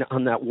chain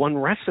on that one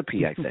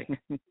recipe, I think.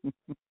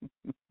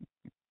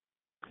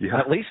 Yeah.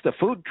 At least a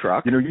food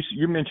truck.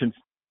 You mentioned,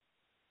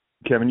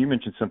 Kevin, you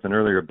mentioned something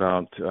earlier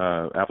about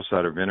apple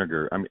cider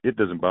vinegar. I mean, it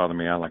doesn't bother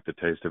me. I like the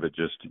taste of it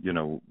just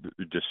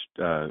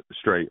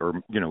straight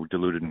or,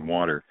 diluted in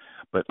water.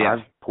 But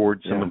I've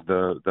poured some of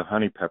the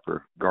honey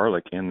pepper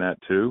garlic in that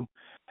too.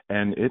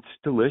 And it's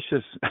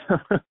delicious.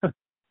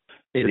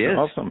 It is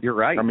awesome. You're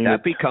right. I mean,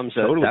 that becomes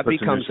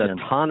a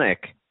tonic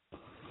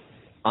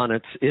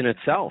in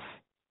itself.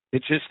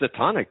 It's just a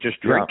tonic. Just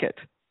drink it.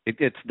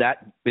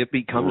 It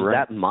becomes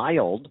that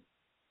mild,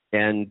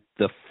 and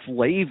the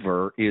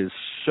flavor is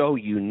so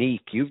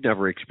unique. You've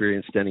never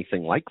experienced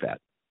anything like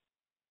that.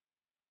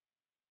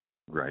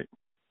 Right.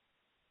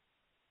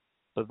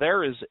 So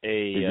there is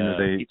a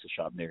pizza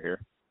shop near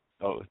here.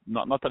 Oh,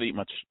 not that I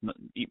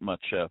eat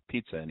much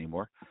pizza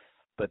anymore.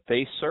 But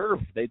they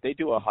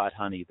do a hot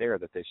honey there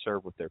that they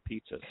serve with their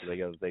pizza. So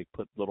they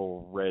put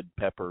little red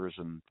peppers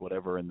and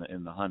whatever in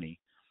the honey,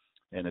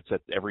 and it's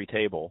at every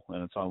table,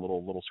 and it's on a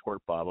little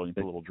squirt bottle, and you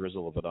put a little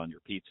drizzle of it on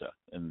your pizza,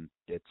 and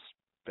it's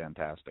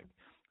fantastic.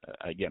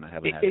 Again, I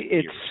haven't had it in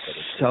years, but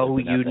it's so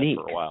been unique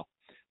for a while.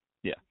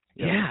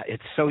 Yeah,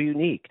 it's so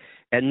unique,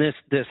 and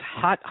this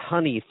hot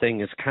honey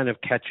thing is kind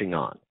of catching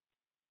on.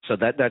 So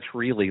that's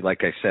really,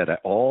 like I said,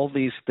 all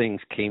these things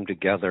came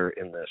together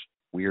in this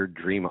weird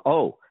dream.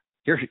 Oh.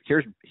 Here,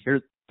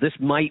 this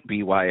might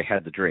be why I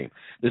had the dream.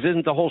 This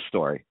isn't the whole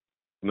story,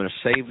 I'm going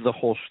to save the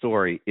whole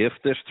story if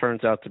this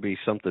turns out to be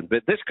something.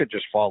 But this could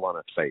just fall on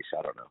its face.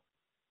 I don't know.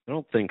 I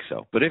don't think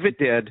so. But if it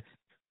did,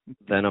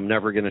 then I'm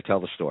never going to tell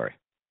the story.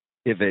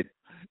 If it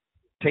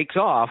takes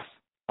off,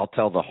 I'll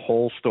tell the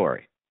whole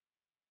story.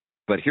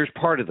 But here's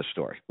part of the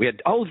story.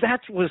 That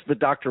was the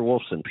Dr.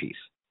 Wolfson piece.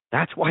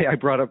 That's why I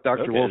brought up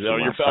Dr.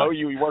 Wolfson.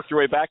 You worked your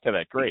way back to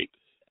that. Great.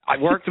 I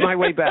worked my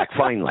way back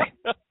finally.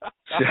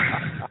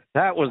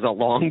 That was a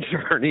long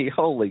journey.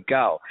 Holy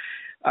cow.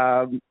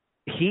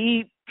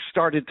 He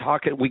started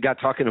talking, we got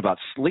talking about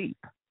sleep,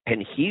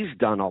 and he's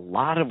done a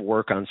lot of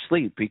work on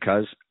sleep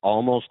because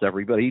almost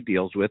everybody he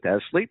deals with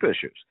has sleep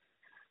issues.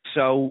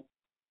 So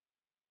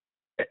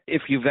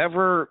if you've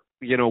ever,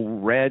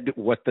 read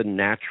what the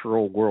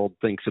natural world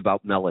thinks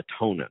about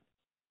melatonin,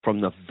 from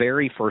the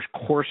very first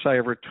course I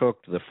ever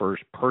took to the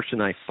first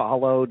person I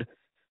followed,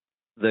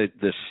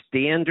 the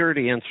standard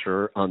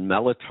answer on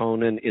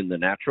melatonin in the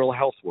natural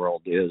health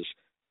world is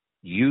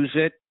use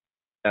it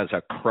as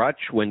a crutch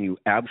when you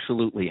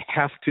absolutely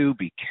have to.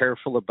 Be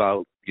careful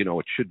about,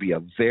 it should be a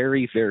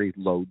very, very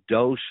low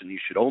dose, and you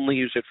should only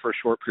use it for a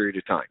short period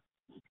of time.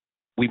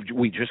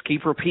 We just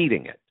keep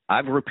repeating it.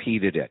 I've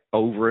repeated it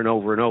over and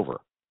over and over.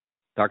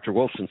 Dr.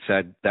 Wolfson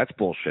said, that's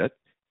bullshit.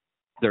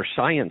 There's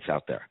science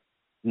out there.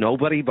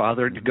 Nobody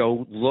bothered to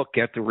go look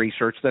at the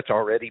research that's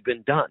already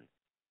been done.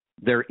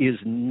 There is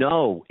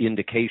no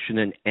indication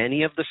in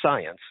any of the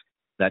science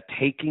that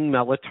taking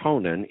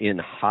melatonin in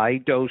high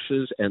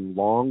doses and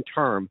long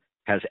term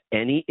has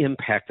any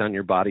impact on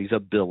your body's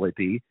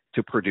ability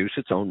to produce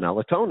its own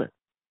melatonin.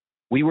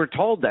 We were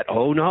told that,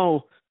 oh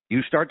no,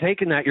 you start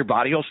taking that, your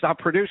body will stop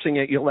producing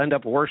it. You'll end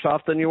up worse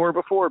off than you were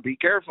before. Be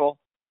careful.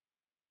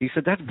 He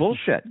said, that's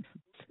bullshit.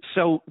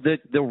 So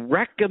the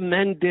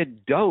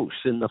recommended dose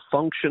in the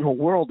functional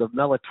world of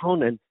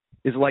melatonin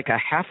is like a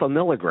 0.5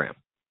 milligram.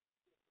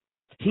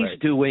 He's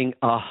doing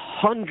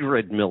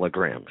 100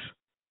 milligrams.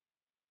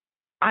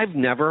 I've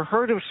never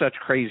heard of such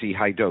crazy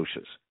high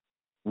doses.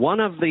 One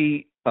of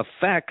the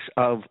effects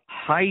of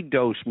high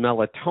dose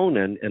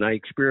melatonin, and I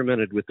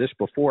experimented with this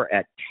before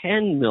at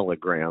 10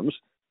 milligrams,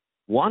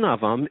 one of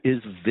them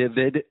is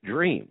vivid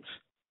dreams.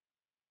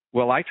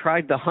 Well, I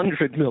tried the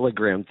 100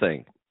 milligram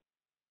thing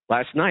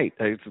last night.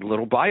 It's a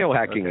little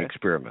biohacking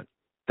experiment.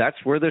 That's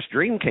where this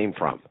dream came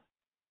from.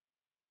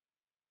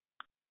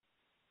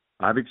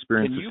 I've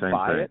experienced the same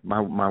thing.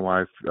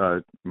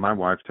 My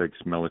wife takes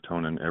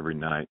melatonin every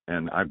night,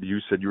 and you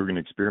said you were going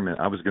to experiment.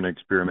 I was going to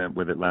experiment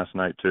with it last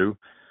night too,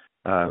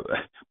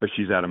 but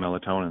she's out of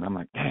melatonin. I'm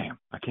like, damn,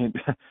 I can't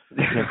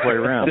play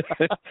around.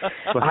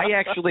 But, I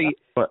actually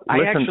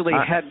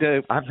had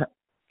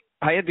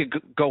to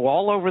go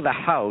all over the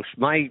house.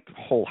 My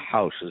whole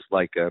house is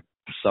like a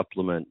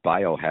supplement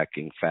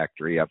biohacking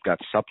factory. I've got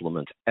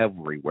supplements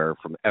everywhere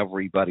from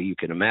everybody you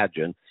can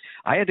imagine.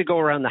 I had to go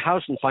around the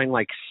house and find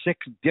like 6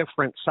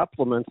 different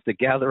supplements to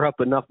gather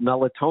up enough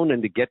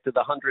melatonin to get to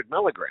the 100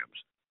 milligrams.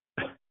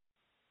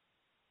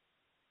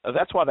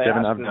 That's why they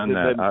Kevin, asked. I've done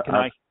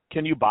that.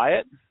 Can you buy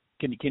it?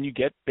 Can you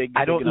get big?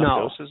 I don't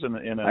know. Doses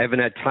in a... I haven't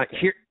had time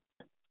here.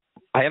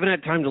 I haven't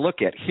had time to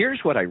look at. Here's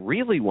what I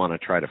really want to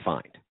try to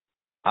find.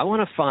 I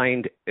want to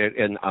find,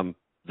 and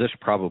this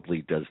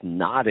probably does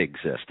not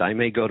exist. I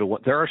may go to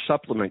one. There are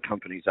supplement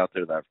companies out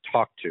there that I've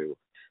talked to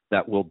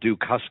that will do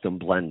custom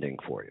blending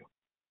for you.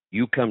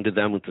 You come to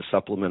them with the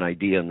supplement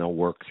idea, and they'll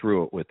work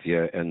through it with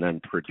you and then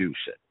produce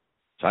it.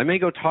 So I may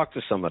go talk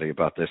to somebody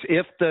about this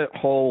if the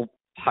whole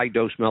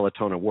high-dose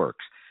melatonin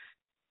works.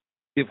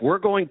 If we're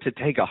going to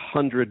take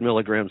 100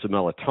 milligrams of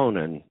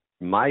melatonin,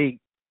 my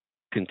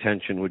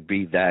contention would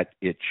be that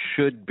it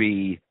should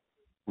be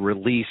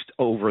released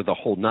over the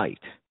whole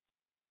night.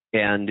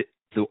 And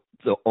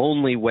the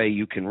only way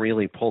you can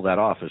really pull that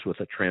off is with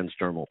a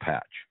transdermal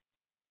patch.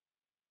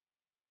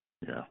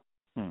 Yeah.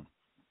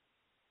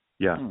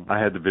 I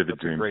had the vivid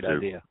dreams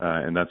too,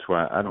 and that's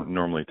why I don't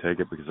normally take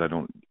it because I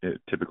don't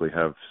typically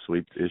have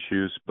sleep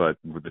issues. But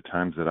with the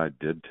times that I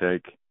did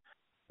take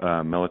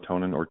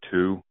melatonin or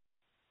 2,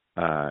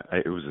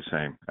 it was the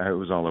same. It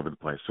was all over the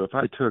place. So if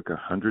I took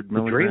 100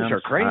 milligrams, the dreams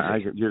are crazy.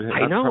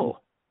 I know.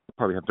 I'd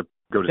probably have to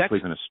go to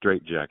sleep in a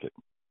straitjacket.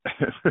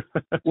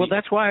 Well,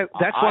 that's why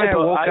I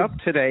woke up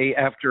today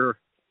after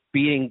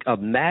being a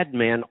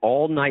madman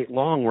all night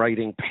long,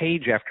 writing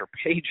page after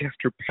page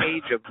after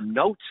page of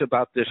notes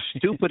about this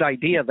stupid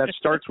idea that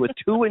starts with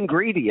 2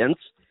 ingredients.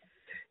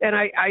 And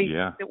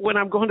when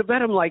I'm going to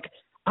bed, I'm like,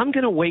 I'm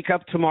going to wake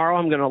up tomorrow,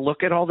 I'm going to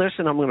look at all this,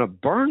 and I'm going to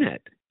burn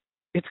it.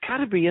 It's got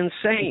to be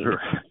insane.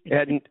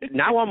 And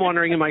now I'm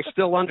wondering, am I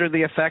still under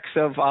the effects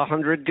of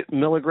 100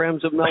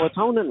 milligrams of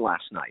melatonin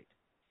last night?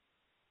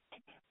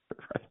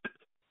 Right.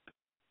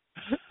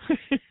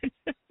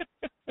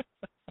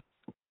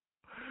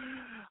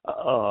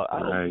 I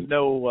don't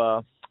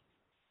know.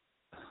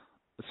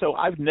 So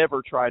I've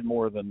never tried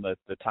more than the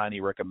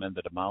tiny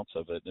recommended amounts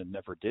of it, and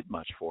never did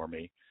much for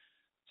me.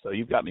 So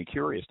you've got me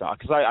curious now,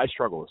 because I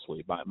struggle with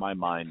sleep. My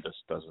mind just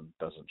doesn't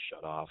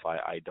shut off.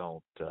 I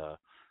don't.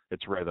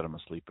 It's rare that I'm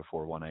asleep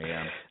before 1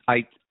 a.m.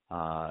 I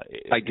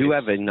do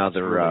have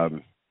another.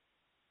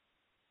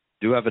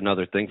 do have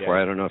another thing for you.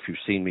 Yeah. I don't know if you've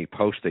seen me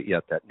post it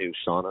yet, that new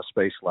Sauna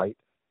Space light.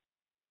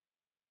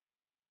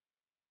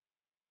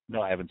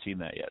 No, I haven't seen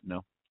that yet.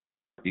 No.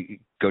 You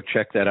go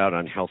check that out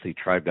on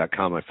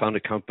healthytribe.com. I found a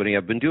company.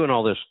 I've been doing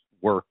all this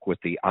work with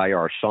the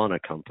IR sauna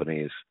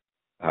companies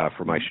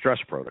for my stress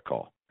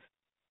protocol.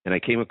 And I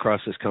came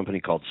across this company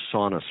called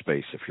Sauna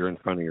Space. If you're in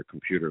front of your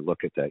computer,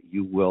 look at that.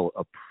 You will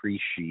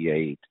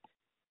appreciate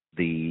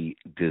the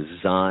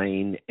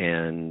design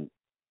and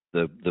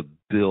the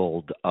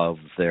build of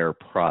their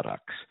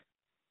products.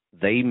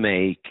 They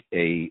make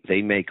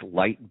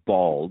light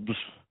bulbs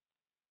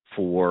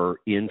for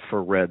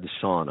infrared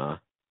sauna.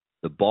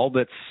 The bulb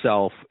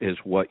itself is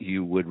what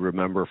you would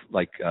remember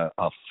like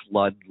a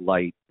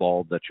floodlight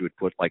bulb that you would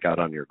put like out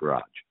on your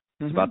garage.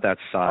 It's about that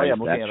size, I'm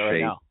looking that at it right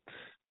shape. now.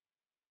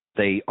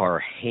 They are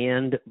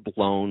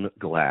hand-blown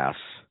glass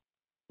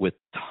with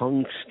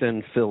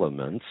tungsten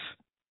filaments.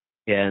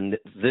 And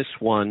this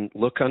one,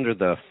 look under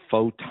the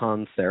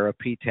photon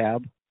therapy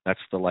tab. That's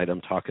the light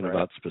I'm talking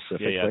about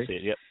specifically. Yeah, I see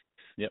it.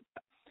 Yep.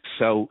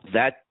 So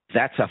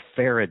that's a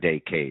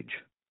Faraday cage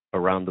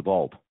around the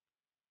bulb.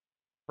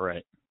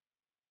 Right.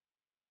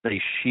 They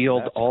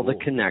shield all cool.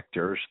 the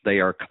connectors. They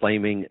are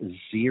claiming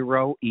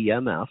 0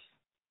 EMF.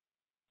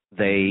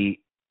 They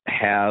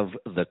have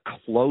the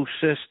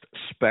closest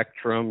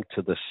spectrum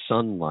to the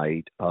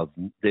sunlight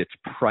it's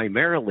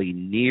primarily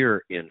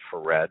near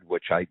infrared,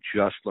 which I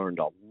just learned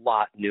a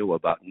lot new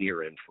about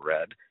near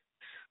infrared,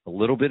 a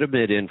little bit of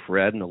mid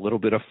infrared and a little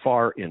bit of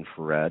far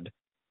infrared,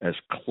 as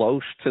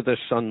close to the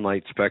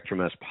sunlight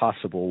spectrum as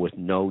possible with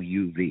no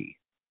UV.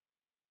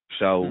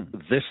 So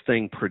this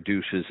thing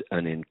produces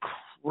an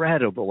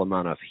incredible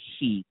amount of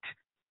heat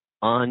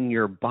on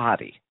your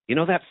body. You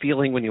know that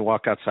feeling when you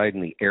walk outside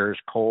and the air is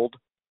cold,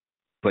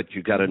 but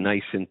you got a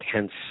nice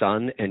intense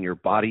sun and your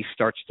body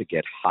starts to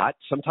get hot,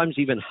 sometimes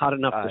even hot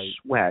enough to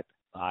sweat,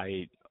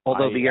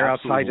 although the air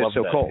outside is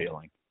so cold.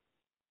 Feeling.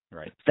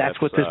 Right. That's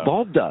what this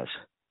bulb does.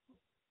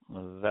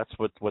 That's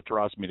what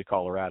draws me to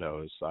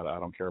Colorado is I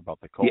don't care about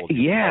the cold.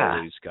 Yeah. You've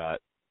always got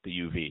the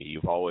UV.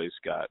 You've always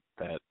got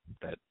that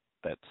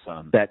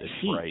sun. That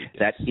heat,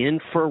 that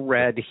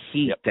infrared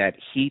heat that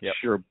heats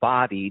your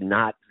body,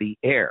 not the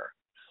air.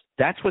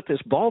 That's what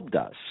this bulb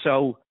does.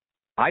 So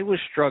I was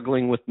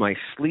struggling with my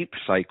sleep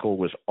cycle,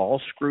 was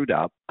all screwed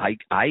up. I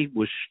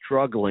was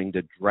struggling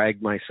to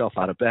drag myself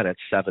out of bed at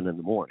 7 in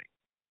the morning.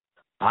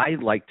 I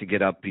like to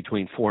get up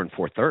between 4 and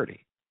 4:30.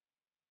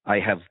 I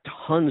have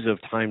tons of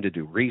time to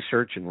do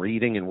research and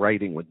reading and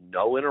writing with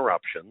no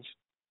interruptions,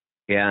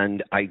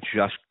 and I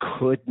just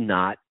could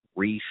not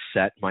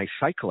reset my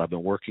cycle. I've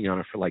been working on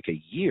it for like a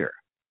year.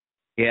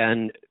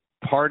 And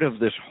part of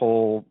this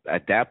whole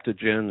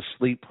adaptogen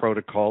sleep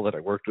protocol that I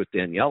worked with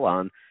Danielle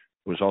on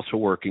was also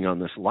working on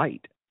this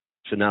light.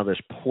 So now this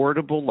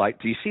portable light,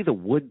 do you see the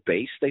wood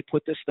base they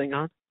put this thing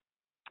on?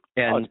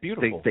 And it's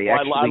beautiful. They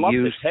actually I love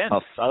use the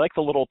tent. I like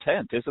the little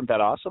tent. Isn't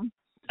that awesome?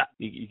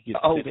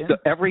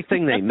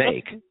 Everything they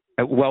make.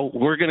 Well,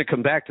 we're going to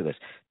come back to this.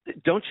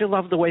 Don't you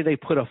love the way they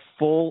put a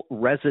full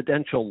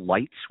residential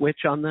light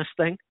switch on this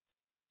thing?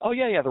 Oh,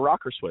 yeah, the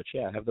rocker switch.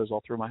 Yeah, I have those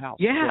all through my house.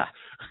 Yeah.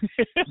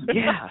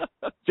 Yeah.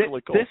 It's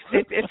really cool.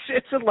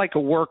 It's like a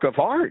work of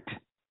art.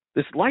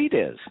 This light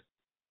is.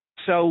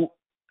 So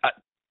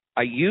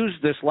I use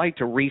this light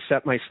to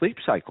reset my sleep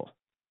cycle.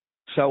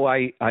 So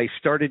I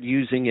started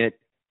using it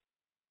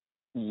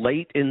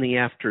late in the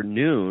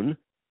afternoon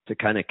to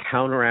kind of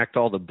counteract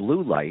all the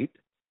blue light.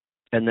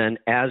 And then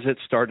as it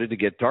started to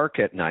get dark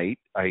at night,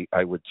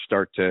 I would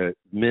start to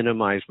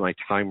minimize my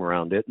time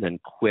around it and then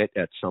quit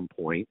at some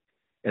point.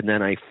 And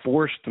then I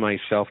forced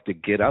myself to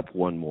get up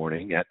one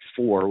morning at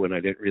 4 when I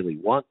didn't really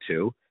want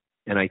to,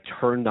 and I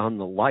turned on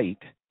the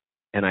light,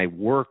 and I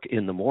work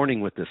in the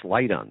morning with this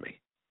light on me.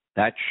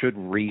 That should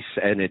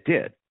reset, and it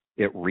did.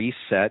 It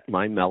reset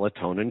my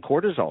melatonin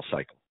cortisol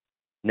cycle.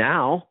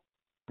 Now,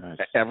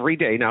 every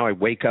day now I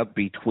wake up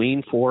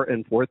between 4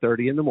 and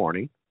 4:30 in the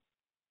morning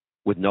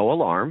with no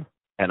alarm,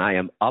 and I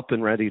am up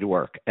and ready to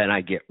work. And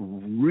I get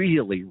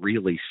really,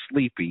 really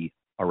sleepy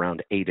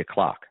around 8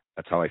 o'clock.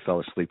 That's how I fell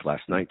asleep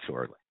last night so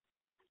early.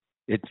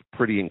 It's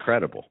pretty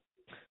incredible.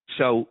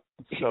 So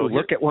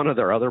look at one of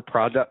their other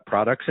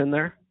products in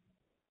there.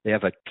 They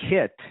have a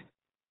kit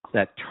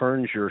that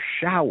turns your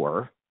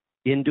shower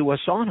into a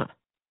sauna.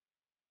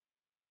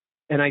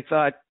 And I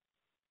thought,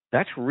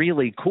 that's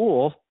really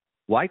cool.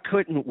 Why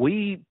couldn't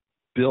we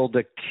build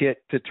a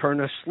kit to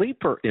turn a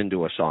sleeper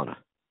into a sauna?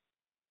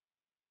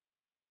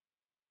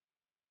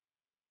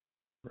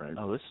 Right.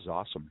 Oh, this is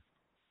awesome.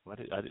 I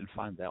didn't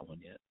find that one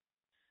yet.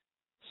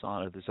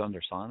 Sauna, this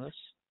under saunas?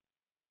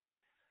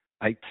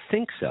 I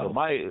think so.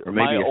 My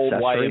old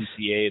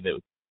YMCA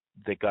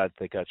that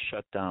got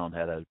shut down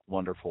had a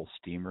wonderful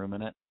steam room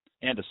in it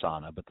and a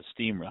sauna, but the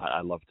steam room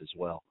I loved as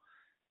well.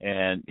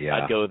 And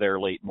I'd go there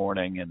late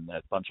morning, and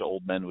a bunch of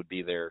old men would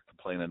be there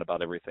complaining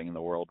about everything in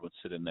the world. Would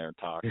sit in there and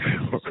talk. Right.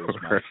 It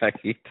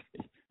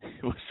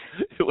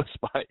was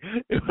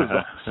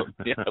awesome.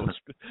 Yeah,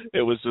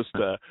 it was just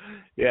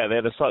they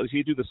had a sauna. So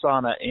you do the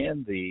sauna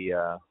and the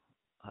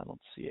I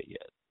don't see it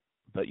yet.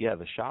 But yeah,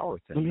 the shower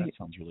thing, that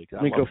sounds really good.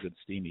 I love a good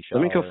steamy shower.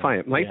 Let me go find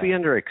it. It might be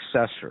under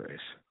accessories.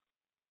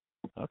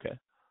 Okay.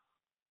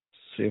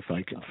 See if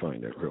I can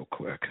find it real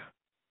quick.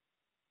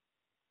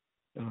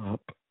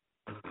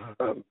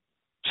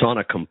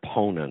 Sauna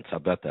components. I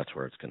bet that's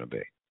where it's going to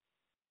be.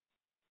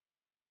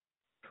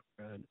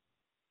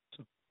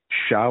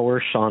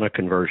 Shower sauna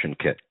conversion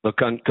kit.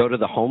 Go to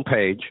the home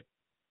page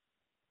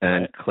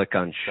and click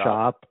on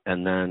shop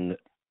and then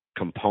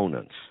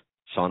components,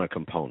 sauna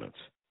components.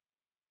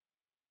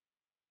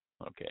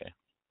 Okay.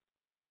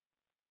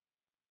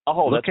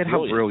 Oh, look at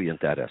how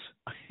brilliant that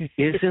is.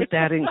 Isn't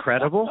that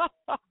incredible?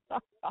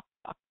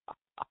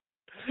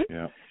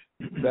 Yeah.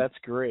 That's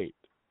great.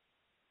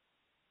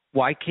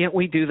 Why can't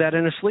we do that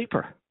in a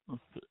sleeper?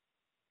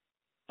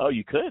 Oh,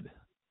 you could.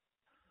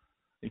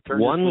 You turn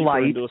one your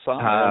light into a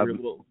sauna,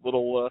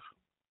 little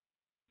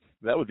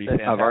that would be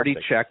fantastic. I've already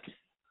checked.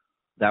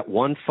 That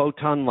one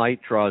photon light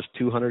draws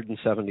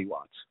 270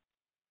 watts.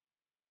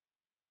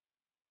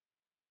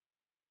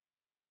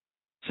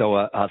 So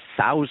a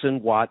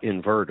 1,000-watt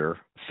inverter,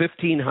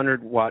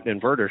 1,500-watt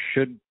inverter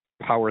should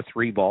power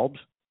 3 bulbs.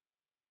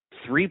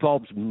 3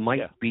 bulbs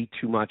might be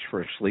too much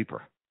for a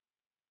sleeper.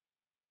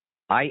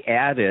 I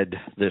added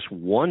this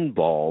one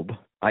bulb.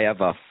 I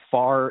have a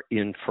far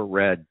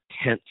infrared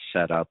tent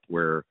set up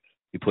where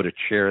you put a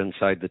chair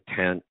inside the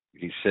tent,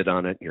 you sit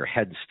on it, and your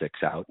head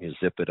sticks out, and you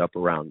zip it up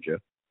around you.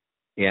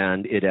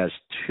 And it has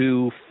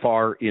 2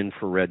 far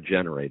infrared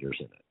generators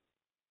in it.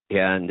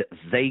 And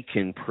they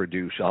can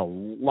produce a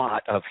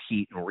lot of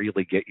heat and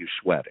really get you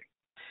sweating.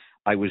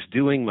 I was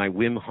doing my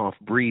Wim Hof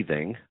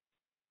breathing,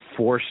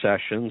 4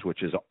 sessions,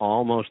 which is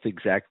almost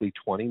exactly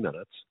 20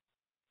 minutes,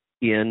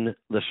 in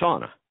the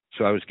sauna.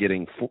 So I was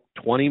getting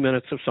 20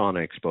 minutes of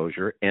sauna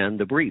exposure and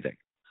the breathing.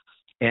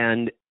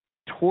 And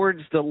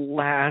towards the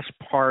last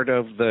part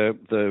of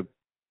the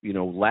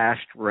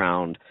last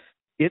round,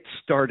 it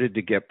started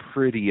to get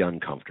pretty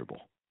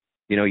uncomfortable.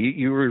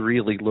 You were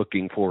really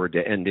looking forward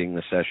to ending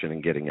the session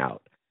and getting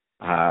out.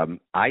 I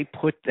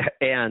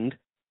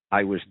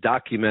was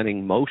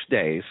documenting most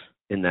days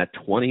in that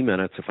 20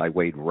 minutes. If I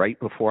weighed right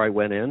before I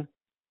went in,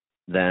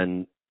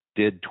 then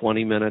did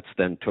 20 minutes,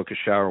 then took a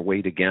shower,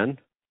 weighed again,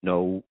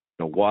 no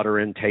water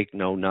intake,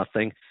 no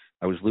nothing.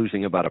 I was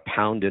losing about 1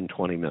 pound in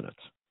 20 minutes.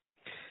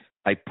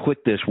 I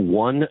put this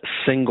one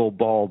single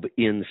bulb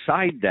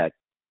inside that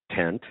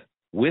tent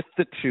with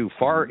the 2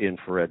 far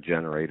infrared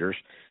generators.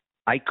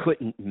 I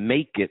couldn't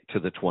make it to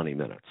the 20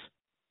 minutes.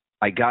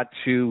 I got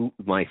to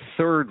my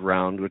 3rd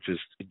round, which is,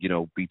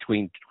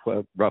 between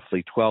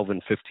roughly 12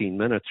 and 15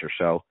 minutes or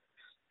so,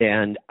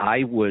 and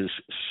I was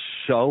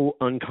so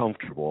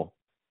uncomfortable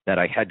that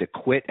I had to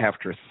quit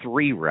after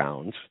 3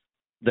 rounds.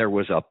 There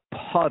was a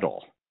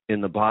puddle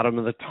in the bottom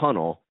of the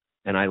tunnel,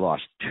 and I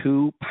lost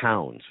 2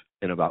 pounds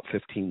in about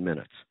 15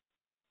 minutes.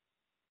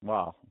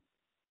 Wow.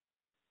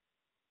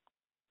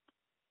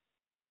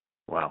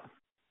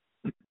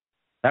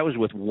 That was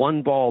with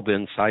 1 bulb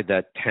inside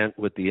that tent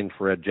with the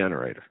infrared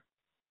generator.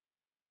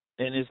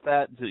 And is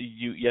that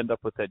you end up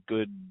with that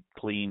good,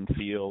 clean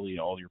feel?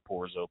 All your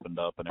pores opened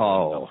up and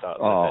everything comes out.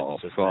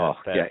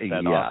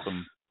 That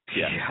awesome.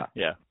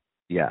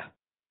 Yeah.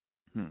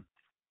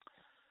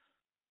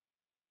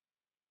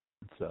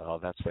 So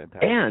that's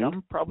fantastic. And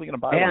I'm probably going to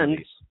buy one of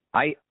these.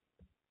 I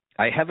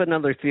have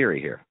another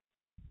theory here.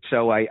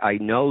 So I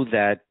know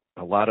that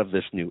a lot of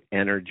this new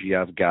energy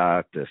I've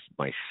got,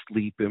 my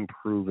sleep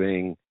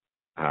improving,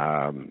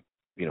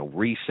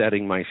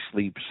 resetting my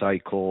sleep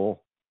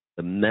cycle,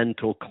 the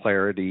mental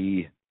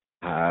clarity,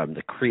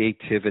 the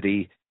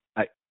creativity.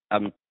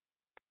 I'm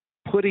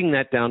putting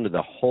that down to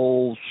the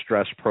whole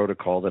stress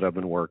protocol that I've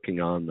been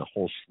working on, the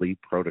whole sleep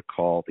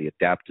protocol, the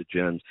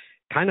adaptogens,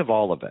 kind of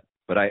all of it.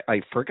 But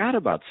I forgot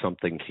about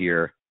something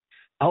here.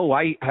 Oh,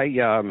 I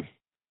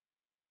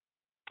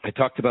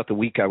talked about the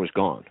week I was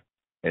gone.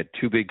 I had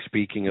 2 big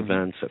speaking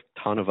events, a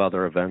ton of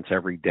other events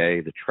every day.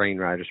 The train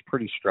ride is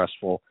pretty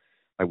stressful.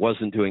 I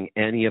wasn't doing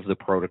any of the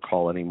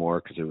protocol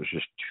anymore because it was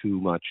just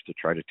too much to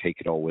try to take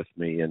it all with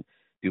me and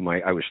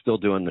I was still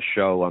doing the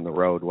show on the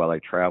road while I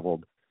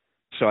traveled.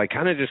 So I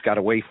kind of just got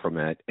away from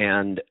it.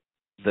 And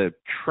the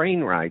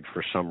train ride,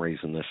 for some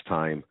reason this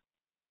time,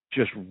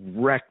 just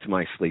wrecked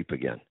my sleep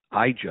again.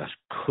 I just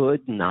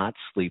could not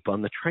sleep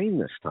on the train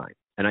this time.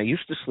 And I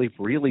used to sleep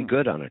really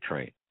good on a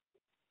train.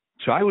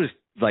 So I was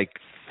like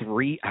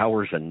 3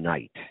 hours a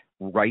night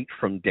right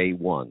from day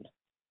 1.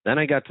 Then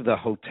I got to the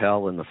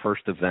hotel in the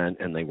first event,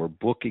 and they were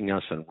booking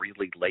us on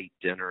really late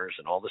dinners,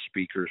 and all the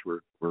speakers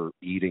were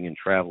eating and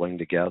traveling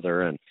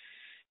together. And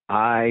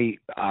I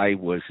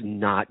was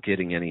not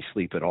getting any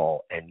sleep at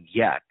all. And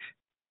yet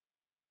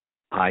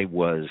I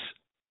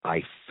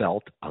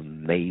felt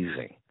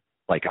amazing.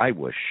 Like I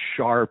was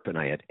sharp and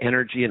I had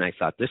energy, and I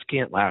thought, this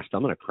can't last.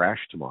 I'm going to crash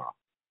tomorrow.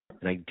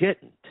 And I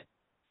didn't.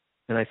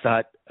 And I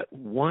thought,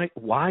 why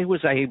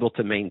was I able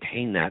to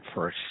maintain that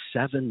for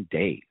 7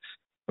 days?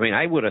 I mean,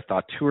 I would have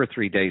thought 2 or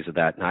 3 days of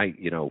that, and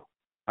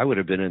I would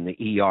have been in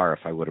the ER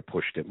if I would have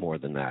pushed it more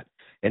than that.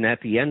 And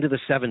at the end of the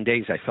 7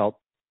 days, I felt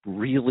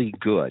really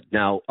good.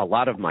 Now, a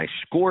lot of my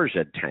scores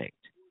had tanked.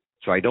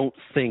 So I don't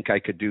think I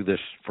could do this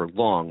for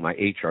long. My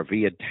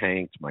HRV had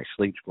tanked. My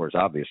sleep scores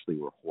obviously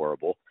were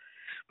horrible.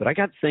 But I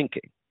got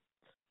thinking,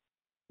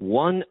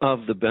 one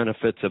of the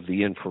benefits of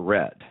the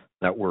infrared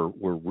that we're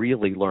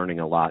really learning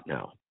a lot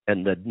now,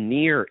 and the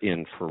near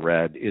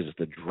infrared is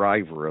the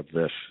driver of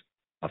this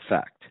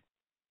effect.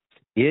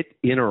 It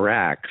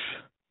interacts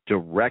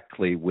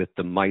directly with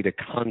the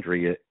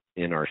mitochondria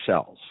in our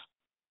cells,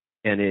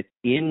 and it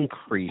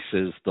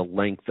increases the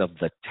length of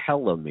the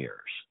telomeres.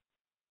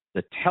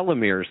 The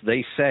telomeres,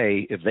 they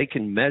say, if they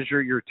can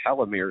measure your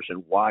telomeres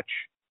and watch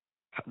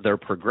their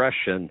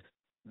progression,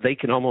 they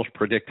can almost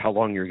predict how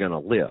long you're going to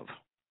live.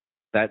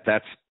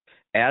 That's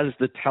as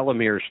the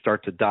telomeres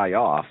start to die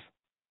off,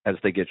 as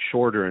they get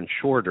shorter and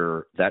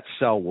shorter, that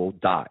cell will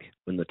die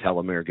when the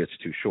telomere gets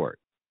too short.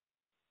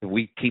 If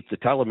we keep the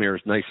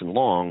telomeres nice and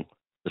long,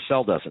 the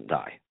cell doesn't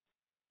die.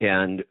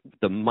 And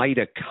the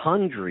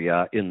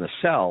mitochondria in the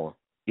cell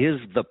is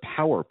the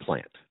power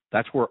plant.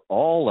 That's where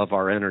all of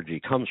our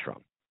energy comes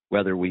from,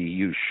 whether we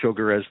use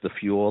sugar as the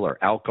fuel or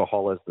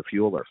alcohol as the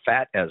fuel or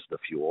fat as the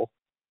fuel.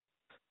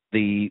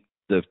 The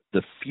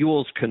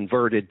fuel's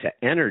converted to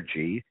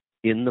energy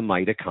in the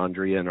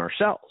mitochondria in our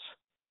cells.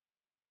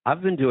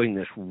 I've been doing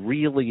this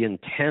really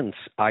intense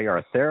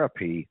IR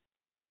therapy.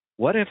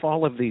 What if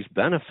all of these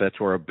benefits,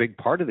 or a big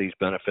part of these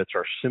benefits,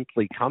 are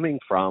simply coming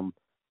from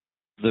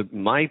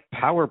my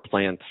power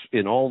plants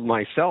in all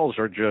my cells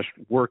are just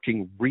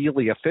working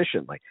really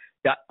efficiently?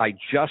 I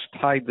just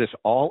tied this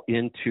all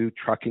into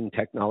trucking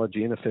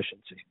technology and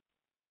efficiency.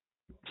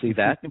 See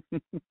that?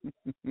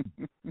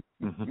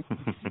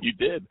 You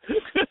did.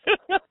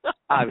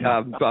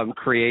 I'm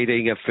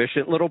creating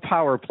efficient little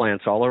power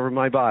plants all over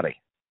my body.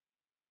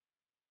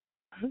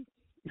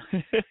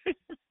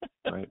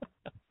 Right.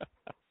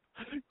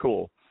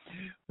 Cool.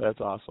 That's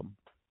awesome.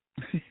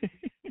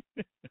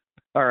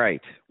 All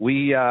right.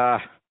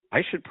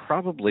 I should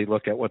probably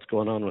look at what's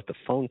going on with the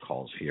phone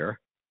calls here.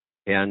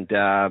 And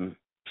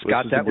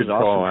Scott, that was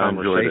awesome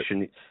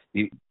conversation.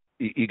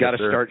 You got to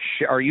start.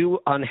 Are you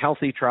on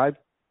Healthy Tribe?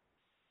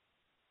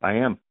 I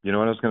am. You know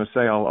what I was going to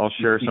say? I'll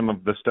share some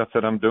of the stuff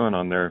that I'm doing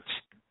on there.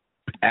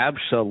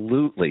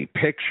 Absolutely.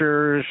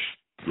 Pictures,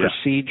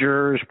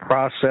 procedures,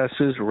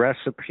 processes,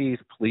 recipes.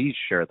 Please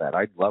share that.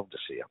 I'd love to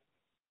see them.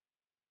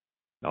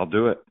 I'll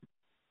do it.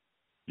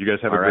 You guys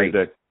have a great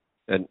day.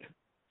 And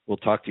we'll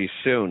talk to you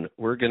soon.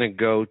 We're going to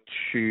go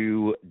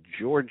to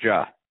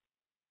Georgia.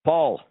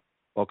 Paul,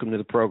 welcome to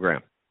the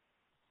program.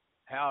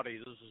 Howdy,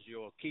 this is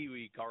your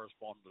Kiwi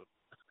correspondent.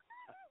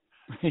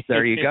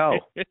 There you go.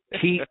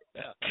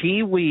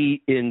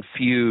 Kiwi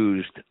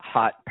infused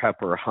hot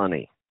pepper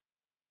honey.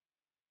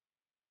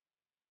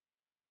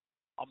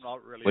 I'm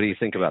not really. What do you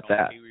think about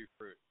that? Kiwi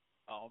fruit.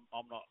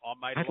 I'm not.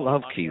 I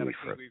love kiwi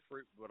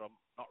fruit. But I'm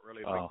not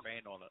really a big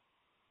fan on it.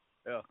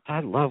 Yeah. I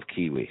love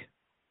kiwi.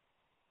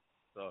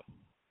 So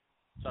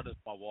does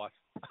my wife.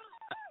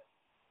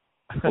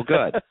 Well,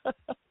 good.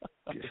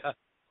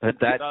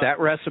 That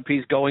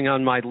recipe's going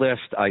on my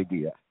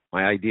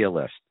my idea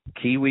list.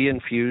 Kiwi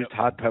infused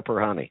hot pepper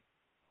honey.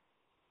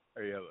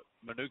 Yeah,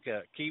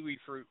 Manuka kiwi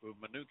fruit with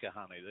Manuka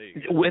honey. There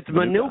you go. With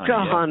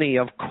Manuka honey,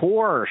 of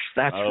course.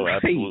 That's right.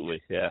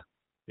 Absolutely. Yeah.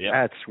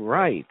 That's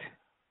right.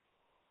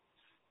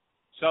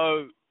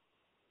 So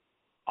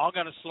I'm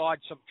going to slide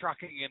some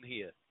trucking in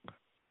here.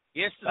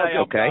 Yesterday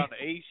I'm going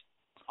east.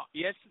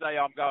 Yesterday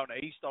I'm going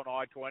east on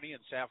I-20 in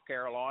South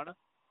Carolina,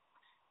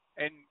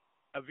 and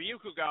a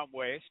vehicle going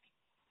west.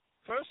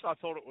 First I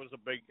thought it was a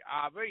big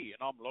RV,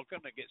 and I'm looking.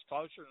 It gets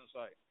closer and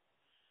say,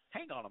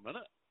 "Hang on a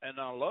minute," and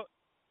I look,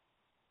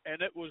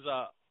 and it was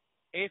a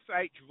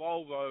FH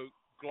Volvo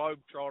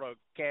Globetrotter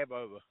cab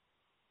over,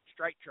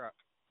 straight truck.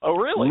 Oh,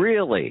 really?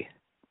 Really?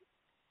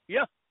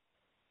 Yeah.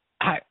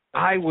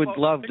 I would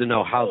love to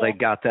know how they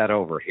got that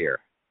over here.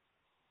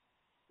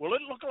 Well,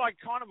 it looked like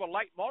kind of a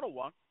late model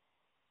one,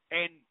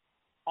 and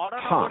I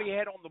don't know what he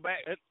had on the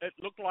back. It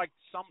looked like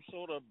some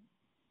sort of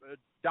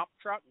dump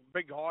truck,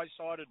 big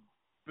high-sided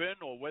bin,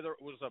 or whether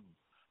it was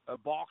a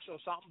box or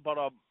something. But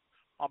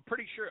I'm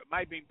pretty sure it may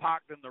have been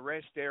parked in the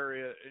rest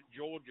area in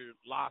Georgia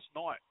last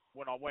night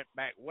when I went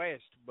back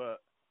west. But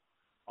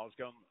I was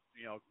going,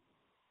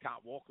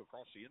 can't walk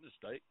across the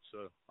interstate,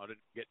 so I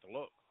didn't get to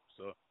look.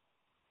 So,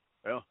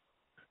 yeah.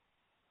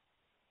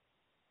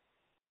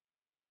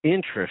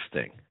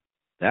 Interesting.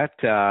 That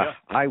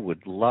I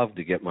would love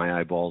to get my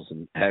eyeballs,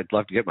 and I'd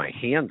love to get my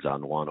hands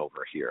on one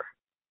over here.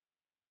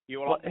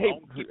 So,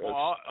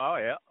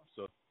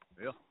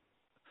 yeah.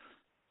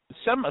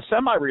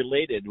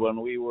 Semi-related,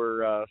 when we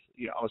were, I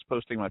was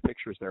posting my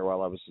pictures there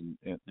while I was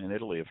in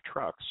Italy of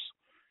trucks.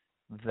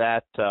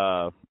 That,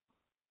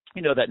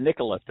 that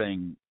Nikola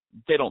thing,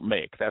 they don't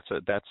make. That's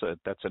an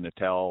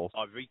Ital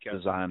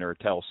design or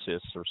Ital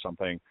Sys or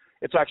something.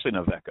 It's actually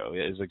an Iveco.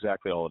 It is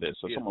exactly all it is.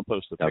 So someone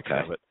posted a picture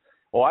of it.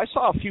 Well, I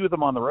saw a few of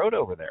them on the road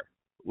over there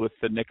with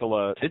the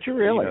Nikola. Did you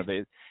really?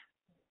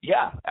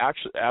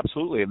 Actually,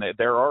 absolutely. And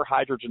there are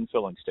hydrogen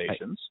filling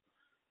stations.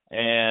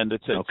 And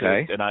it's an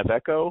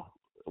Iveco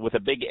with a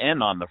big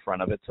N on the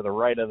front of it to the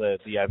right of the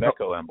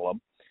Iveco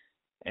emblem.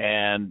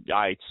 And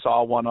I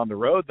saw one on the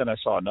road, then I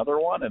saw another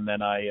one, and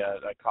then I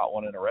caught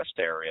one in a rest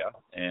area.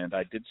 And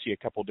I did see a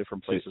couple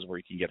different places where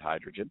you can get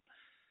hydrogen.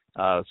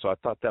 So I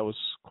thought that was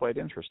quite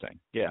interesting.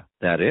 Yeah.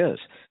 That is.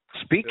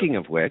 Speaking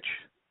of which,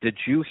 did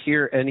you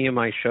hear any of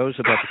my shows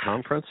about the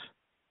conference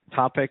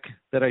topic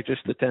that I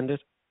just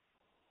attended?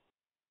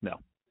 No.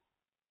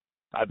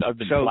 I've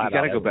been so you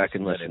got to go back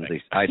and listen to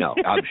these. I know,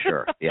 I'm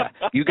sure. Yeah.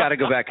 You got to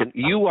go back, and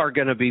you are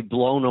going to be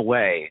blown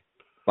away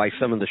by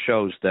some of the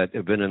shows that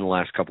have been in the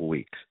last couple of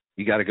weeks.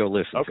 You got to go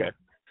listen. Okay. To them.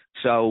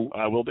 So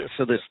I will do.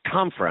 So this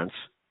conference,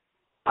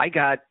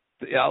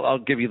 I'll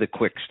give you the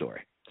quick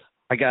story.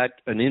 I got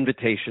an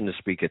invitation to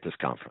speak at this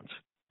conference.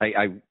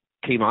 I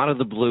came out of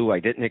the blue. I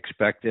didn't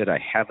expect it. I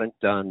haven't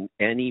done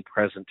any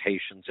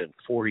presentations in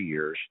 4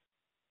 years.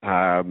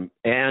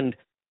 And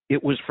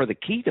it was for the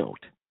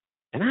keynote.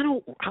 And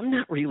I'm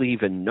not really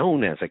even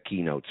known as a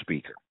keynote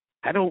speaker.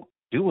 I don't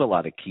do a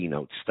lot of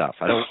keynote stuff.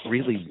 I don't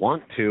really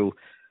want to,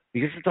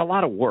 because it's a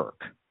lot of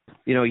work.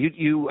 You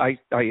know, I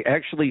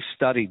actually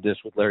studied this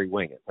with Larry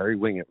Winget. Larry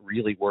Winget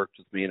really worked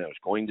with me, and I was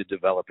going to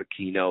develop a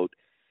keynote.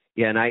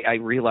 And I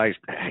realized,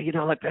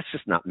 that's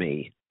just not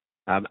me.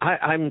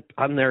 I'm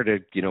there to,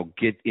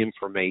 get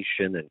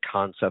information and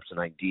concepts and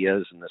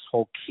ideas. And this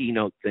whole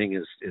keynote thing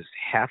is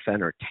half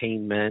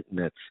entertainment, and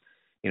it's,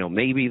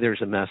 maybe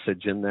there's a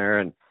message in there.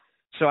 And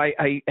so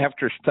I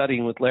after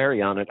studying with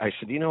Larry on it, I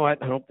said, you know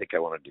what? I don't think I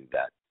want to do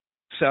that.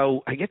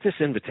 So I get this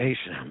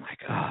invitation. I'm like,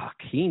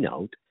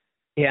 keynote.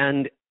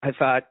 And I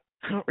thought,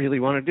 I don't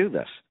really want to do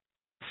this.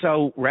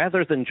 So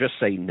rather than just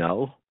say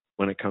no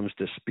when it comes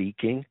to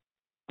speaking,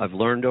 I've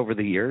learned over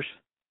the years,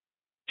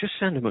 just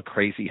send them a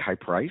crazy high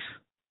price.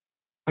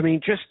 I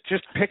mean,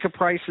 just pick a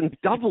price and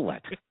double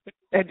it.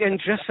 and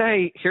just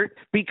say, here,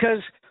 because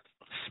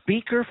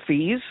speaker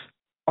fees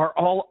are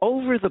all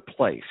over the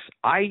place.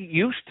 I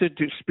used to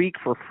speak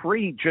for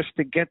free just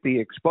to get the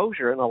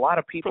exposure, and a lot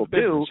of people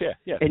do.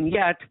 Yeah. And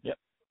yet,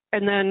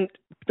 and then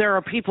there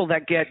are people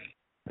that get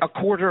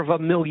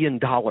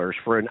 $250,000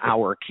 for an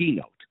hour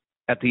keynote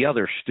at the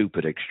other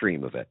stupid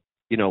extreme of it.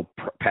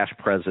 Past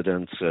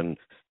presidents and,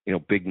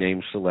 big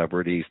name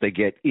celebrities, they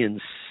get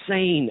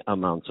insane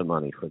amounts of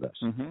money for this.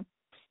 Mm-hmm.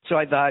 So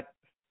I thought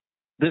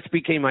this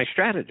became my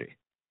strategy.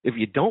 If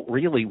you don't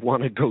really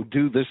want to go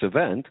do this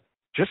event,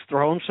 just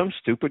throw them some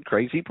stupid,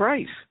 crazy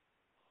price.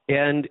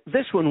 And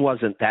this one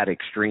wasn't that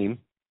extreme,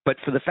 but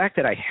for the fact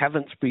that I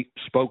haven't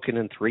spoken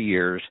in 3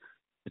 years,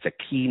 it's a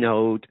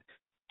keynote,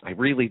 I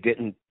really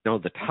didn't know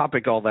the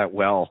topic all that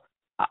well.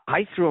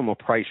 I threw them a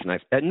price,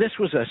 and this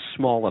was a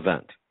small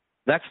event.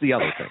 That's the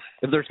other thing.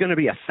 If there's going to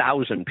be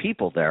 1,000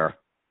 people there,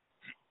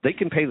 they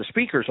can pay the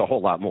speakers a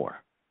whole lot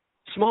more.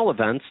 Small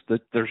events,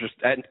 there's just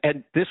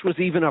and this was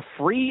even a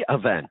free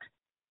event.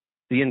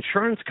 The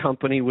insurance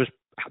company was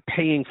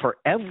paying for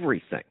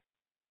everything.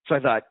 So I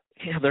thought,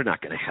 they're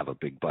not going to have a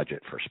big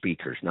budget for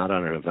speakers, not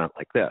on an event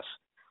like this.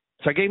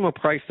 So I gave them a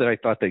price that I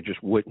thought they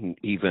just wouldn't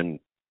even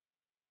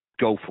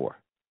go for.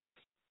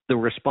 The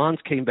response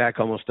came back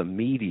almost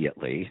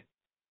immediately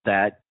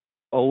that,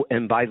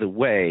 and by the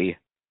way,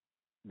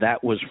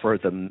 that was for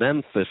the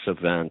Memphis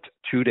event.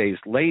 2 days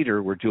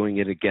later, we're doing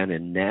it again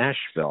in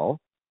Nashville.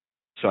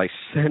 So I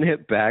sent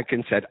it back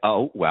and said,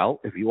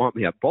 if you want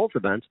me at both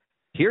events,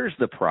 here's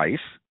the price.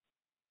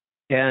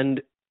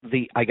 And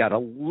I got a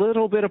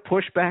little bit of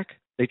pushback.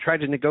 They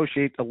tried to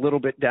negotiate a little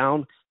bit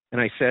down. And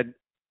I said,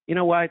 you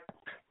know what?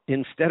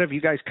 Instead of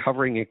you guys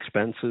covering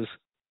expenses,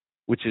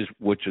 which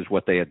is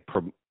what they had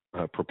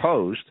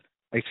proposed,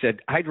 I said,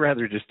 I'd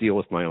rather just deal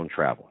with my own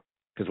travel.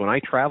 Because when I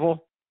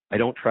travel, I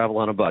don't travel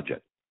on a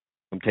budget.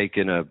 I'm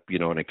taking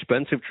an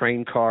expensive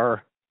train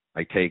car.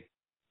 I take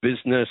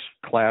business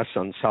class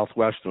on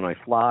Southwest when I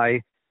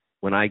fly.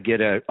 When I get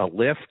a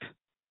lift,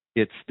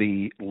 it's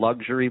the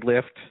luxury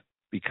lift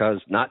because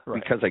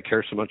I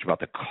care so much about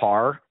the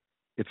car,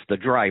 it's the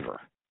driver.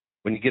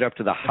 When you get up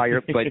to the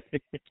higher, but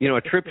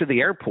a trip to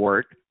the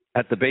airport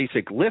at the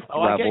basic lift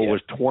level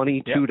was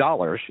 $22.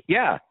 Yep.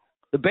 Yeah,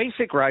 the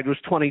basic ride was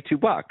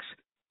 $22.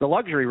 The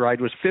luxury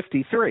ride was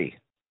 $53.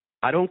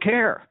 I don't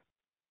care.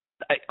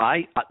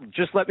 I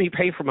just let me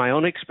pay for my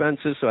own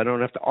expenses so I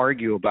don't have to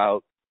argue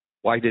about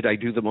why did I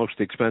do the most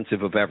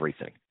expensive of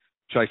everything.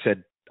 So I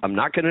said, I'm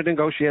not going to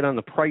negotiate on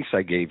the price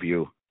I gave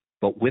you,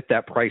 but with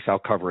that price, I'll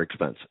cover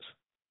expenses.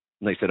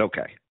 And they said,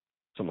 okay.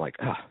 So I'm like,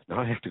 now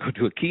I have to go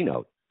do a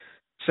keynote.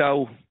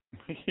 So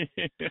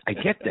I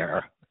get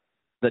there.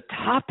 The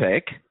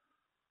topic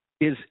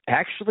is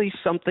actually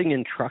something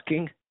in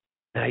trucking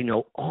that I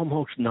know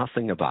almost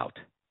nothing about.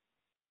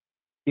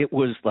 It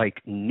was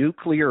like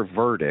nuclear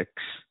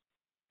verdicts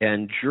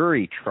and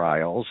jury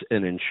trials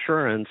and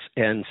insurance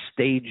and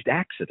staged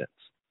accidents.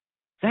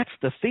 That's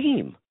the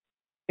theme.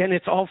 And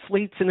it's all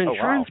fleets and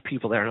insurance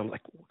people there. And I'm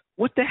like,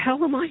 what the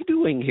hell am I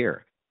doing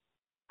here?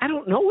 I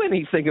don't know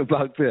anything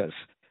about this.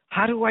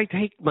 How do I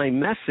take my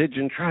message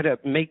and try to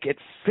make it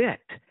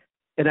fit?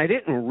 And I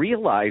didn't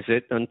realize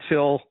it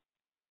until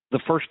the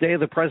first day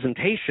of the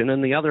presentation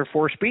and the other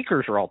 4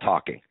 speakers are all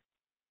talking.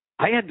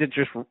 I had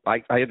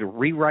to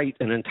rewrite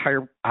an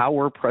entire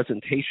hour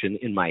presentation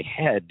in my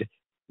head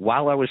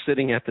while I was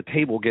sitting at the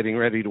table getting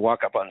ready to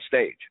walk up on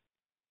stage.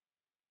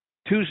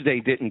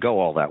 Tuesday didn't go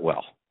all that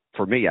well.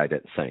 For me, I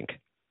didn't think.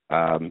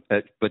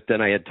 But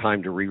then I had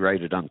time to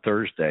rewrite it on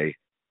Thursday,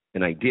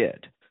 and I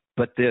did.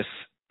 But this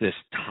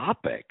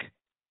topic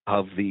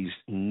of these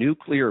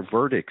nuclear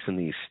verdicts and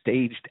these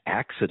staged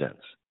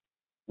accidents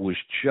was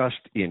just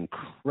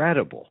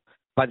incredible.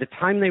 By the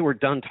time they were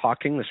done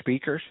talking, the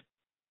speakers,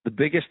 the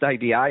biggest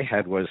idea I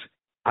had was,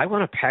 I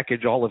want to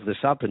package all of this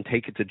up and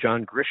take it to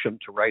John Grisham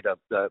to write a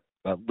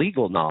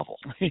legal novel.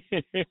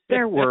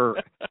 There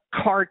were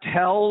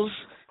cartels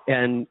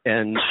and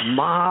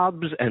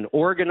mobs and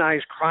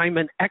organized crime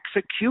and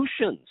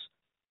executions.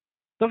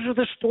 Those are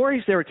the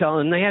stories they were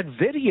telling. And they had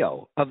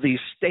video of these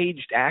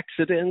staged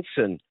accidents,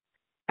 and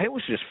it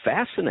was just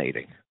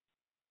fascinating.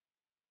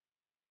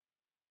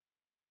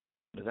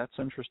 That's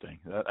interesting.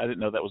 I didn't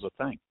know that was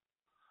a thing.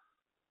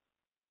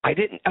 I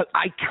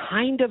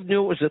kind of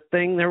knew it was a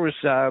thing. There was,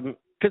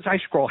 because I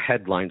scroll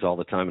headlines all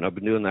the time, and I've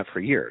been doing that for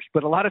years.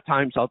 But a lot of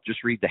times I'll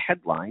just read the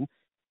headline,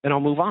 and I'll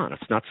move on.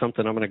 It's not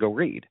something I'm going to go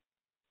read.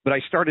 But I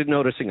started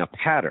noticing a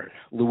pattern.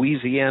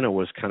 Louisiana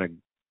was kind of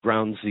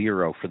ground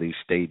zero for these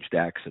staged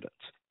accidents.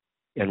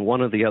 And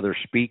one of the other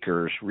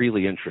speakers,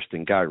 really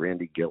interesting guy,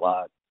 Randy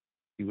Gillott,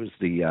 he was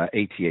the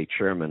ATA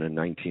chairman in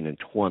 19 and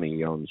 20.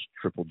 He owns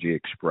Triple G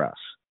Express.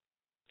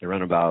 They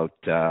run about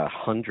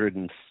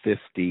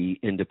 150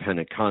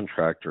 independent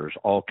contractors,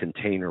 all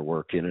container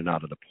work in and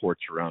out of the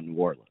ports around New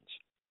Orleans.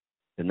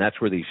 And that's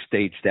where these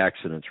staged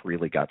accidents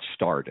really got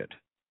started.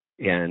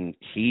 And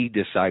he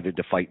decided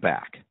to fight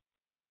back.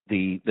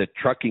 The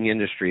trucking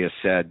industry has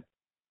said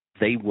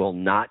they will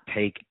not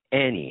take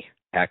any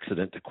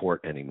accident to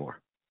court anymore.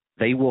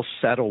 They will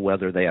settle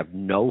whether they have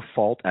no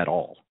fault at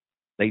all.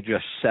 They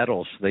just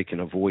settle so they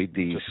can avoid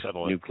these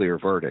nuclear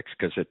verdicts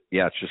because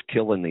it's just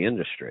killing the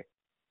industry.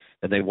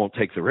 And they won't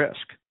take the risk.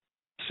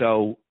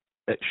 So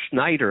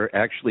Schneider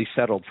actually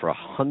settled for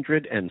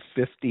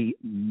 $150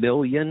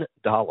 million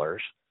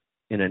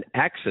in an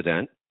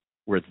accident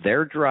where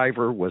their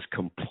driver was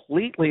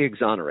completely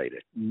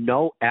exonerated.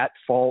 No at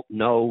fault,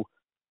 no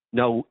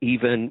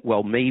even,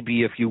 well,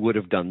 maybe if you would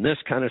have done this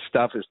kind of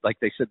stuff. Is like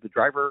they said, the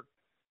driver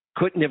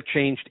couldn't have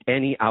changed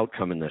any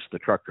outcome in this, the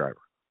truck driver.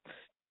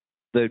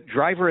 The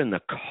driver in the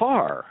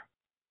car,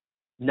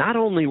 not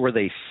only were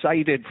they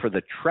cited for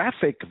the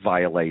traffic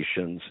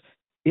violations,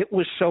 it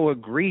was so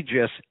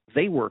egregious,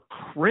 they were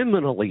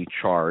criminally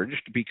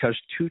charged because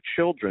 2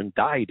 children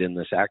died in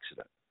this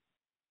accident.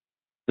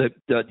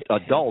 The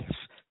adults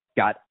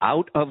got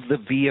out of the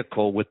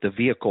vehicle with the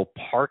vehicle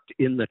parked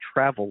in the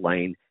travel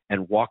lane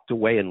and walked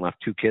away and left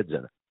 2 kids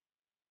in it.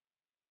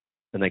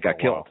 And they got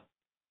killed.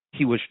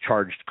 He was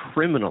charged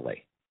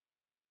criminally.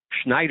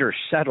 Schneider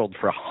settled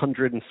for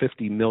 $150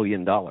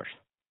 million.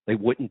 They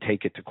wouldn't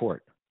take it to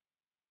court.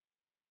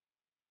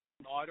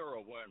 Schneider or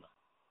Werner?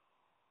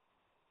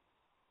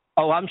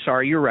 Oh, I'm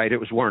sorry. You're right. It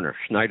was Werner.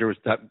 Schneider was.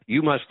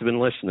 You must have been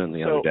listening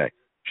the other day.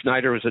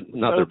 Schneider was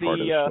another part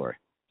of the story.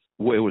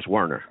 It was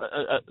Werner.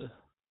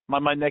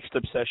 My next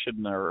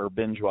obsession or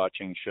binge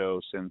watching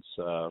show since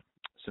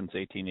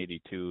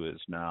 1882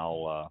 is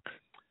now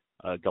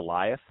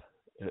Goliath.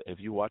 Have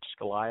you watched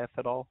Goliath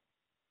at all?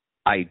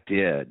 I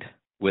did.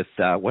 With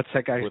what's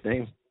that guy's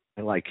name?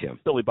 I like him.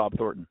 Billy Bob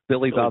Thornton.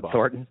 Billy Bob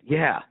Thornton.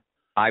 Yeah.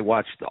 I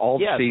watched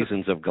all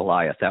seasons of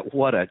Goliath.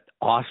 What an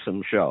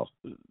awesome show.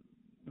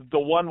 The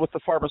one with the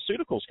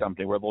pharmaceuticals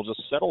company where they'll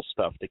just settle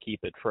stuff to keep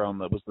it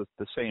from, it was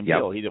the same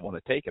deal. He didn't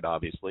want to take it,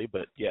 obviously,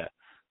 but yeah.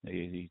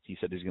 He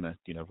said he's going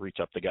to, reach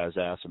up the guy's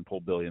ass and pull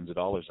billions of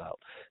dollars out.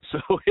 So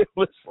it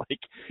was like,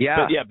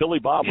 Billy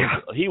Bob,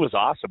 he was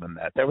awesome in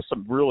that. There was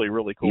some really,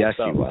 really cool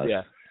stuff. Yes, he was.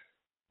 Yeah.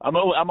 I'm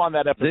on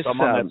that episode.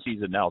 I'm on that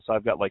season now, so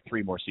I've got like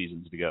 3 more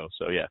seasons to go.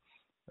 So yeah.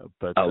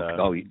 But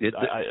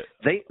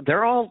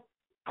they're all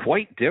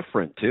quite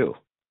different too.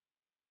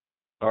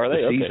 Are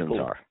they? The seasons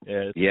are.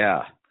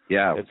 Yeah.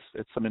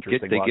 It's some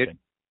interesting watching.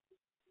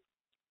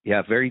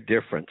 Very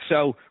different.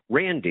 So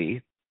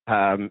Randy,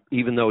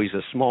 even though he's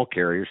a small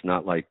carrier, it's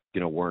not like,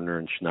 Werner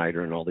and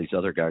Schneider and all these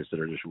other guys that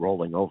are just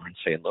rolling over and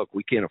saying, look,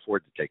 we can't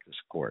afford to take this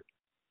to court.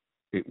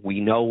 We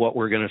know what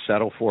we're going to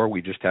settle for.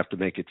 We just have to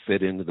make it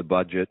fit into the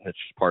budget. And it's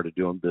just part of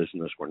doing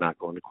business. We're not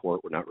going to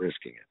court. We're not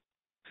risking it.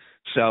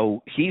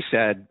 So he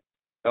said,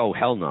 oh,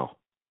 hell no.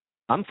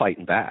 I'm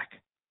fighting back.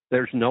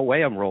 There's no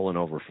way I'm rolling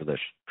over for this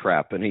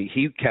crap. And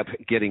he kept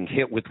getting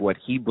hit with what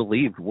he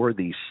believed were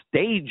these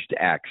staged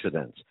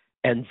accidents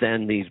and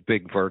then these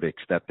big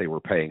verdicts that they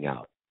were paying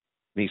out.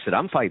 And he said,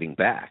 I'm fighting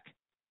back.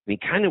 And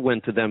he kind of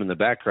went to them in the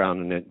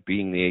background, and it,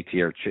 being the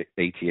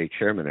ATA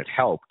chairman, it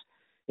helped.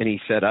 And he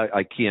said,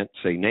 I can't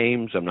say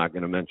names. I'm not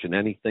going to mention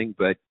anything,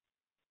 but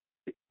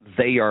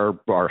they are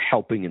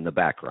helping in the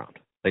background.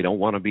 They don't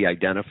want to be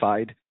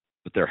identified,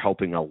 but they're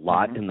helping a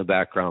lot in the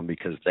background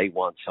because they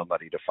want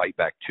somebody to fight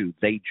back too.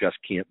 They just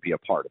can't be a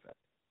part of it.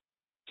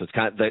 So it's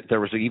kind of, there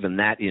was even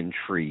that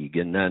intrigue.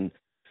 And then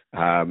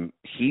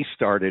he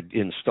started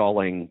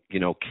installing,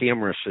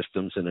 camera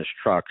systems in his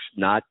trucks,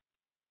 not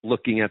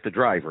looking at the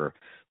driver,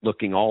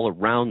 looking all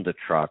around the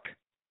truck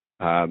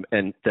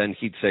And then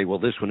he'd say, well,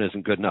 this one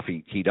isn't good enough.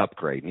 He'd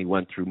upgrade. And he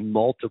went through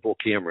multiple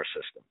camera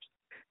systems.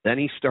 Then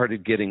he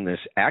started getting this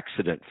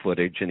accident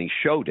footage, and he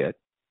showed it.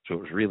 So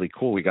it was really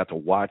cool. We got to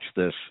watch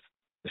this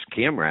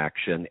camera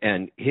action,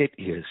 and it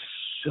is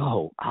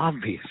so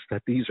obvious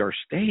that these are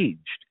staged.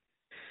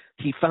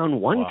 He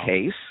found one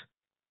case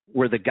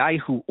where the guy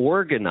who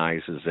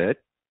organizes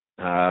it,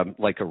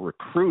 like a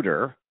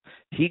recruiter,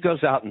 he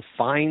goes out and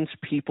finds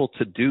people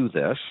to do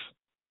this.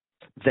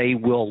 They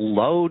will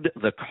load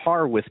the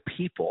car with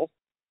people,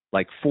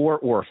 like 4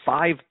 or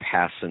 5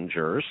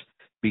 passengers,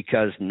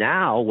 because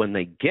now when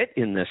they get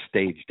in this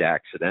staged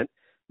accident,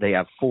 they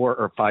have 4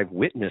 or 5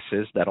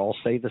 witnesses that all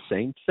say the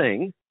same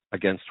thing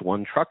against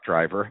one truck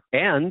driver,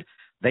 and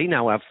they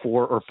now have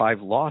 4 or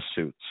 5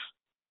 lawsuits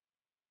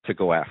to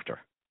go after.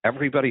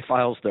 Everybody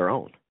files their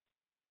own.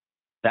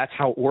 That's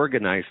how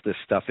organized this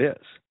stuff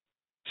is.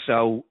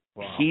 So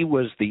he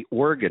was the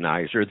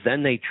organizer.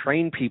 Then they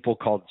train people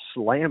called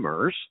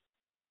slammers,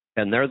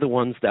 and they're the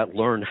ones that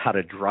learn how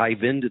to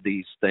drive into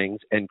these things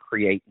and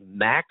create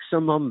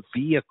maximum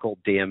vehicle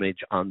damage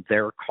on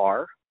their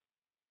car.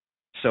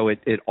 So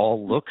it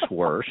all looks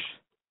worse.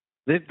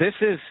 This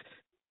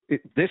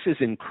is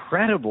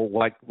incredible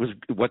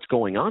what's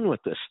going on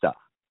with this stuff.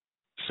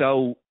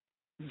 So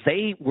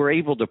they were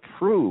able to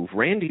prove,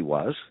 Randy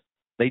was,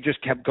 they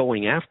just kept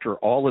going after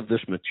all of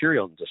this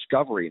material and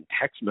discovery and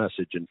text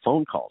message and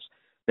phone calls.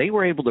 They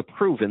were able to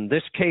prove in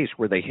this case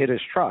where they hit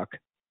his truck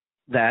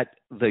that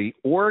the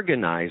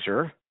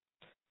organizer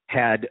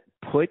had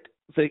put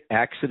the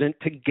accident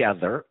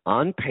together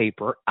on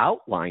paper,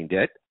 outlined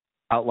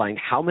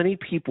how many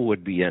people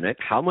would be in it,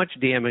 how much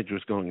damage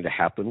was going to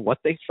happen, what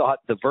they thought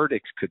the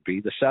verdicts could be,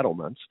 the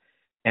settlements,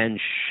 and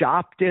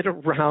shopped it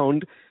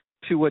around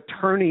to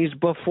attorneys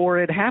before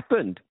it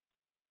happened.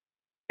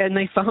 And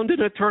they found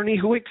an attorney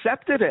who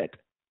accepted it.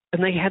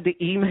 And they had the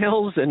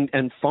emails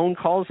and phone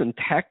calls and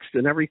text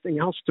and everything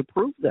else to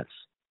prove this.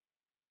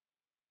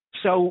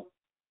 So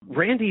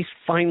Randy's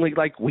finally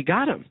like, we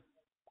got him.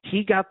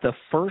 He got the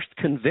first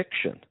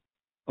conviction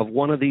of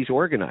one of these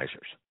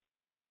organizers.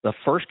 The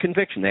first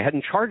conviction. They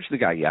hadn't charged the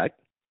guy yet,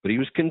 but he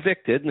was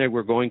convicted, and they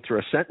were going through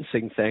a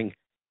sentencing thing.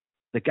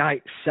 The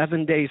guy,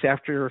 7 days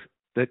after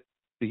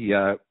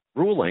the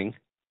ruling,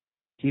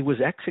 he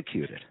was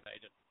executed.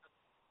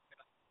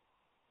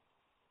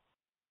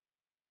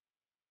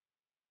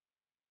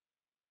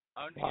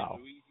 Wow.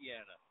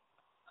 Louisiana.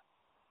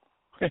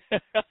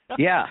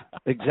 Yeah,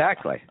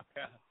 exactly.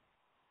 Yeah.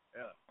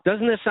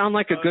 Doesn't this sound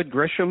like a good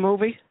Grisham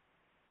movie?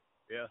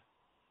 Yeah.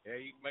 Yeah,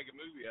 you can make a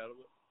movie out of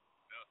it.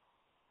 Yeah.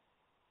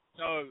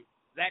 So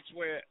that's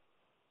where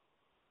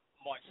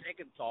my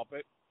second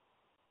topic.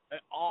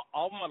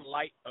 I'm a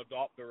late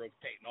adopter of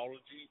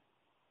technology.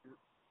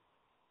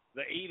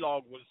 The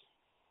E-Log was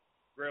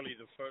really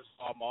the first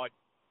time I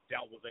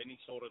dealt with any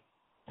sort of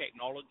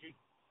technology.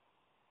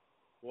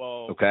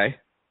 Well, okay.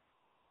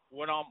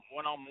 When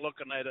I'm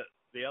looking at it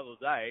the other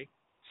day,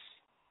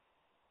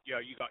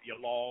 you got your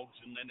logs,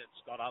 and then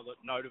it's got other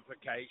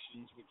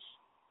notifications, which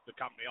the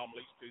company I'm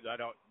leased to, they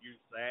don't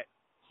use that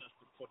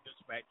system for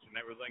dispatch and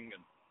everything, and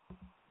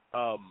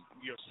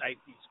your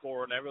safety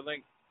score and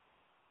everything.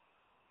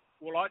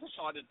 Well, I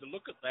decided to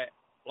look at that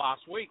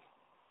last week,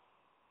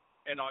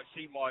 and I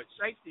see my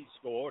safety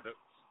score at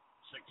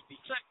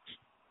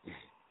 66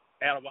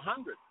 out of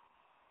 100.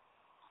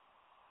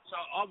 So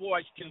I've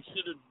always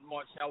considered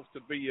myself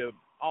to be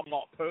I'm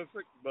not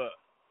perfect, but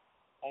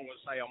I'm going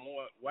to say I'm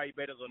way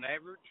better than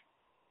average,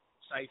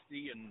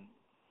 safety and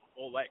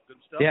all that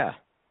good stuff. Yeah.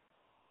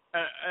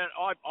 And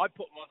I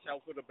put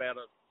myself at about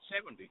a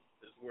 70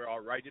 is where I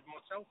rated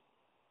myself.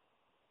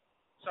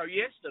 So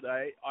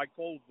yesterday I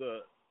called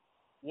the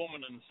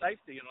woman in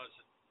safety and I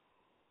said,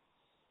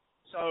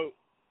 so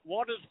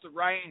what is the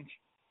range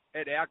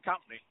at our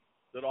company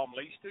that I'm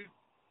leased to?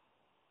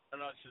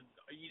 And I said,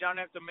 you don't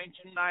have to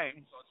mention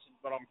names. I said,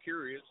 but I'm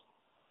curious.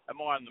 Am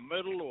I in the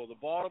middle or the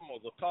bottom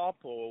or the top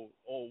or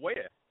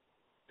where?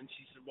 And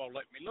she said, well,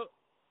 let me look.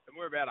 And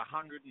we're about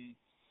 150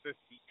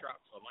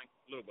 trucks, I think,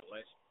 a little bit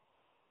less.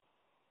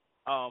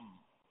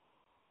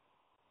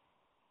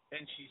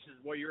 And she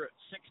said, well, you're at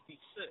 66.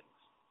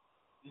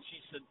 And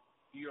she said,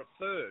 you're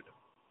third.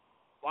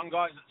 One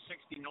guy's at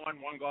 69,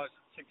 one guy's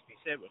at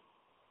 67.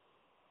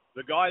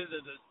 The guy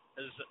that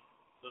is at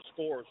the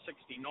score of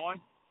 69,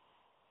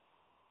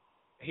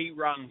 he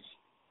runs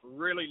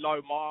really low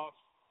miles,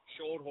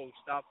 short haul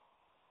stuff,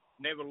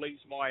 never leaves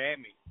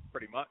Miami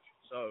pretty much,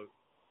 so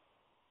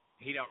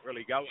he don't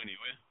really go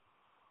anywhere.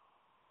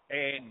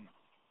 And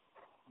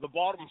the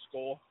bottom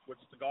score, which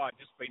the guy had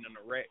just been in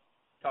a wreck,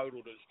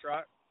 totaled his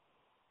truck,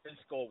 his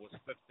score was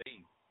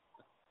 15.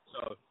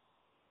 So,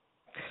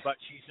 but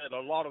she said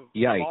a lot of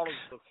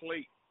the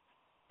fleet,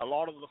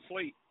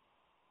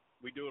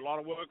 we do a lot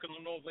of work in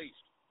the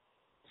Northeast,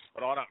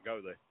 but I don't go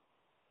there.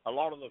 A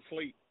lot of the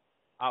fleet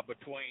are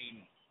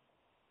between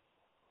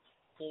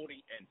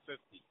 40 and 50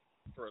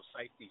 for a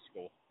safety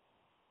score.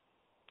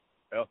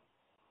 Yeah.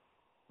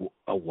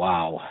 Oh,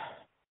 wow.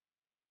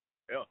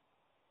 Yeah.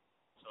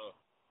 So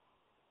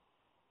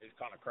it's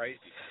kind of crazy.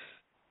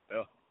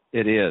 Yeah.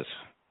 It is.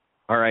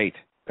 All right.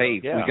 Hey,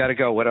 we got to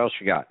go. What else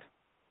you got?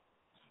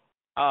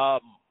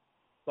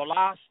 The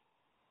last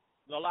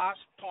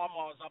time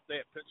I was up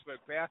there at Pittsburgh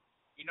Fair,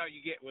 you know,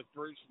 you get with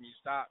Bruce and you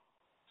start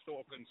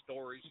stalking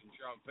stories and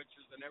showing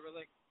pictures and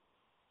everything.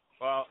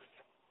 Well,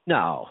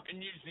 no. In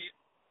New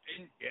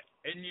Zealand,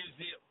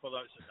 for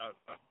those that don't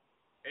know,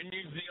 in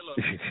New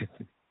Zealand,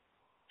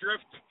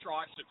 drift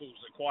tricycles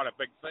are quite a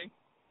big thing.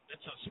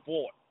 It's a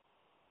sport.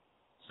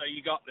 So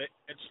you got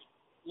it's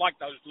like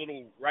those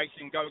little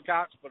racing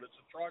go-karts, but it's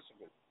a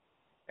tricycle.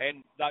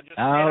 And they just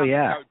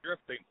go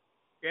drifting.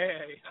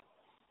 Yeah.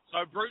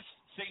 So Bruce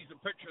sees a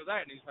picture of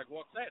that, and he's like,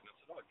 "What's that?" And I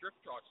said, "Oh, a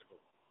drift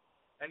tricycle."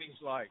 And he's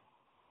like,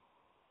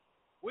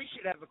 "We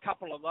should have a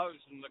couple of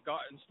those." And the guy,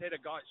 instead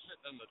of guys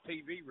sitting in the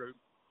TV room,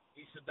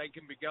 he said they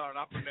can be going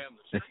up and down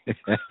the street.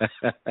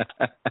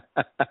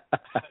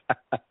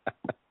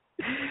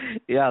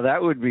 Yeah,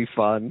 that would be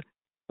fun.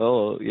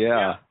 Oh,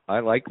 yeah. I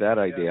like that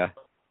idea.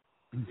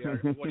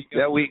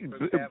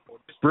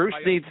 Bruce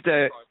needs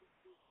to.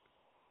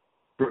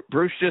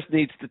 Bruce just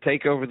needs to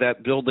take over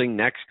that building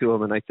next to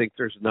him, and I think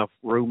there's enough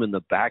room in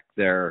the back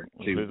there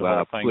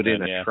to put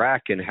in a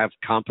track and have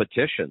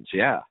competitions.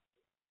 Yeah.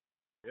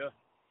 Yeah.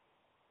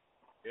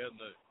 Yeah.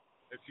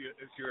 If you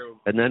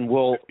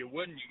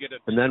win, you get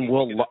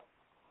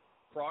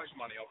prize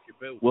money off your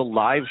bill. We'll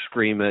live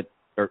stream it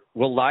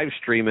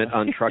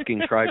on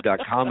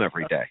truckingtribe.com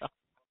every day.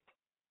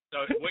 So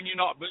when you're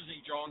not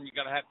busy, John, you're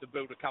gonna have to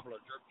build a couple of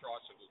drift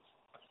tricycles.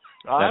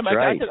 I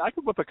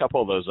could whip a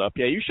couple of those up.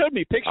 Yeah, you showed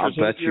me pictures.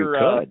 I bet you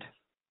could.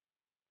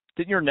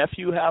 Didn't your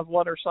nephew have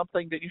one or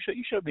something? You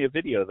showed me a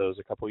video of those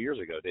a couple of years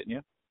ago, didn't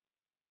you?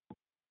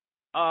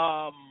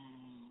 I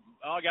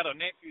got a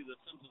nephew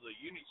that's into the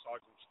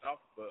unicycle stuff,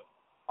 but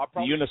I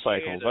probably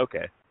unicycles.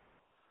 Okay.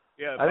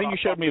 Yeah, I think you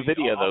showed me a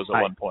video of those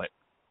at one point.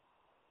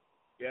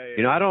 Yeah.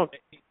 You know, I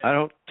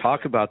don't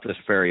talk about this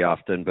very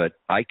often, but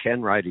I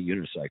can ride a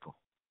unicycle.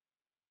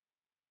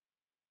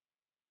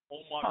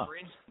 All my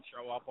friends can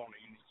show up on a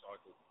unicycle.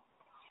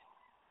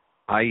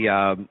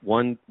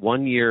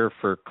 One year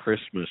for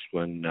Christmas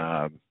when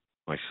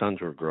my sons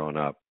were growing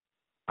up,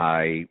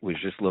 I was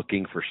just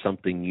looking for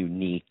something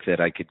unique that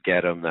I could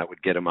get them that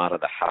would get them out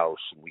of the house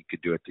and we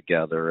could do it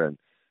together. And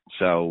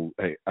so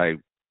I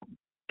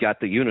got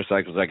the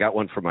unicycles. I got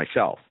one for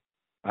myself.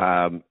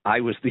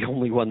 I was the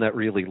only one that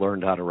really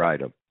learned how to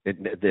ride them.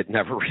 It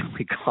never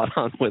really caught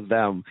on with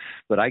them,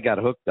 but I got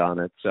hooked on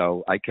it.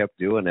 So I kept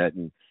doing it.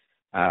 And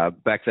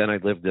back then I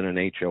lived in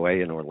an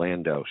HOA in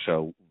Orlando,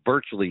 so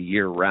virtually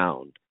year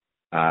round.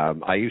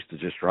 I used to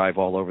just ride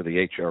all over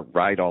the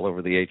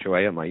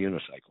HOA on my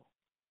unicycle.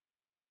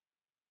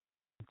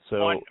 So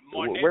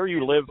where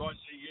you live?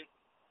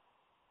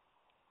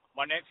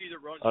 My nephew that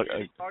rides the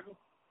unicycle,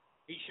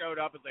 he showed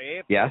up at the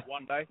airport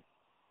one day,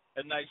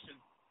 and they said,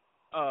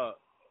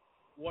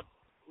 "What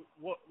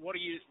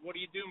are you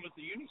doing with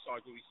the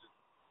unicycle?" He said,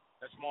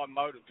 "That's my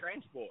mode of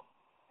transport."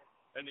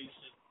 And he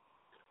said,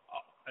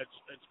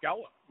 It's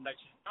going. And they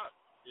said, "No,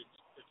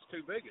 it's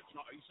too big. It's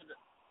not." He said,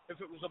 "If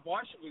it was a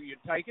bicycle,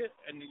 you'd take it."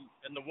 And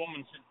the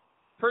woman said,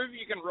 "Prove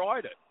you can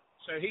ride it."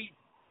 So he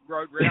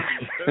rode around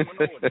in the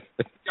terminal and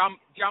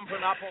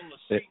jumping up on the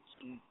seats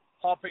and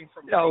hopping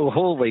from. Oh,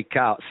 holy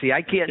cow! See,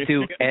 I can't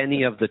do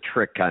any of the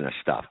trick kind of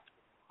stuff.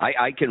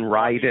 I can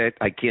ride it.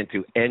 I can't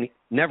do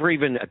never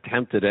even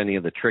attempted any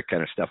of the trick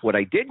kind of stuff. What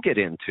I did get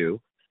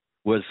into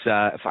was,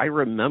 if I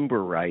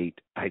remember right,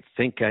 I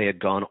think I had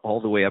gone all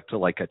the way up to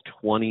like a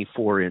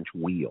 24-inch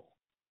wheel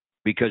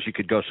because you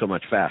could go so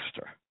much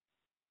faster.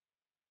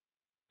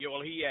 Yeah,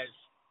 well, he has.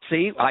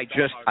 See, I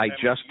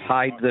just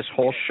tied this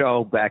whole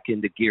show back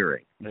into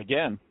gearing.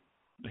 Again,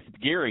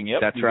 gearing,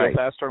 yep. That's you right. Go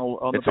faster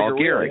on it's the all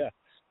gearing. Wheel,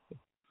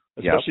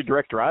 yeah. Especially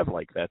direct drive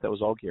like that. That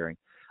was all gearing.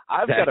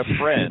 I've got a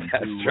friend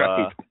who,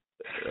 right.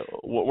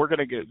 We're going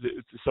to get,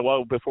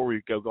 so before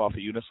we go off of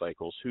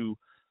unicycles, who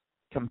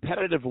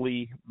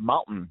competitively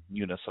mountain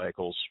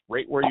unicycles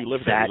right where you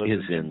live. That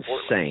is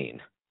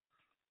insane.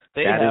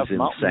 That is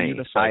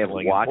insane. I have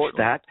watched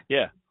that.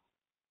 Yeah.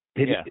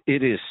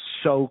 It is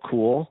so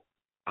cool.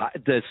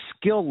 The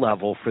skill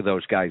level for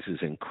those guys is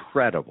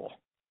incredible.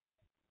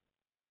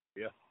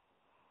 Yeah.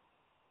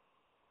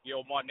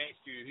 My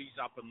nephew, he's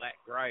up in that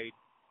grade.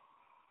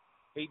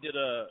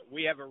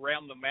 We have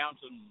around the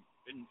mountain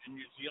in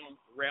New Zealand,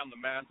 around the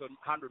mountain,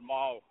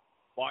 100-mile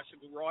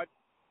bicycle ride.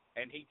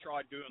 And he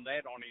tried doing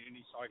that on a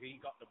unicycle. He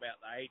got to about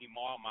the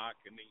 80-mile mark,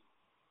 and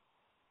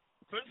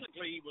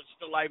physically he was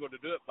still able to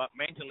do it, but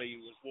mentally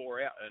he was wore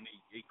out, and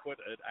he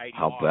quit at 80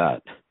 miles. I'll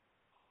bet.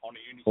 On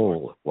a unicycle.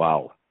 Oh,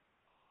 wow.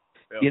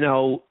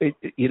 Yeah.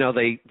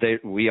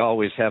 We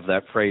always have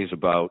that phrase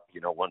about,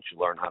 once you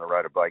learn how to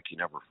ride a bike, you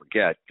never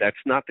forget.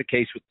 That's not the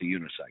case with the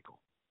unicycle.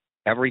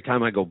 Every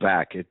time I go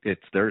back,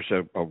 there's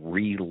a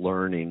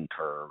relearning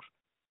curve,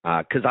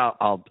 because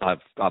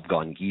I've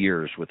gone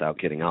years without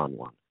getting on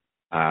one.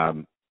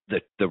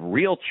 The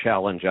real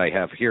challenge I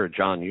have here,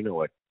 John, you know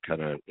what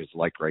kind of is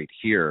like right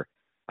here.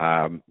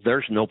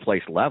 There's no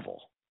place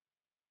level.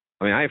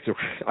 I mean, I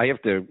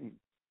have to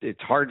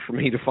it's hard for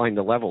me to find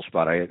a level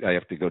spot. I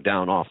have to go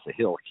down off the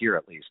hill here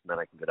at least, and then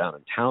I can go down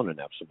in town and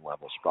have some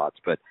level spots.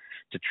 But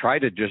to try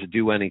to just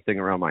do anything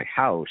around my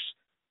house,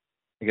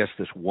 I guess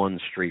this one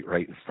street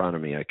right in front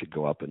of me, I could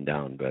go up and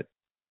down. But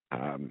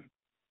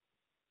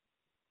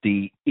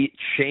the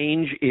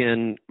change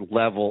in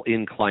level,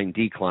 incline,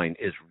 decline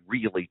is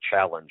really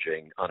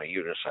challenging on a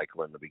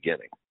unicycle in the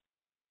beginning.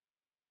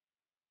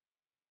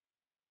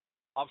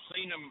 I've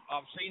seen them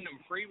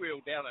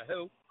freewheel down a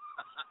hill.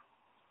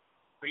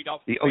 Beat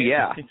off Oh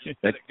yeah,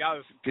 it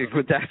goes.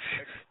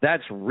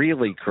 That's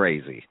really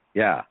crazy.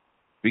 Yeah,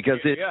 because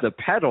it's the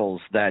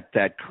pedals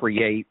that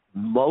create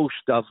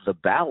most of the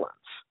balance.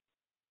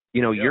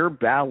 You know, your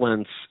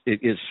balance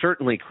is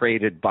certainly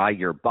created by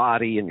your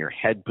body and your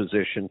head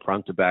position,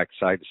 front to back,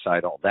 side to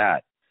side, all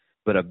that.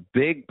 But a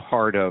big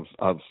part of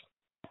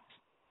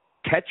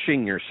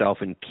catching yourself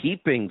and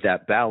keeping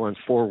that balance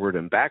forward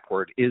and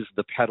backward is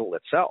the pedal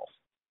itself.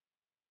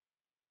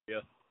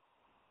 Yeah.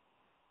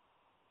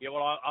 Yeah,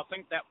 well, I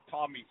think that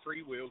time he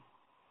freewheeled,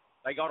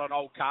 they got an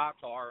old car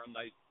tire and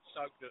they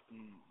soaked it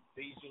in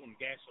diesel and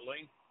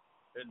gasoline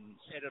and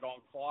set it on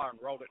fire and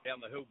rolled it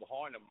down the hill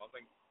behind him. I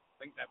think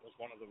that was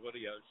one of the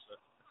videos. So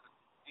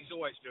he's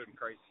always doing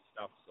crazy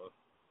stuff. So,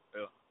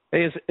 yeah.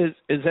 Hey,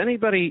 is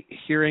anybody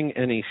hearing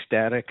any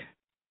static?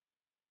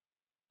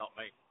 Not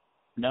me.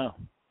 No,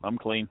 I'm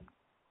clean.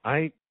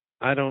 I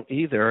don't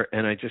either,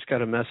 and I just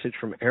got a message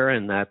from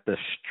Aaron that the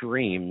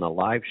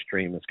live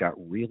stream, has got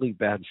really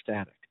bad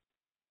static.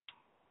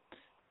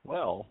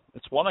 Well,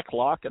 it's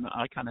 1:00, and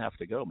I kind of have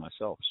to go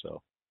myself.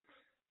 So,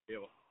 yeah,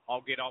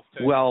 I'll get off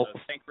too. Well,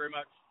 thank you very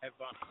much. Have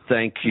fun.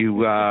 Thank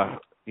you.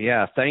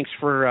 Yeah, thanks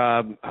for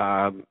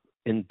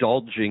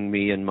indulging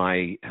me in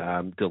my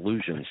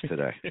delusions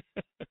today.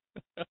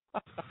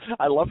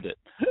 I loved it.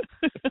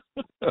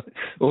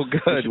 Well,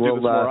 good.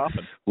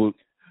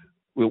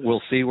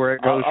 We'll see where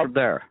it goes from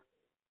there.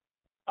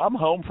 I'm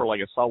home for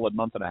like a solid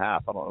month and a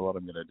half. I don't know what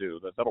I'm going to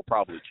do. That'll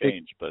probably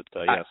change, but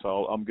yeah.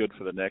 So I'm good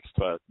for the next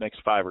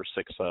 5 or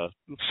 6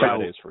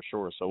 Fridays for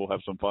sure. So we'll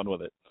have some fun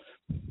with it.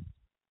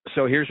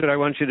 So here's what I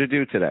want you to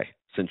do today.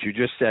 Since you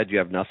just said you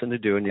have nothing to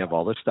do and you have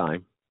all this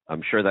time,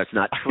 I'm sure that's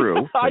not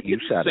true, but you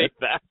said it.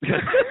 That.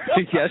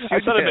 Yes, you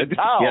did.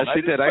 Yes,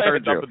 you did. I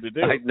heard you.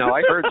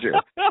 I heard you.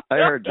 I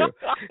heard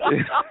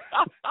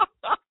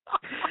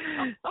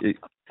you.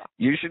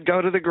 You should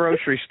go to the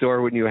grocery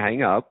store when you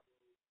hang up,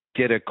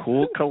 get a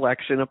cool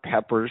collection of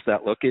peppers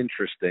that look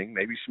interesting,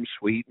 maybe some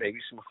sweet, maybe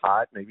some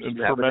hot, maybe some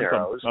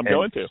habaneros. I'm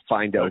going to.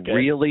 Find a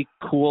really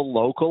cool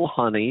local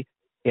honey,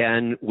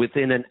 and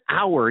within an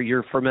hour,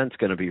 your ferment's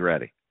going to be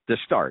ready to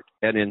start.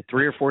 And in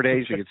 3 or 4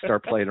 days, you can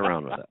start playing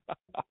around with it.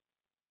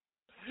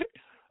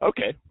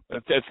 Okay.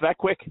 It's that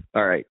quick.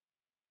 All right.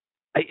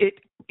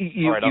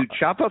 You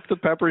chop up the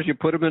peppers, you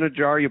put them in a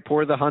jar, you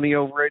pour the honey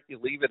over it, you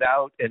leave it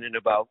out, and in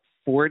about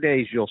 4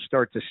 days, you'll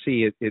start to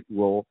see it.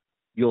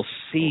 You'll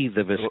see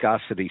the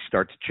viscosity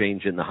start to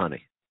change in the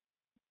honey.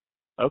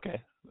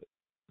 Okay.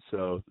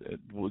 So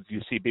would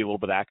you see it be a little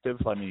bit active?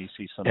 I mean, you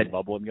see some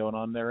bubbling going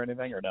on there or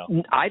anything, or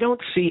no? I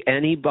don't see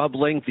any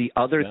bubbling. The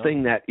other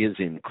thing that is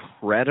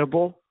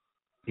incredible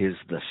is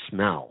the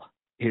smell.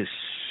 It is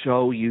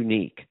so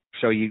unique.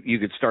 So you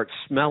could start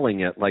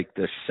smelling it like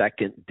the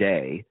second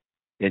day,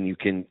 and you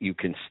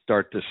can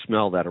start to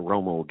smell that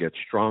aroma will get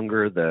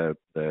stronger. The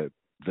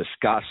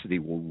viscosity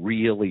will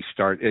really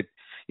start. It's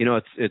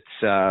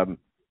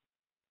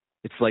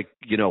like,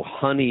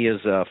 honey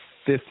is a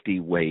 50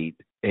 weight,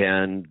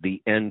 and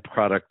the end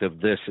product of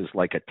this is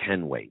like a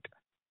 10 weight.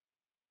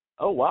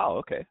 Oh wow!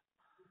 Okay.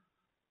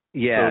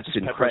 Yeah, so it's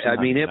incredible.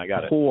 I mean, it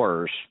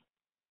pours.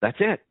 That's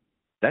it.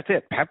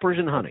 Peppers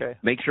and honey. Okay.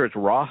 Make sure it's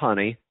raw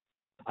honey.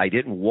 I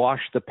didn't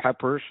wash the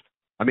peppers.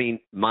 I mean,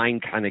 mine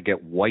kind of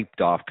get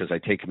wiped off because I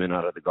take them in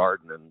out of the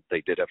garden and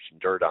they did have some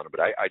dirt on them.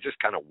 But I just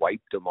kind of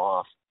wiped them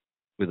off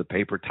with a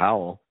paper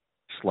towel,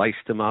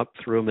 sliced them up,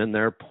 threw them in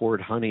there,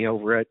 poured honey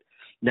over it.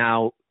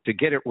 Now, to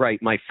get it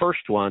right, my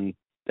first one,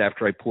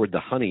 after I poured the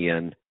honey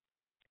in,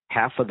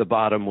 half of the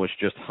bottom was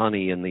just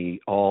honey and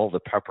all the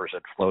peppers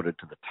had floated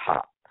to the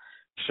top.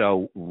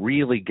 So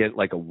really get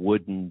like a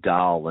wooden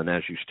doll, and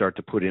as you start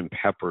to put in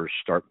peppers,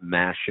 start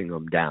mashing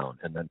them down,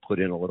 and then put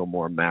in a little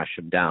more, mash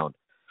them down.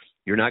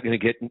 You're not going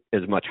to get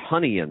as much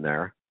honey in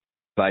there,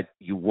 but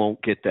you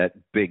won't get that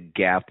big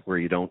gap where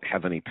you don't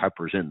have any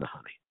peppers in the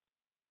honey.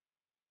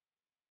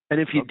 And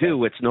if you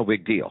do, it's no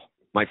big deal.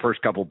 My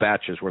first couple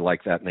batches were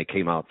like that, and they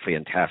came out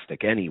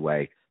fantastic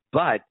anyway.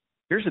 But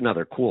here's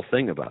another cool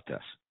thing about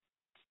this.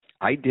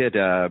 I did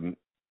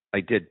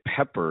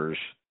peppers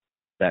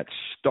that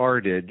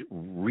started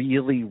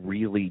really,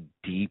 really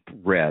deep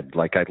red.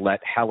 Like I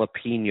let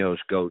jalapenos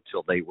go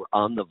till they were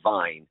on the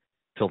vine,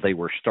 till they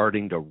were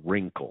starting to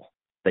wrinkle.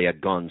 They had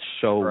gone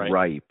so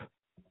ripe,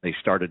 they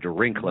started to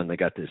wrinkle, and they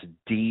got this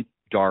deep,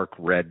 dark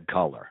red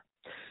color.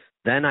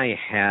 Then I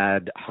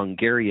had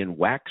Hungarian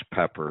wax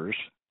peppers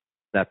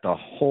that the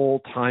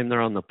whole time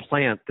they're on the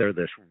plant, they're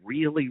this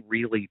really,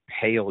 really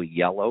pale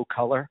yellow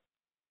color.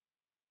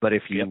 But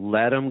if you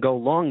let them go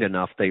long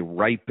enough, they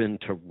ripen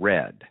to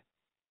red.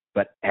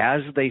 But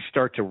as they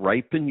start to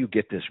ripen, you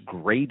get this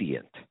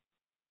gradient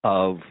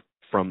of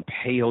from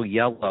pale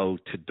yellow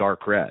to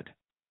dark red.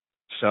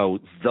 So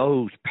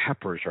those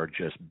peppers are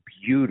just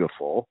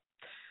beautiful.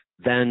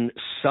 Then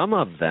some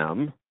of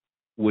them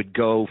would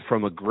go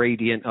from a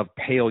gradient of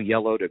pale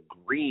yellow to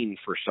green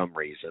for some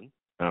reason.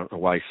 I don't know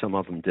why some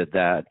of them did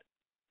that.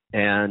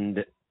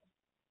 And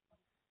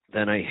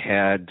then I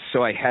had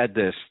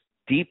this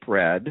deep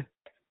red,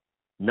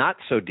 not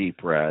so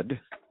deep red,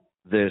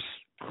 this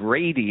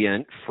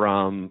gradient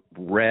from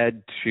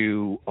red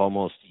to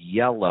almost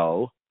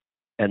yellow,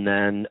 and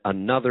then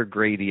another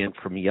gradient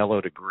from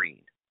yellow to green.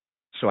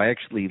 So I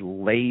actually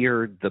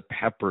layered the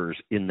peppers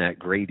in that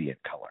gradient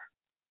color.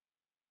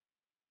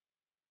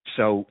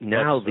 So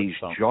now these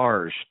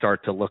jars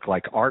start to look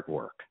like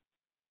artwork.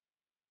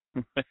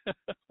 I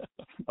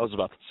was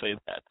about to say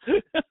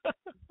that.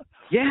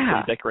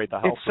 Yeah. So decorate the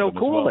house. It's so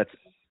cool. Well.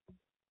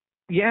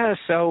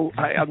 So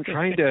I'm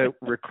trying to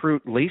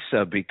recruit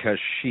Lisa because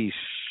she's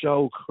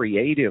so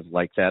creative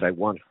like that. I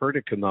want her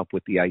to come up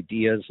with the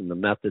ideas and the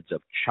methods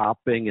of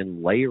chopping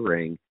and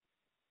layering.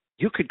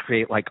 You could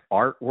create like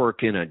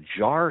artwork in a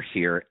jar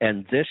here.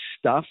 And this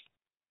stuff,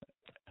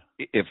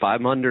 if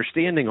I'm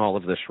understanding all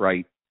of this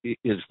right,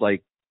 is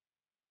like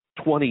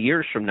 20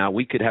 years from now,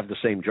 we could have the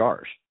same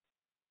jars.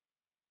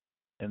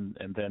 And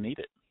then eat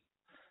it.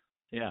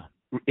 Yeah.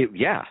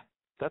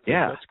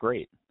 That's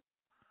great.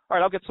 All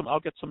right, I'll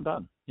get some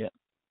done. Yeah.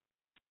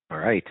 All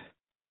right.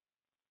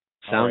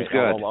 Sounds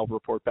good. I'll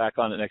report back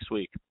on it next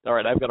week. All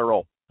right, I've got to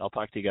roll. I'll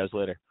talk to you guys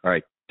later. All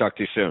right. Talk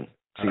to you soon.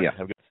 See ya.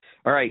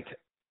 All right.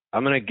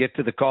 I'm going to get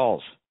to the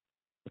calls.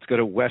 Let's go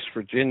to West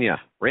Virginia.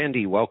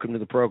 Randy, welcome to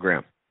the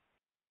program.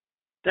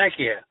 Thank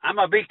you. I'm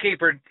a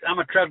beekeeper. I'm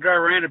a truck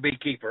driver and a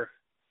beekeeper.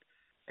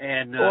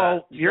 And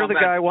well, you're the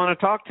guy I want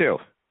to talk to.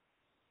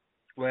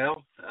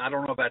 Well, I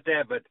don't know about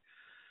that, but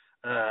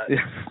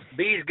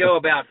bees go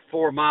about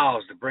 4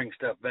 miles to bring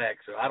stuff back,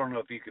 so I don't know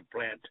if you could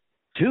plant.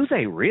 Do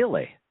they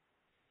really?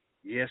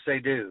 Yes, they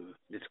do.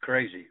 It's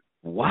crazy.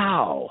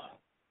 Wow.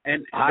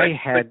 And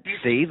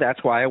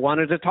that's why I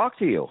wanted to talk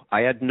to you.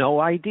 I had no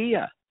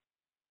idea.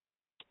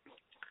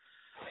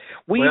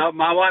 Well,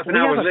 my wife and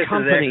I were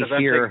listening to that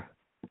here.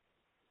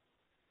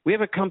 We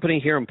have a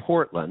company here in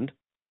Portland,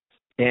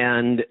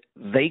 and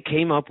they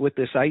came up with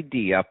this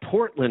idea.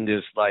 Portland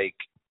is like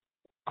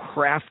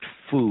craft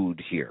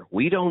food here.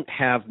 We don't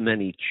have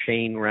many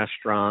chain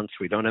restaurants.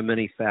 We don't have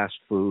many fast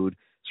food,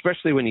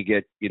 especially when you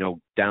get,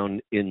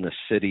 down in the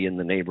city, in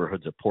the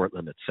neighborhoods of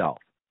Portland itself.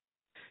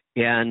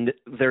 And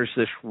there's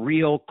this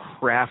real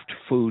craft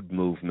food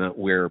movement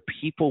where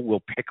people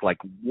will pick like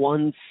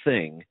one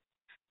thing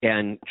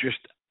and just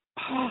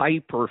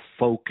hyper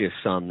focus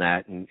on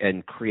that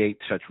and create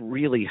such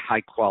really high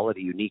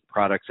quality, unique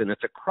products. And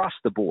it's across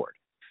the board.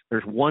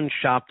 There's one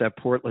shop that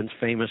Portland's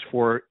famous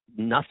for,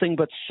 nothing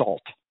but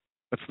salt.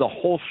 It's the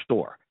whole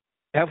store.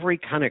 Every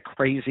kind of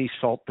crazy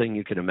salt thing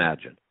you can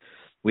imagine.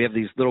 We have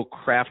these little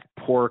craft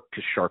pork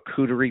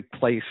charcuterie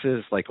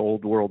places like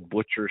Old World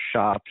butcher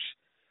shops.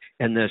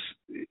 And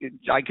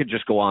I could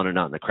just go on and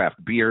on. The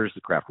craft beers,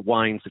 the craft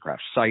wines, the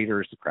craft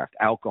ciders, the craft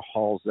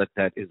alcohols,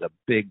 that is a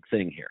big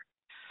thing here.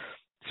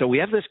 So we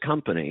have this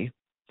company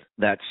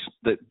that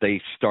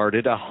they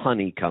started a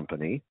honey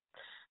company.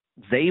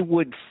 They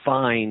would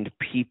find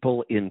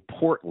people in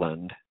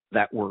Portland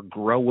that were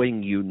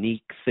growing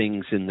unique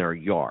things in their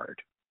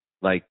yard.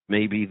 Like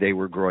maybe they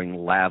were growing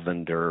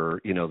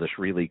lavender, this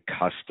really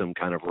custom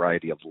kind of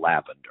variety of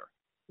lavender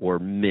or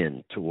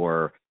mint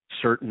or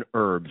certain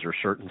herbs or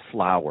certain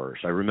flowers.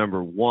 I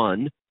remember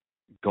one,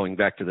 going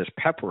back to this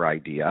pepper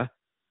idea,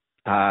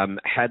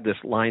 had this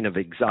line of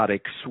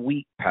exotic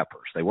sweet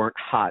peppers. They weren't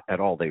hot at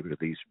all. They were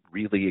these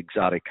really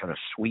exotic kind of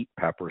sweet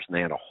peppers, and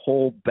they had a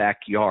whole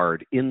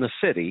backyard in the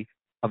city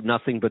of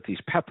nothing but these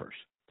peppers.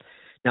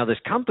 Now, this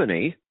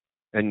company,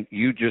 and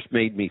you just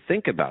made me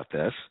think about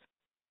this,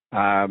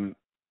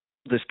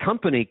 this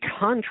company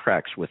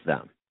contracts with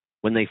them.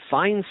 When they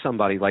find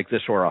somebody like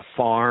this or a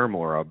farm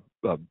or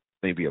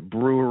maybe a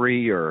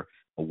brewery or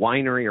a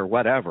winery or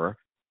whatever,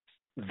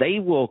 they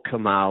will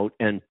come out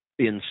and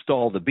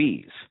install the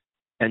bees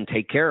and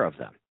take care of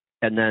them.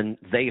 And then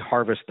they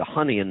harvest the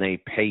honey and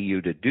they pay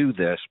you to do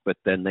this, but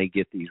then they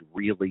get these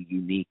really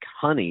unique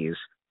honeys.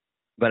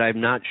 But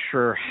I'm not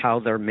sure how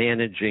they're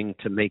managing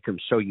to make them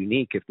so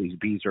unique if these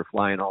bees are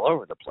flying all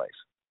over the place.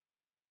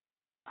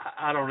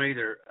 I don't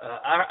either.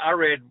 I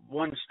read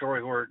one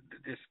story where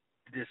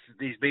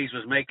these bees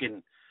was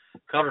making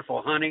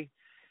colorful honey,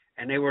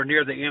 and they were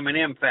near the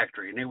M&M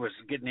factory, and they was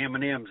getting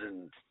M&Ms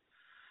and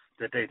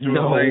that they threw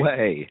away. No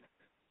way.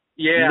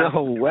 Yeah.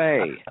 No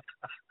way.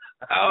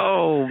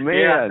 Oh,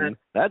 man. Yeah,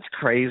 that's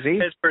crazy.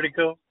 That's pretty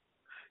cool.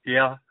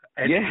 Yeah.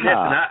 And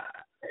yeah.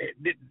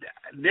 Listen,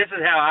 this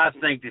is how I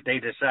think that they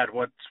decide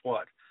what's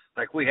what.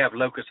 Like we have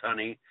locust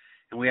honey,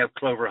 and we have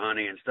clover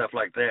honey and stuff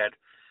like that,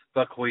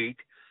 buckwheat.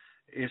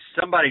 If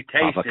somebody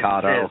tastes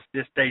avocado. It and says,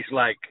 this tastes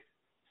like,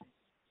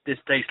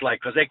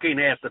 because they can't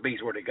ask the bees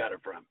where they got it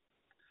from.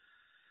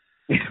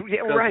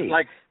 Yeah,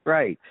 right.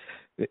 Right.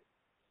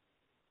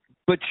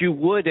 But you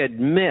would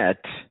admit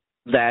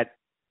that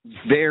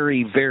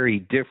very, very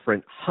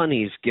different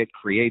honeys get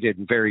created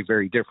in very,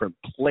 very different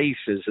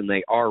places, and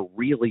they are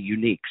really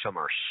unique. Some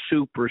are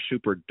super,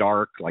 super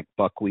dark, like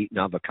buckwheat and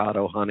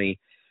avocado honey.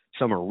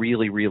 Some are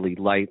really, really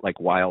light, like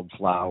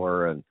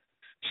wildflower. And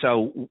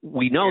so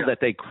we know that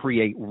they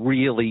create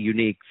really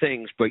unique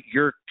things, but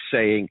you're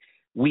saying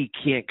we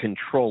can't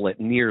control it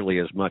nearly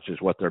as much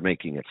as what they're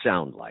making it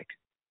sound like.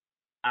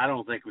 I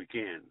don't think we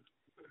can,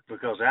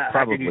 because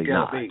how can you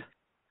tell me,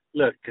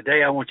 look,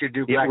 today I want you to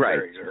do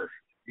blackberries, or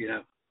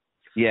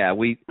Yeah,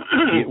 we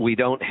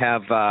don't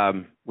have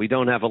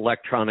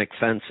electronic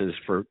fences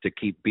to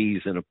keep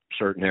bees in a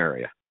certain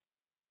area.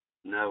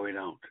 No, we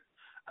don't.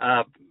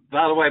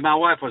 By the way, my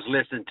wife was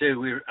listening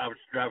too. I was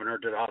driving her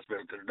to the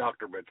hospital, to the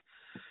doctor, but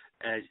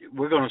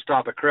we're going to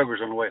stop at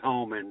Kroger's on the way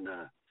home and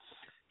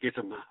get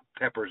some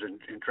peppers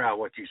and try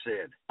what you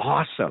said.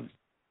 Awesome.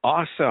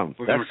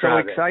 That's so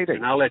exciting.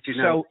 And I'll let you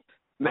know.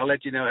 I'll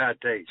let you know how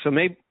it tastes. So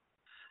maybe,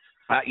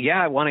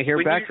 I want to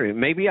hear back from you.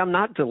 Maybe I'm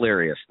not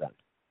delirious then.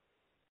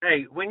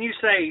 Hey, when you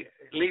say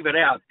leave it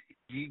out,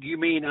 you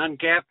mean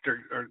uncapped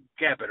or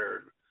cap it,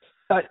 or?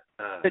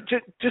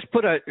 Just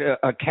put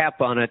a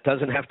cap on it.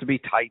 Doesn't have to be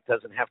tight.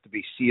 Doesn't have to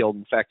be sealed.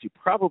 In fact, you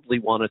probably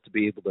want it to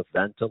be able to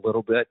vent a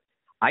little bit.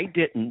 I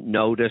didn't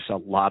notice a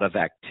lot of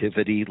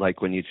activity,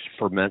 like when you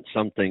ferment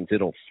something,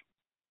 it'll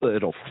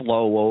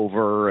flow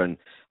over, and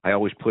I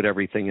always put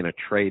everything in a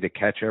tray to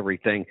catch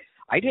everything.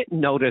 I didn't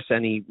notice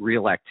any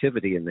real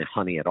activity in the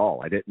honey at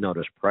all. I didn't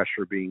notice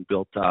pressure being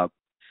built up.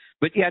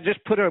 But yeah, just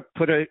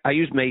I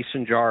use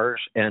mason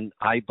jars, and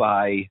I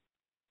buy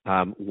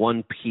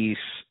one piece,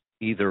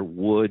 either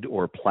wood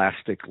or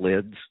plastic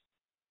lids,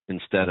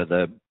 instead of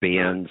the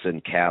bands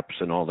and caps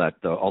and all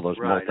that, all those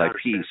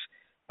multi-piece.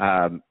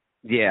 I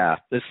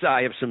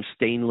have some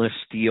stainless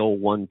steel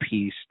one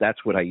piece.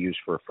 That's what I use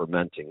for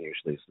fermenting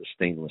usually, is the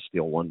stainless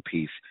steel one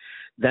piece.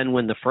 Then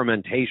when the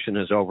fermentation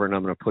is over and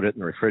I'm going to put it in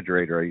the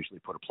refrigerator, I usually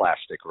put a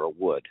plastic or a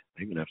wood.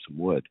 I even have some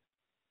wood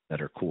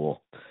that are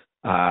cool.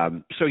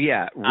 Room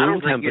I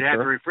don't think you'd have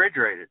to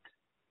refrigerate it.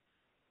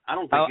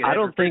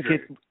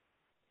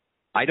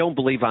 I don't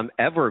believe I'm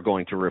ever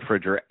going to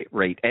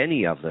refrigerate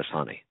any of this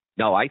honey.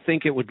 No, I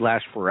think it would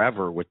last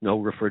forever with no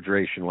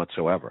refrigeration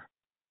whatsoever.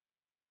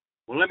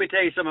 Well, let me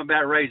tell you something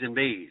about raising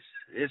bees.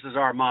 This is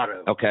our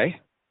motto. Okay.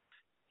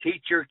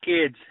 Teach your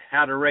kids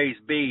how to raise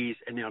bees,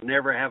 and they'll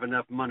never have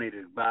enough money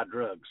to buy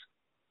drugs.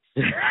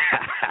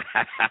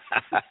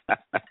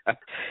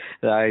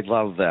 I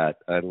love that.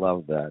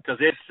 Because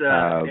it's,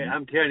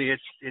 I'm telling you,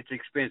 it's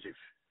expensive.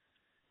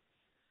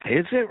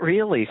 Is it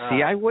really?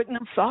 See, I wouldn't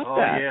have thought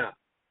that. Oh, yeah.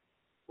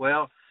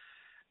 Well,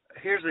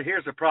 here's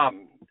the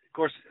problem. Of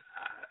course,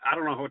 I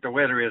don't know what the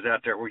weather is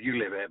out there where you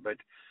live at, but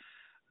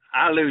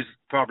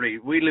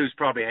we lose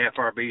probably half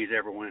our bees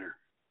every winter.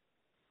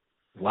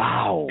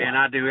 Wow. And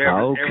I do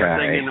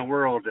everything in the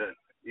world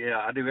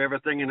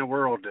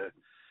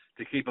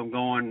to keep them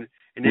going.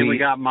 And then we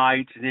got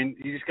mites, and then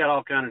you just got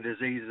all kind of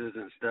diseases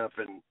and stuff.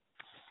 And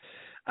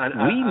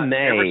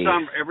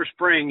every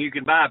spring you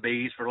can buy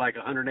bees for like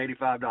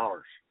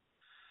 $185.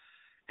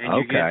 And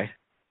you get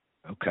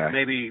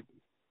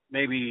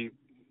maybe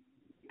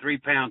 3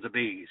 pounds of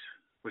bees,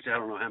 which I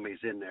don't know how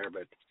many's in there,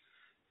 but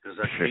because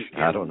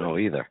I don't know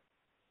either.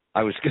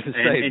 I was going to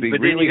say it'd be but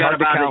really then you hard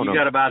to count them.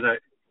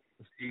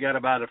 You got to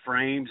buy the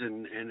frames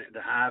and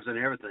the hives and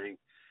everything,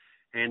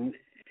 and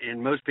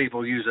most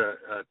people use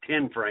a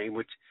 10 frame,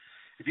 which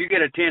if you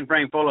get a 10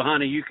 frame full of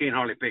honey, you can't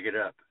hardly pick it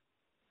up.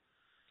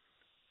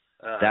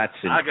 That's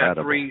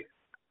incredible.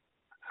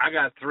 I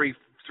got three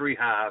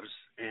hives,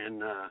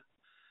 and of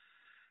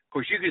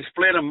course you can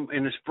split them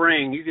in the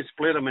spring. You can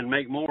split them and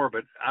make more,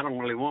 but I don't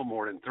really want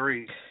more than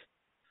 3.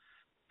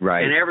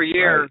 Right. And every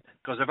year,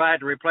 because if I had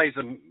to replace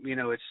them,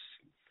 it's,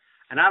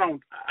 and I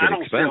don't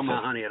sell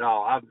my honey at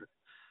all.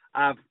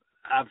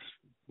 I've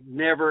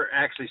never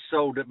actually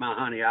sold it, my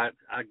honey. I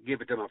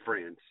give it to my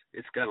friends.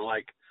 It's kind of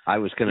like, I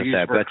was going to say,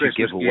 I bet you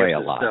give away a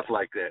lot. Stuff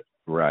like that.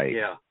 Right.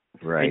 Yeah.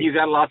 Right. And you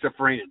got lots of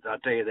friends, I'll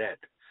tell you that.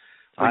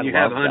 When you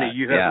have honey,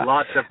 you have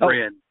lots of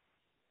friends.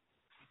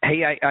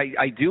 Hey,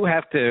 I do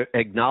have to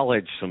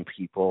acknowledge some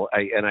people,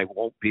 and I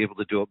won't be able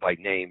to do it by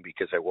name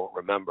because I won't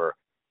remember.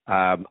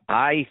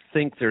 I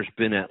think there's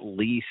been at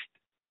least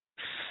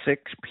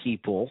 6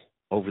 people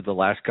over the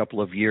last couple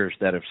of years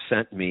that have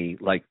sent me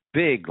like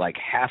big, like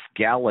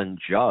half-gallon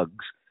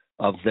jugs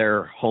of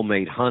their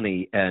homemade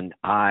honey, and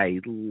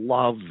I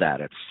love that.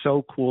 It's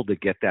so cool to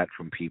get that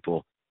from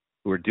people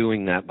who are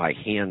doing that by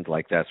hand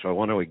like that, so I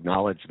want to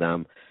acknowledge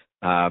them.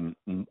 A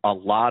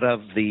lot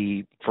of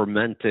the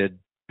fermented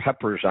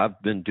peppers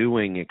I've been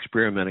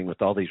experimenting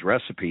with all these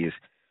recipes,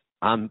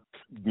 I'm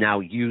now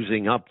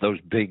using up those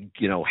big,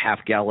 half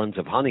gallons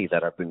of honey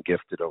that I've been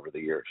gifted over the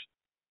years.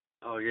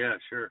 Oh, yeah,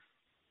 sure.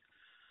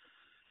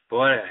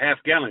 Boy, a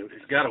half gallon,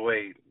 it's got to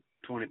weigh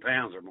 20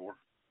 pounds or more.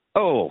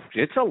 Oh,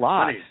 it's a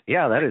lot. Honey,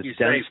 yeah, that is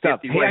dense stuff.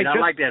 Hey, I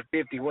like that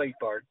 50 weight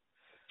part.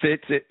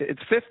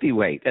 It's 50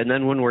 weight. And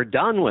then when we're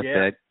done with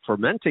it,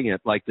 fermenting it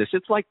like this,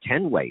 it's like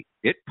 10 weight.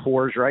 It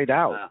pours right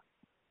out.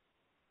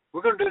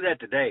 We're going to do that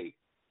today.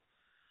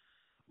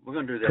 We're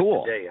going to do that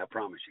Cool. today, I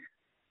promise you.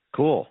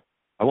 Cool.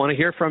 I want to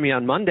hear from you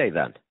on Monday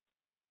then.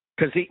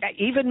 Because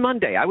even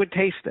Monday, I would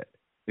taste it.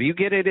 If you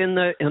get it in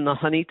the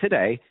honey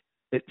today,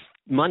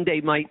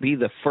 Monday might be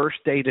the first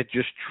day to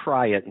just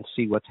try it and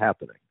see what's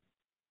happening.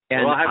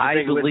 And well, I have to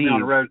take it with me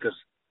on the road because.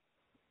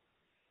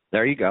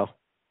 There you go.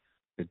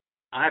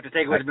 I have to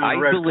take it with me on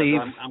the road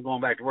because I'm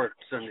going back to work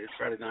Sunday,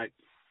 Friday night.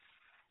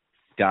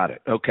 Got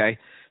it. Okay.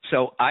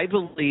 So I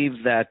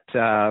believe that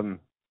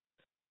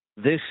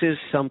this is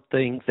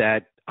something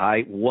that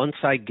once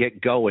I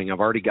get going, I've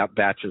already got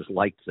batches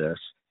like this.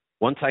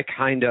 Once I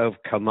kind of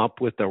come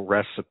up with a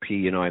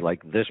recipe, I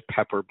like this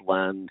pepper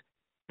blend,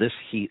 this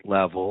heat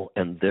level,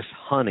 and this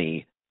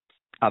honey,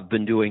 I've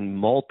been doing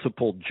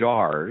multiple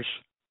jars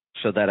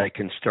so that I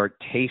can start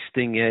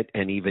tasting it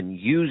and even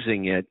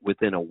using it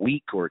within a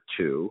week or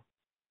two,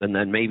 and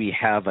then maybe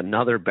have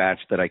another batch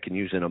that I can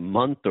use in a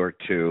month or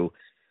two.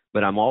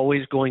 But I'm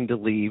always going to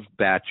leave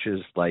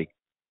batches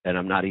and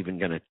I'm not even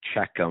going to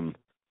check them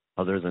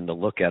other than to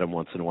look at them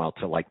once in a while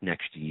till like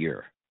next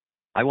year.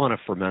 I want to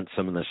ferment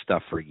some of this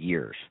stuff for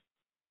years.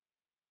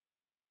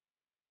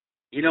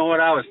 You know what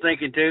I was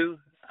thinking too?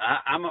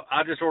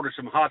 I just ordered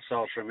some hot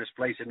sauce from this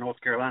place in North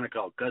Carolina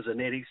called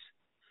Cousin Eddie's.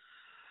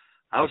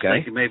 I was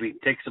thinking maybe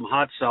take some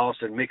hot sauce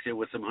and mix it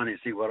with some honey and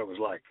see what it was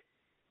like.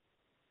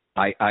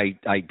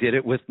 I did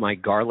it with my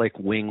garlic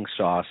wing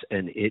sauce,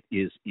 and it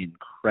is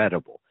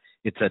incredible.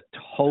 It's a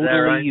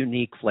totally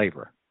unique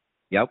flavor.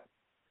 Yep.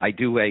 I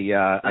do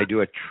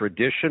a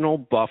traditional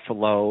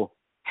buffalo,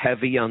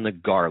 heavy on the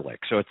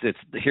garlic. So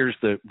here's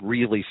the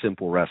really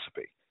simple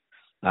recipe.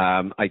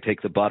 I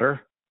take the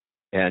butter,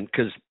 and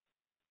because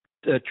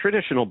the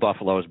traditional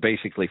buffalo is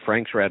basically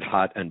Frank's Red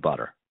Hot and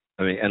butter.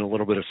 And a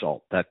little bit of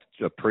salt. That's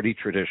a pretty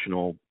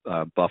traditional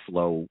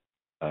buffalo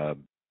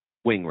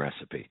wing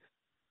recipe.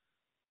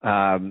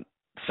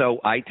 So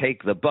I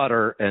take the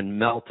butter and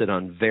melt it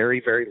on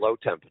very, very low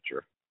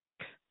temperature.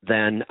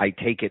 Then I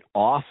take it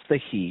off the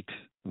heat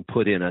and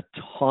put in a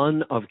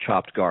ton of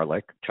chopped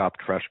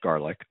fresh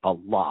garlic, a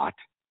lot.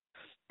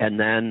 And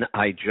then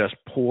I just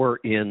pour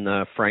in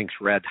the Frank's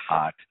Red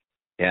Hot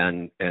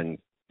and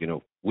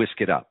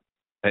whisk it up.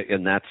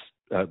 And that's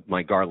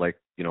my garlic,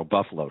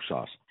 buffalo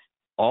sauce.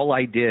 All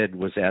I did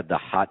was add the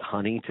hot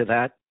honey to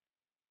that.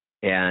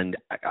 And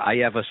I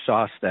have a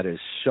sauce that is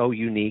so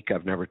unique.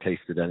 I've never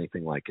tasted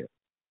anything like it.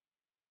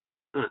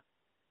 Huh.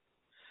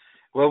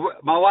 Well,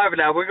 my wife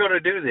and I, we're going to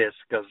do this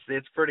because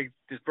it's pretty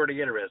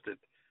interesting.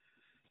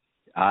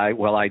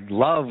 I'd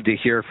love to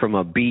hear from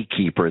a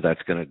beekeeper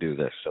that's going to do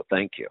this. So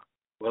thank you.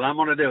 Well, I'm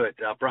going to do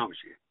it. I promise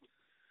you.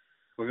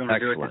 We're going to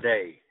do it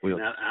today.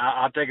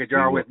 I'll take a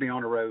jar with me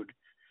on the road,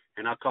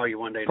 and I'll call you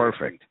one day.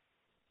 Perfect.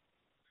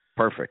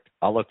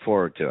 I'll look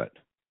forward to it.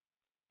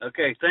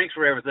 Okay. Thanks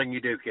for everything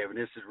you do, Kevin.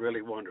 This is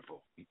really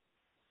wonderful.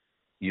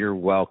 You're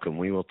welcome.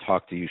 We will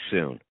talk to you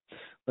soon.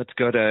 Let's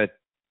go to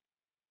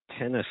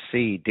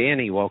Tennessee.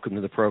 Danny, welcome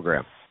to the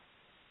program.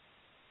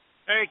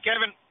 Hey,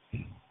 Kevin.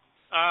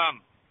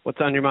 What's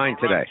on your mind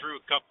today?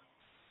 Through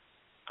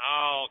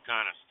all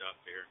kind of stuff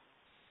here.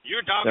 You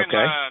were talking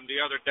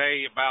the other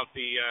day about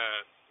the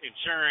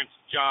insurance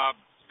jobs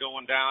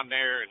going down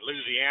there in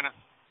Louisiana.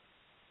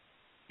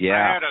 Yeah.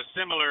 I had a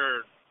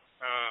similar.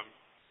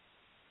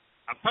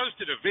 I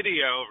posted a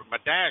video of my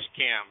dash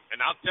cam,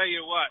 and I'll tell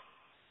you what,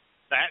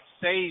 that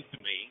saved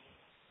me.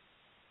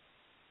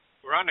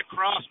 We're on the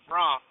Cross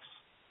Bronx.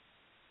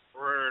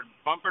 We're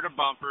bumper to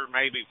bumper,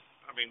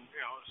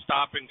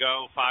 stop and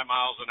go, 5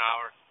 miles an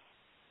hour.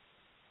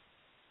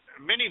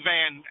 A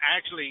minivan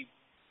actually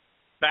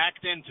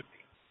backed into me.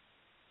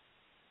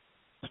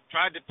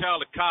 Tried to tell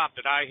the cop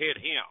that I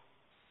hit him.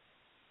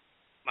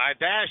 My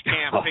dash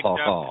cam picked up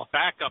his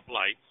backup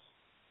lights.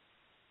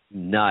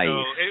 Nice.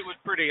 So it was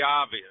pretty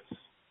obvious.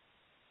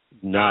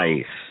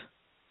 Nice.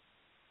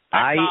 So,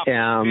 I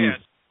am.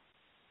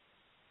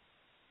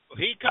 Well,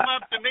 he come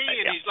up to me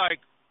and he's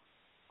like,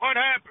 "What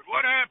happened?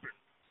 What happened?"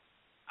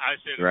 I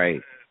said,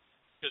 "Right."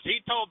 Because he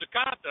told the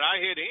cop that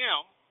I hit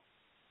him,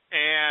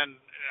 and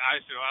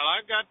I said, "Well,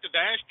 I've got the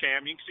dash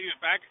cam. You can see his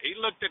back." He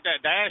looked at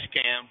that dash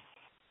cam,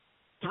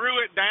 threw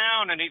it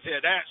down, and he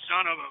said, "That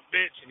son of a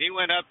bitch!" And he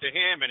went up to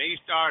him and he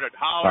started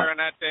hollering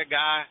at that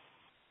guy.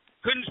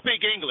 Couldn't speak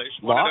English.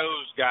 One of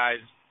those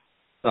guys.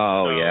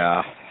 Oh,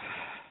 yeah.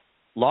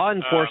 Law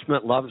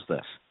enforcement loves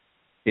this.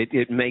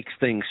 It makes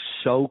things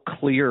so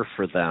clear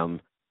for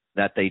them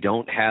that they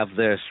don't have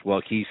this.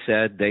 Well, he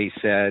said, they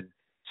said.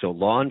 So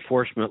law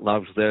enforcement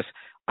loves this.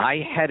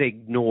 I had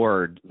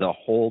ignored the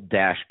whole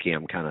dash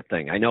cam kind of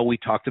thing. I know we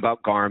talked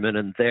about Garmin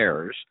and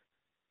theirs,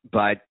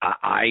 but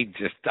I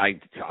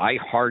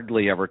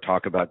hardly ever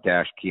talk about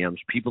dash cams.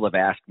 People have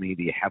asked me,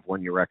 do you have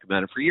one you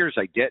recommend? And for years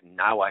I didn't.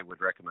 Now I would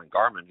recommend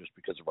Garmin just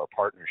because of our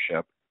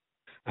partnership.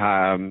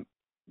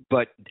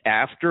 But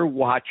after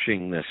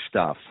watching this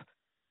stuff,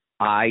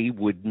 I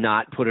would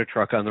not put a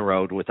truck on the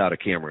road without a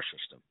camera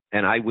system.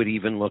 And I would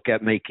even look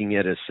at making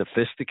it as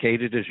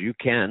sophisticated as you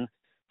can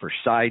for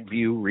side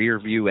view, rear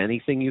view,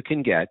 anything you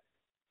can get.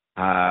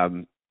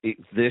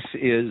 This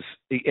is,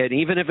 and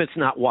even if it's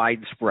not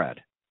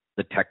widespread,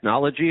 The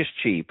technology is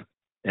cheap,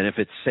 and if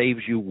it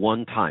saves you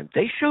one time.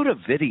 They showed a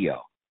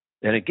video,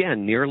 and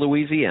again, near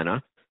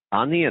Louisiana,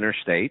 on the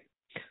interstate,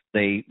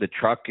 the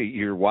truck,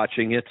 you're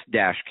watching its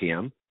dash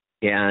cam,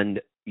 and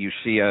you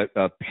see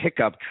a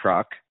pickup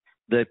truck.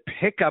 The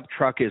pickup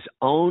truck is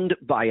owned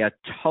by a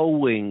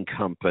towing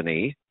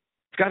company.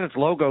 It's got its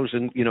logos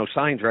and,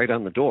 signs right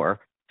on the door.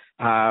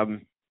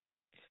 And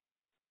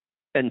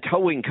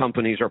towing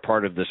companies are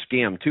part of the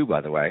scam too,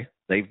 by the way.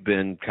 They've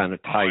been kind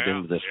of tied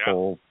into this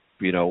whole,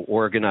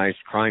 organized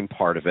crime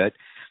part of it.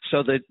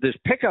 So this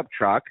pickup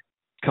truck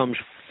comes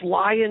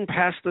flying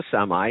past the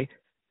semi,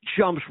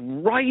 jumps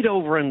right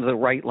over into the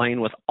right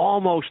lane with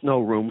almost no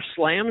room,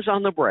 slams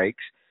on the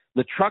brakes.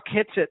 The truck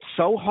hits it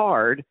so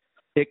hard,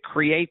 it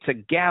creates a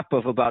gap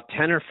of about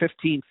 10 or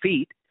 15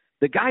 feet.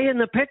 The guy in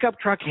the pickup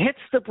truck hits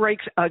the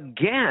brakes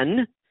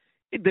again.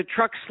 The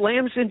truck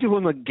slams into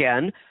him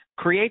again,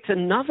 creates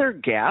another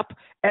gap,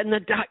 and the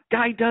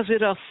guy does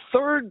it a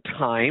third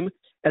time,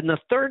 and the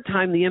third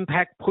time the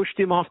impact pushed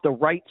him off the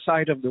right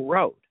side of the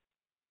road.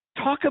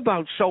 Talk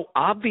about so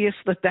obvious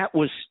that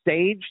was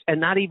staged,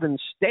 and not even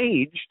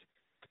staged.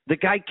 The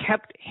guy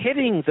kept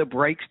hitting the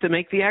brakes to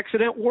make the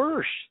accident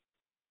worse.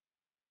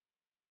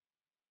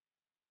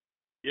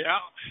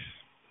 Yeah,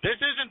 this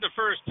isn't the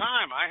first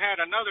time. I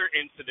had another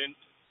incident.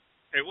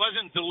 It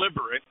wasn't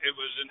deliberate. It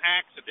was an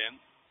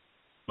accident,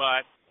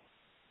 but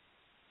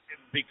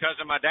because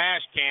of my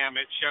dash cam,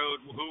 it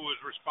showed who was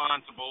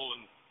responsible,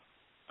 and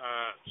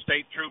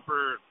state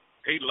trooper,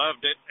 he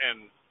loved it,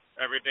 and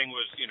everything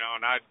was,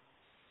 and I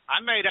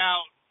made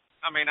out.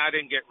 I mean, I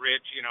didn't get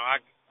rich,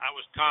 I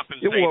was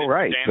compensated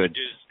for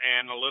damages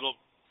and a little,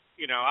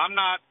 I'm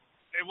not.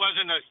 It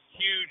wasn't a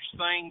huge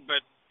thing,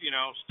 but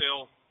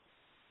still.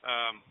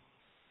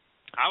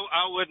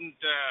 I wouldn't.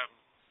 I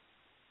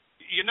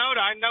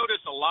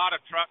notice a lot of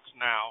trucks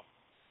now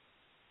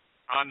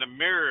on the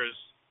mirrors.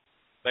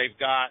 They've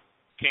got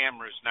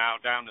cameras now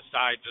down the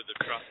sides of the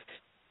truck.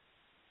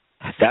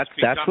 That's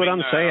what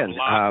I'm saying. A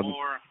lot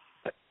more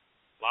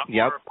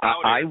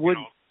crowded,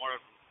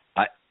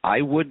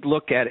 I would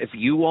look at, if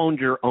you owned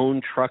your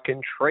own truck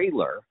and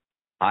trailer,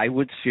 I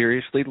would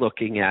seriously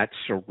looking at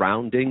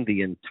surrounding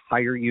the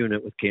entire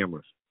unit with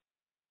cameras.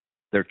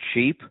 They're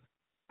cheap.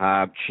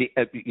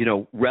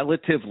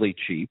 Relatively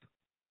cheap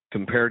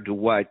compared to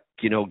what,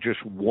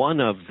 just one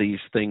of these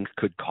things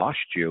could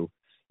cost you.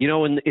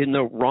 In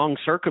the wrong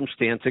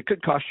circumstance, it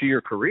could cost you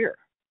your career.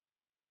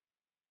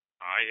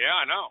 Yeah,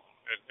 I know.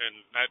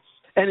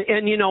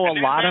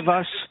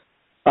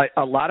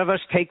 A lot of us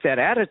take that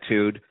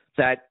attitude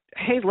that,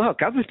 hey,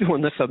 look, I've been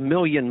doing this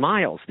 1,000,000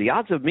 miles. The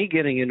odds of me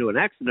getting into an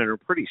accident are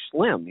pretty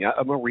slim. Yeah,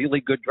 I'm a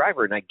really good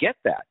driver, and I get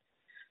that.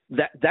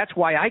 That's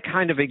why I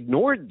kind of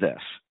ignored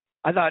this.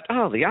 I thought,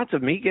 the odds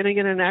of me getting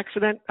in an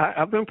accident,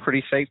 I've been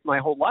pretty safe my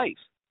whole life.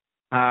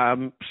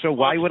 So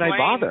why would I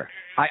bother?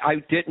 I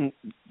didn't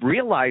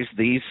realize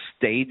these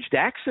staged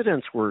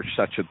accidents were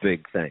such a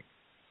big thing.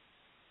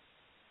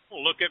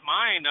 Well, look at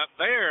mine up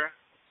there.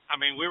 I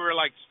mean, we were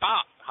like,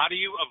 stop. How do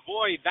you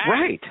avoid that?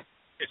 Right.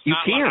 It's you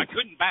not can't. Like I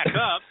couldn't back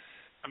up.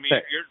 I mean,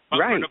 you're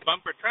bumper to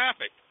bumper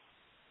traffic.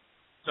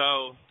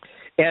 So.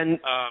 And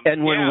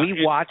when we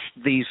watch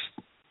these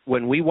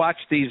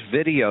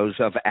videos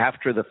of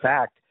after the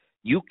fact,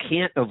 you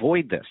can't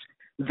avoid this.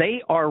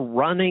 They are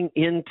running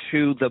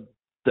into the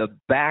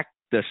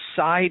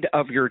side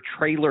of your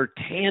trailer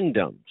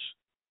tandems,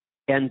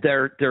 and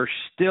they're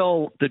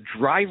still, the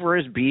driver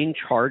is being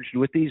charged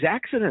with these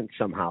accidents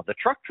somehow, the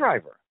truck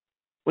driver.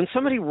 When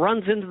somebody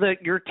runs into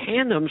your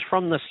tandems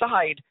from the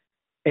side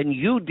and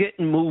you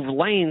didn't move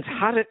lanes,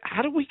 how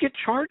do we get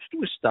charged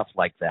with stuff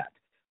like that?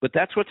 But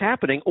that's what's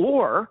happening.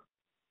 Or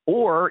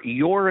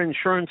your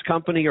insurance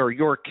company or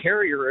your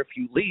carrier, if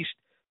you leased,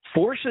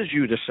 forces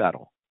you to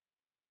settle.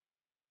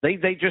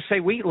 They just say,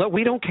 we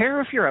don't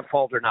care if you're at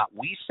fault or not.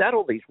 We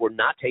settle these. We're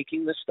not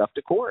taking this stuff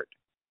to court.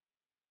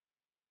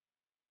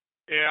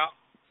 Yeah.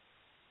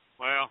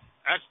 Well,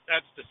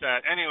 that's the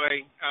sad.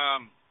 Anyway,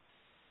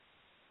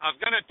 I was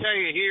going to tell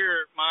you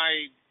here,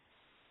 I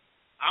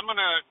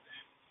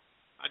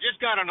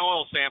just got an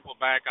oil sample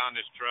back on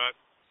this truck.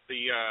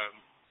 The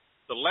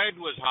lead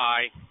was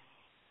high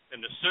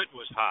and the soot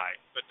was high.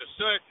 But the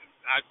soot,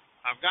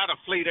 I've got a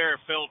Fleet Air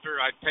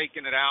filter. I've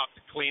taken it out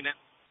to clean it.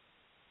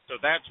 So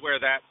that's where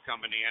that's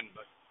coming in.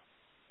 But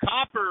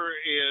copper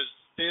is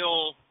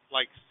still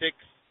like 6.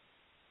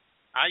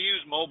 I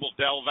use Mobil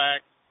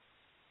Delvac.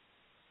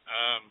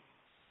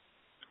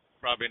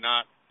 Probably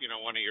not,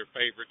 one of your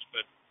favorites,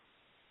 but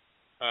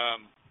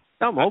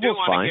Mobil's I do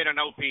want fine. to get an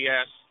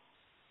OPS,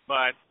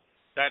 but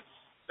that's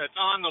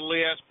on the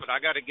list. But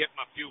I got to get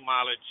my fuel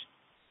mileage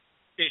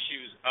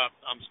issues up.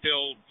 I'm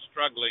still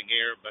struggling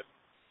here, but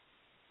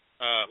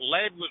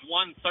lead was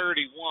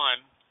 131,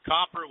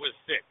 copper was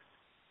 6.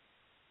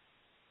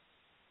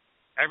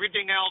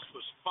 Everything else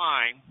was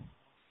fine.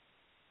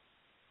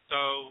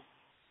 So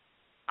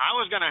I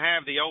was going to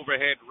have the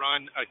overhead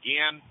run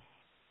again.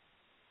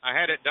 I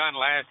had it done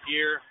last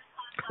year.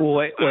 Well,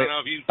 wait. I don't know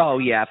if you... Oh,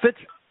 yeah.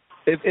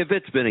 If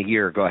it's been a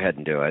year, go ahead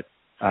and do it.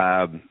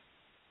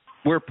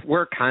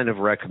 we're kind of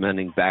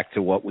recommending back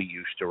to what we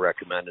used to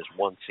recommend is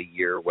once a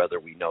year, whether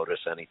we notice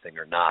anything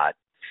or not.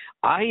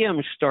 I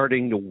am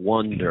starting to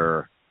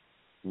wonder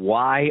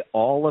why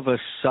all of a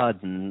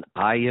sudden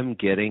I am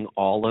getting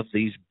all of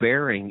these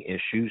bearing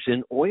issues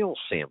in oil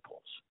samples.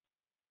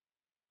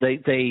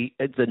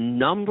 The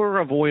number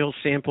of oil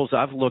samples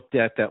I've looked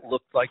at that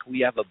look like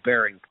we have a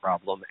bearing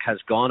problem has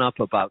gone up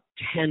about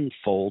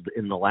tenfold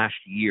in the last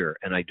year,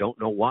 and I don't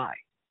know why.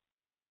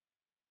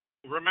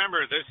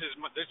 Remember, this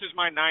is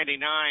my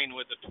 99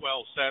 with the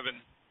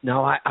 12.7.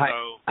 No,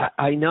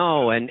 I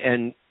know,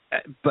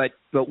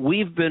 but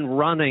we've been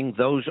running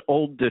those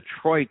old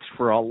Detroits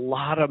for a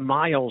lot of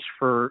miles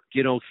for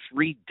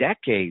 3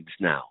 decades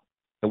now,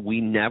 and we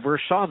never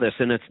saw this.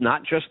 And it's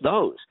not just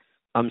those.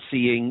 I'm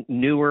seeing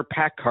newer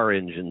PACCAR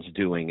engines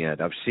doing it.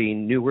 I've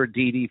seen newer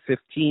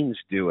DD15s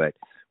do it.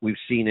 We've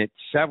seen it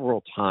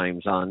several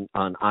times on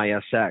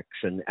ISX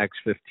and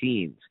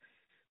X15s.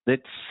 That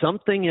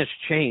something has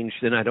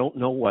changed, and I don't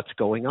know what's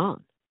going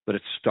on, but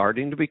it's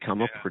starting to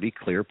become a pretty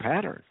clear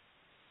pattern.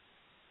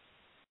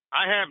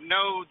 I have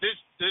this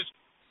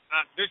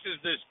is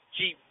this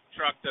cheap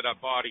truck that I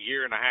bought a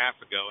year and a half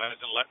ago. It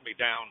hasn't let me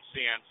down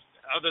since.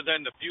 Other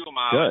than the fuel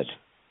mileage, Good.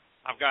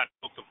 I've got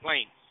no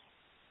complaints.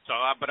 So,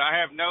 but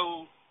I have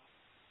no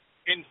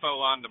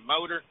info on the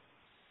motor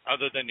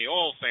other than the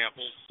oil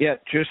samples. Yeah,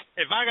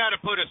 if I got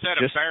to put a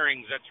set of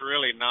bearings, that's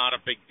really not a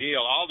big deal.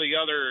 All the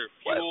other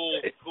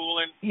fuel,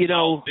 coolant,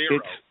 all zero.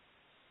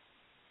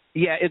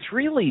 It's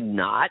really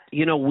not.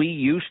 We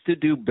used to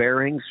do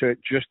bearings at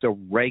just a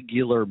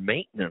regular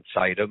maintenance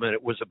item, and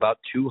it was about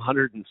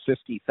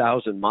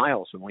 250,000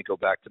 miles. When we go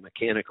back to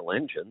mechanical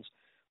engines,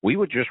 we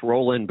would just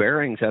roll in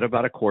bearings at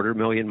about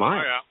 250,000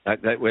 miles. Oh,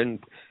 yeah. When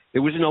it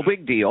was no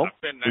big deal.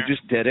 We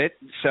just did it.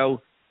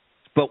 So,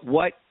 but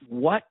what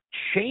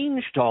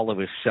changed all of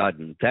a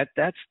sudden?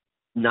 That's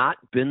not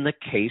been the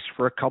case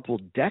for a couple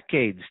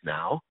decades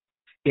now.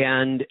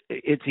 And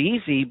it's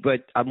easy,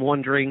 but I'm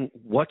wondering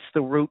what's the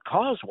root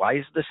cause? Why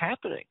is this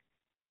happening?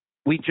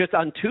 We just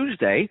on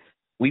Tuesday,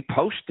 we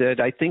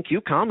posted, I think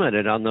you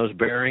commented on those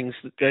bearings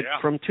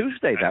from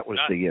Tuesday. That was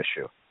the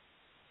issue.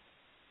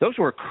 Those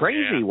were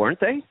crazy, weren't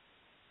they?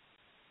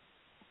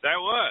 That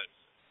was.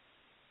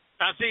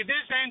 Now, see,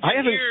 this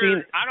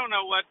engine I don't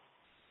know what,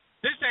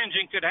 this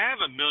engine could have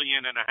 1.5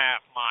 million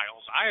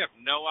miles. I have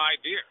no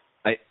idea.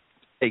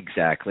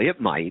 Exactly, it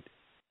might.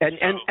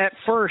 And at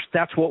first,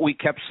 that's what we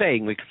kept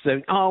saying. We kept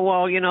saying, oh,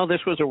 well,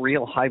 this was a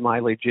real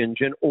high-mileage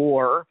engine,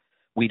 or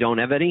we don't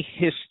have any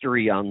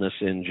history on this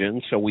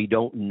engine, so we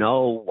don't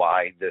know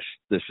why this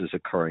is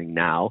occurring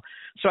now.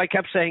 So I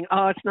kept saying,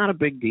 oh, it's not a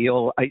big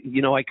deal. I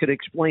could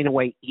explain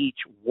away each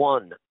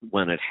one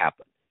when it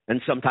happened.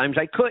 And sometimes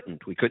I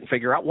couldn't. We couldn't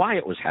figure out why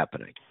it was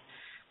happening.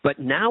 But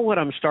now what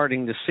I'm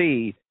starting to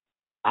see,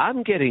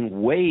 I'm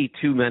getting way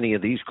too many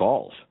of these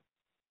calls.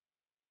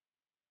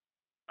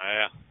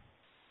 Yeah.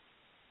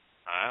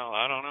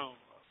 I don't know.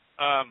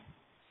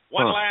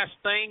 One last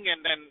thing,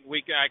 and then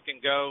I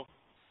can go.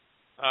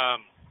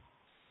 I've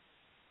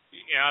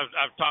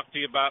talked to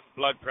you about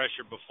blood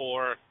pressure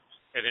before,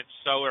 and it's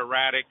so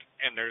erratic,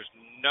 and there's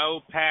no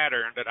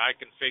pattern that I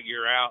can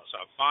figure out. So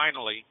I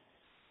finally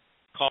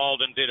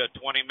called and did a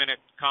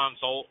 20-minute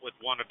consult with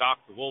one of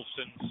Dr.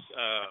 Wolfson's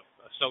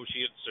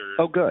associates or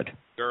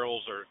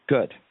girls or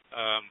good.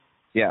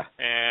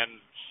 And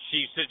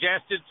she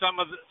suggested some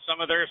of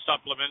their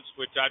supplements,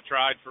 which I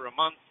tried for a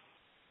month.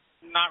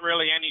 Not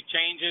really any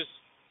changes.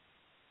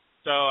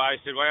 So I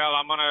said, well,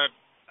 I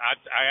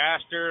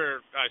asked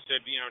her, I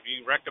said, do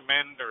you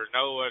recommend or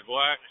know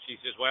what? She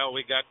says, well,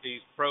 we got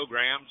these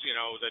programs,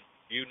 that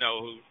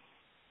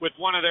with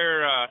one of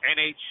their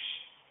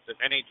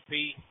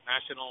NHP,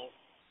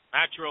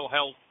 Natural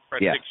Health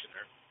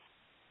Practitioner.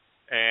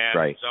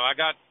 And so I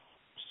got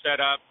set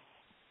up.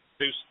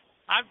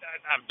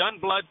 I've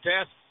done blood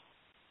tests.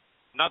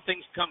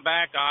 Nothing's come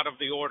back out of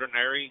the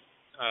ordinary.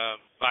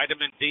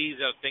 Vitamin D,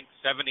 I think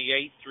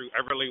 78 through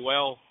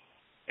Everlywell.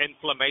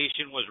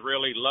 Inflammation was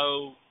really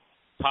low.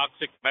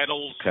 Toxic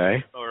metals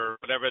or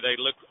whatever they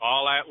look,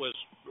 all that was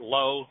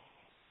low.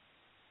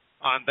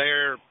 On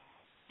there,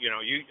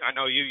 I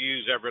know you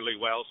use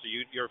Everlywell, so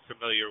you're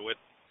familiar with.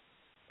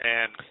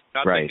 And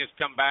nothing has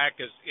come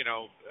back as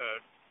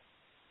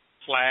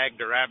flagged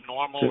or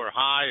abnormal or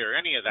high or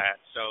any of that.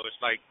 So it's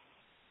like,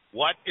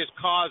 what is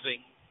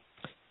causing?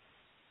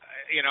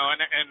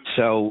 And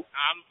so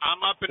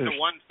I'm up in the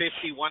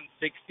 150,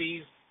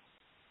 160s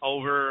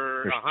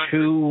over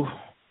 100.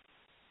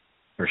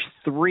 There's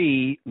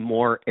 3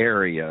 more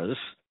areas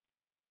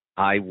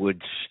I would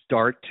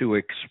start to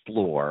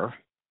explore.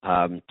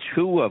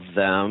 2 of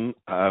them,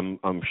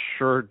 I'm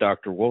sure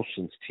Dr.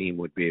 Wolfson's team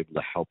would be able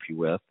to help you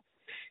with,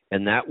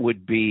 and that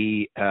would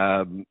be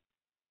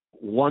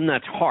one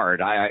that's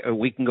hard.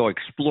 We can go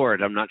explore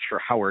it. I'm not sure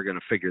how we're going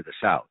to figure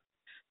this out,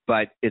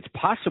 but it's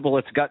possible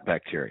it's gut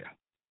bacteria.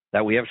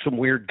 That we have some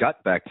weird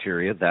gut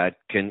bacteria that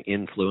can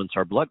influence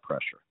our blood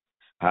pressure.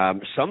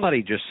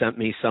 Somebody just sent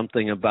me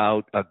something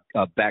about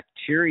a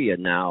bacteria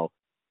now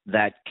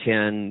that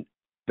can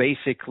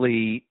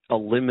basically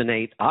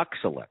eliminate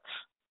oxalates,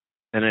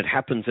 and it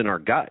happens in our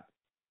gut.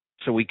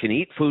 So we can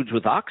eat foods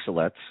with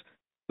oxalates,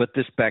 but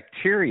this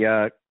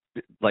bacteria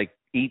like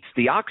eats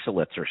the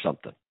oxalates or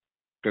something,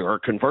 or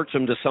converts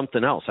them to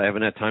something else. I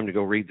haven't had time to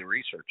go read the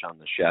research on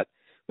this yet,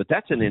 but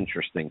that's an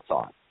interesting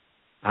thought.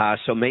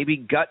 So maybe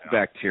gut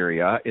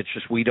bacteria, it's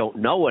just we don't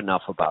know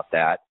enough about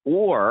that.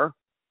 Or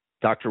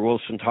Dr.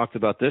 Wilson talked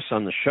about this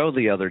on the show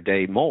the other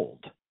day,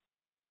 mold.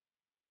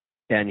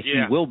 And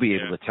he will be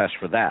able to test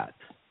for that.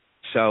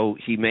 So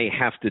he may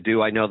have to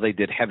do, I know they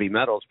did heavy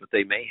metals, but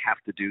they may have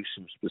to do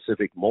some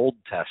specific mold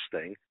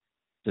testing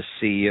to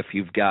see if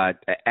you've got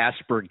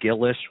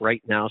aspergillus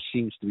right now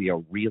seems to be a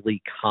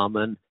really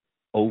common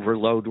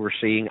overload we're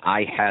seeing.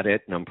 I had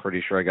it, and I'm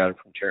pretty sure I got it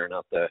from tearing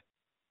out the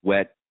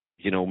wet,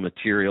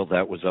 material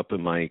that was up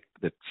in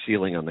the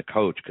ceiling on the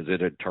coach because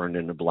it had turned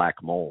into black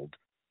mold.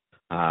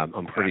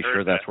 I'm pretty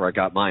sure that's where I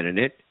got mine, and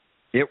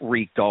it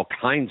wreaked all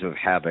kinds of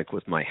havoc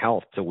with my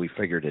health till we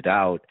figured it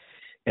out.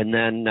 And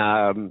then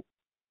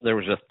there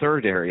was a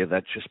third area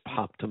that just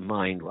popped to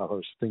mind while I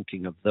was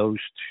thinking of those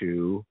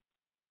two.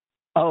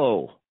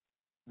 Oh,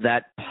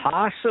 that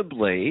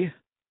possibly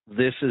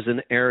this is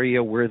an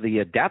area where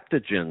the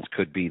adaptogens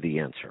could be the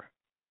answer,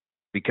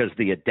 because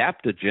the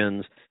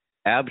adaptogens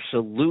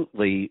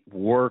absolutely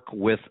work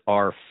with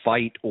our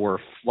fight or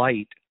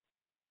flight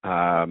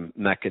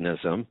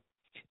mechanism.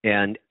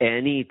 And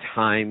any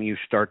time you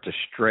start to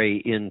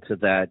stray into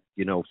that,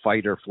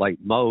 fight or flight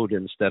mode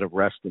instead of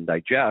rest and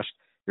digest,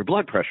 your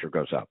blood pressure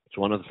goes up. It's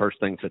one of the first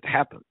things that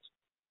happens.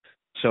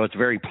 So it's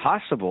very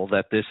possible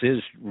that this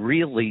is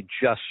really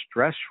just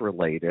stress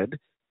related,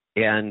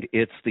 and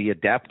it's the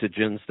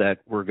adaptogens that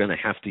we're going to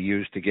have to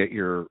use to get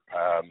to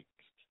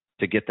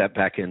get that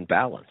back in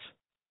balance.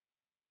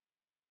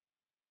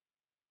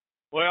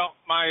 Well,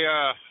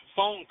 my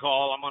phone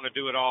call, I'm going to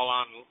do it all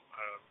on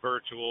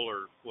virtual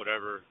or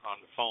whatever on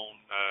the phone,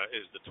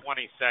 is the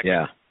 22nd.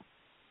 Yeah.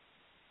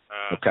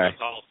 Okay.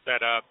 It's all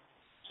set up.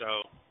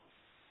 So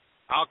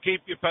I'll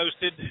keep you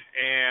posted,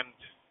 and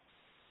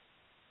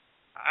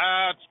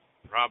that's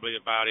probably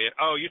about it.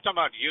 Oh, you're talking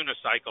about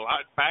unicycle.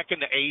 Back in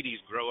the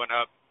 80s growing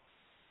up,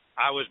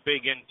 I was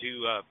big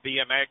into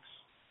BMX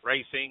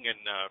racing and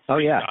freestyle. Oh,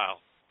 yeah.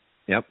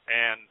 Yep.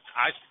 And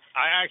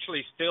I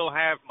actually still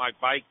have my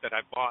bike that I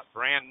bought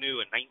brand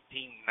new in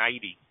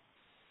 1990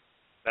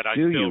 that I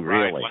still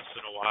ride once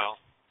in a while.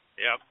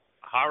 Yep.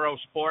 Haro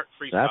Sport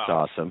Freestyle. That's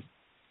awesome.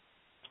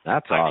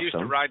 I used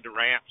to ride the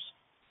ramps.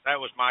 That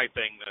was my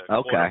thing, the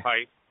quarter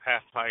pipe,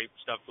 half pipe,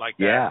 stuff like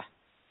that. Yeah.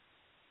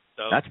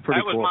 So that's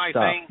pretty cool. That was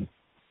my thing.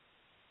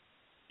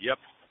 Yep.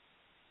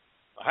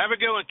 Well, have a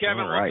good one,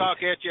 Kevin. All right. We'll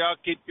talk at you. I'll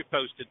keep you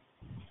posted.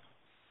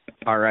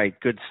 All right.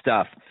 Good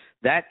stuff.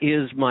 That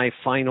is my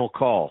final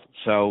call.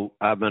 So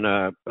I'm going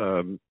to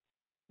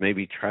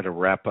maybe try to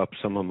wrap up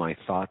some of my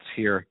thoughts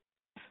here.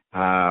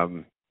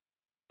 And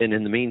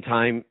in the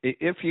meantime,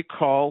 if you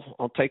call,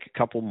 I'll take a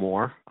couple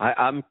more.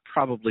 I'm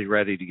probably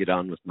ready to get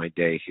on with my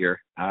day here.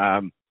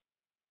 I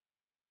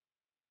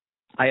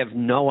have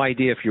no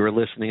idea if you were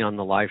listening on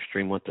the live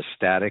stream what the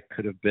static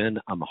could have been.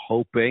 I'm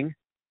hoping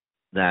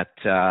that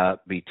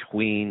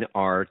between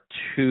our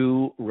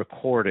two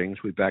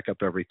recordings, we back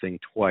up everything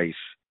twice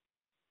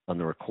on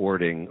the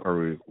recording, or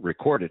we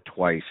record it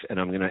twice, and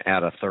I'm going to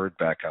add a third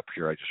backup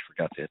here. I just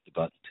forgot to hit the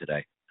button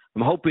today.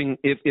 I'm hoping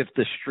if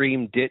the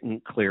stream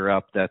didn't clear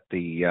up that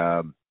the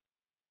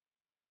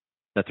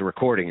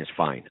recording is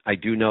fine. I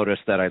do notice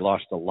that I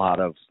lost a lot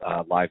of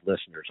live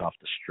listeners off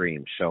the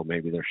stream, so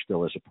maybe there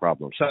still is a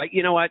problem. So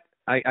you know what?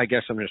 I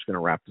guess I'm just going to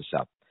wrap this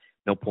up.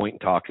 No point in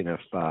talking if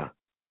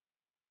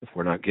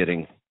we're not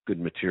getting good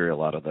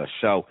material out of this.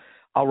 So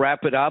I'll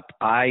wrap it up.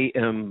 I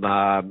am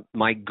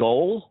my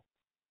goal,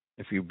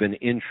 if you've been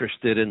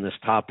interested in this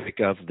topic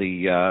of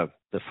the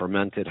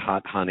fermented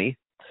hot honey,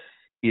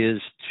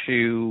 is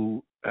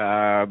to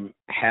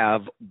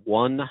have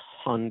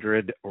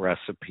 100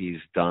 recipes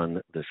done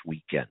this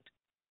weekend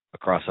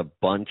across a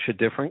bunch of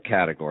different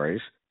categories,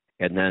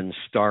 and then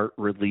start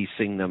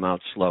releasing them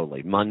out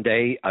slowly.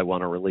 Monday, I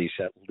want to release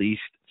at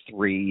least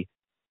 3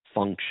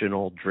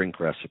 functional drink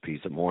recipes,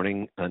 a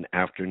morning, an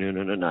afternoon,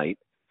 and a night.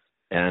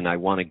 And I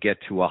want to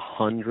get to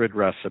 100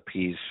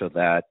 recipes so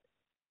that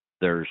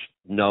there's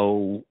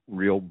no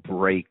real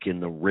break in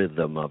the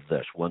rhythm of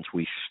this. Once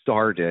we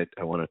start it,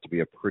 I want it to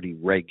be a pretty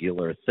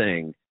regular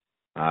thing.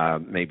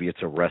 Maybe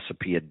it's a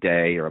recipe a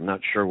day, or I'm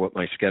not sure what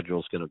my schedule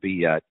is going to be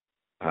yet,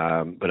 but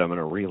I'm going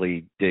to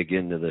really dig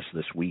into this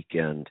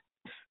weekend.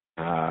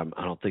 I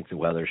don't think the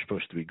weather's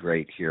supposed to be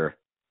great here.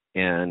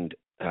 And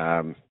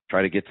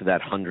try to get to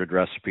that 100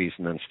 recipes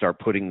and then start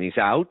putting these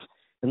out.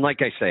 And like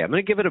I say, I'm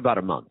going to give it about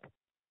a month.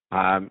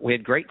 We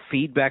had great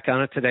feedback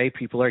on it today.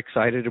 People are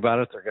excited about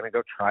it. They're going to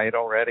go try it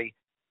already.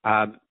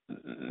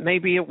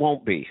 Maybe it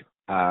won't be.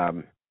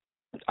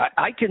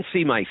 I can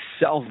see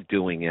myself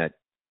doing it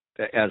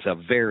as a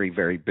very,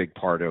 very big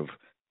part of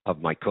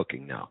my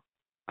cooking now.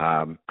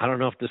 I don't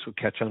know if this will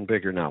catch on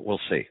big or not. We'll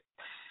see.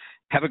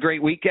 Have a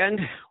great weekend.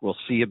 We'll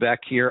see you back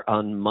here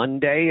on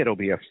Monday. It'll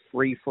be a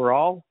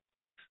free-for-all.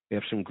 We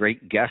have some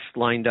great guests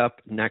lined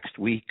up next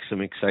week, some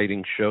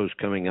exciting shows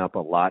coming up, a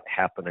lot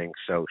happening,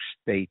 so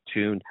stay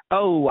tuned.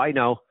 Oh, I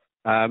know,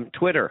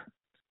 Twitter.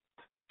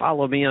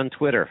 Follow me on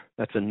Twitter.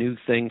 That's a new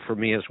thing for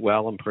me as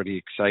well. I'm pretty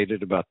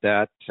excited about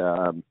that.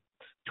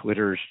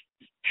 Twitter's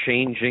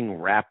changing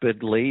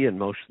rapidly, and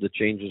most of the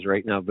changes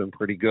right now have been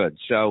pretty good.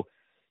 So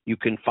you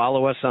can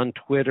follow us on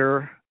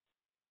Twitter.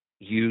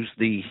 Use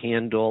the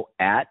handle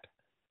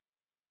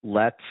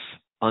 @Let's_truck,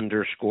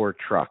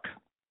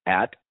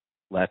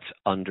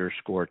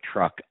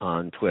 @Let's_truck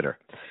on Twitter.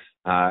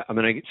 I'm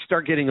going to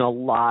start getting a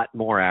lot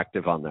more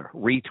active on there,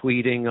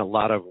 retweeting a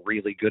lot of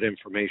really good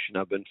information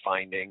I've been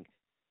finding,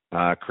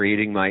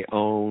 creating my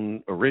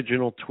own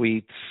original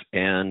tweets,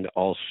 and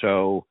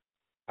also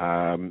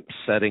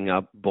setting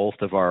up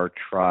both of our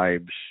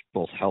tribes,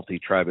 both Healthy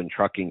Tribe and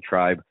Trucking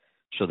Tribe,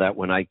 so that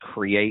when I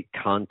create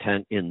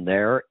content in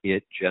there,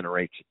 it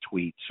generates a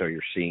tweet. So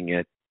you're seeing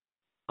it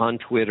on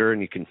Twitter,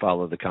 and you can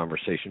follow the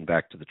conversation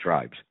back to the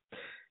tribes.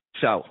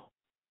 So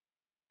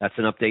that's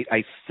an update.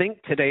 I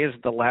think today is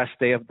the last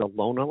day of the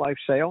Lona Life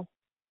sale.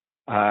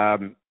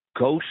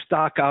 Go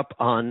stock up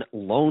on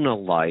Lona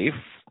Life,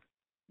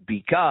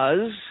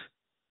 because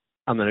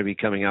I'm going to be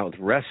coming out with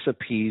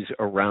recipes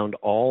around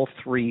all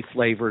 3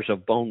 flavors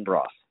of bone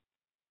broth,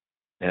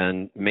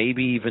 and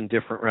maybe even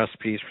different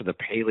recipes for the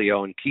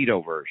paleo and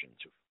keto versions.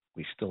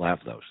 We still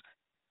have those.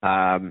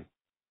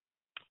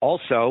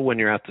 Also, when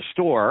you're at the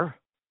store,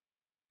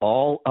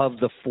 all of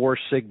the Four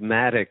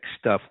Sigmatic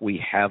stuff we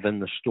have in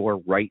the store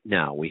right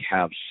now. We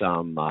have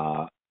some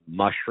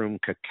mushroom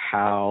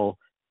cacao.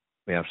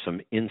 We have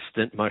some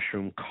instant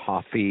mushroom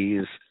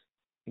coffees.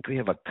 I think we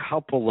have a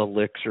couple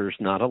elixirs,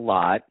 not a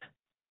lot.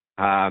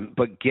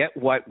 But get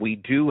what we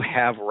do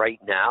have right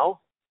now.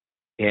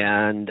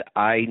 And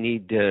I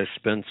need to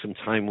spend some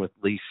time with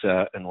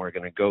Lisa, and we're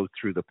going to go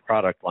through the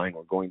product line.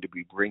 We're going to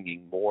be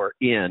bringing more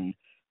in.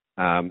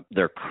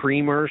 Their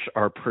creamers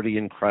are pretty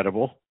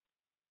incredible.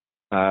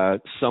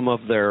 Some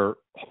of their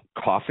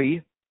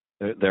coffee,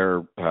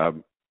 they're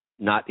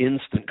not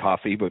instant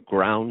coffee, but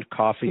ground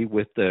coffee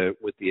with the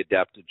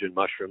adaptogen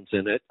mushrooms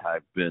in it.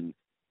 I've been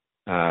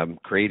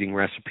creating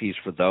recipes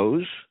for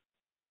those.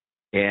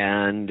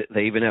 And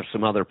they even have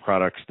some other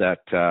products that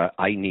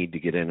I need to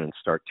get in and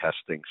start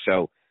testing.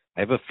 So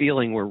I have a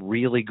feeling we're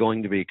really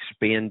going to be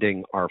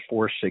expanding our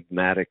Four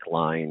Sigmatic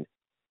line,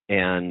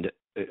 and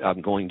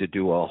I'm going to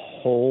do a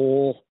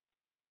whole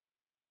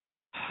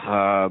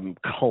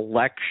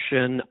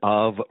collection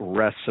of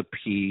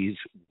recipes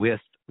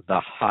with the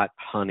hot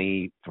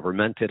honey,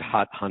 fermented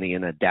hot honey,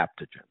 and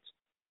adaptogens.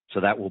 So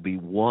that will be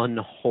one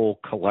whole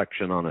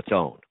collection on its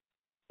own.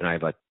 And I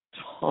have a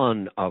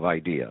ton of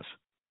ideas.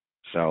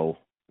 So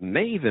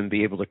may even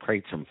be able to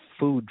create some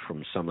food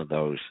from some of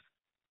those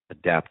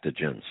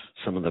adaptogens,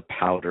 some of the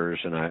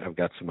powders, and I've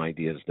got some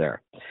ideas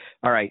there.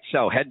 All right,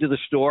 so head to the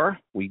store.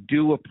 We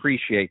do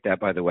appreciate that,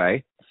 by the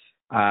way.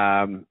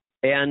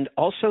 And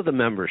also the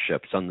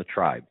memberships on the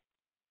tribe.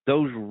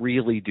 Those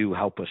really do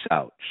help us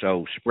out.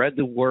 So spread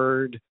the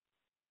word,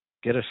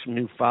 get us some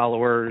new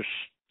followers,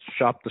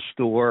 shop the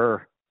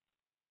store,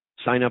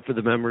 sign up for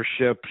the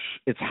memberships.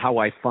 It's how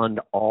I fund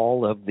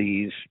all of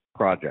these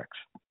projects.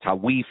 It's how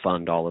we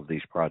fund all of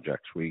these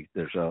projects.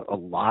 There's a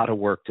lot of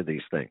work to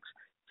these things.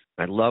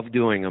 I love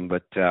doing them,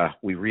 but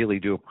we really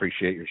do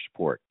appreciate your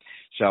support.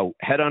 So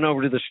head on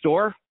over to the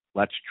store,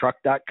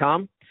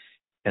 letstruck.com,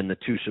 and the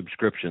 2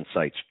 subscription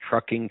sites,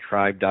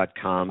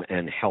 truckingtribe.com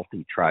and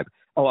Healthy Tribe.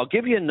 Oh, I'll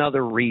give you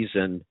another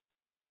reason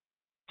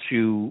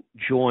to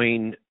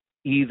join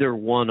either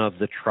one of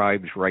the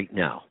tribes right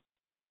now.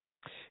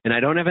 And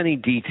I don't have any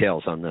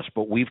details on this,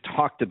 but we've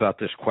talked about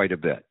this quite a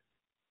bit.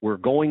 We're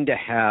going to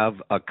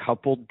have a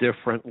couple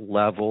different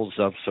levels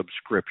of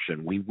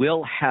subscription. We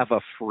will have a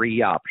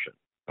free option.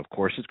 Of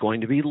course, it's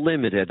going to be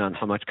limited on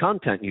how much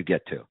content you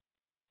get to.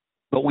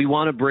 But we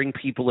want to bring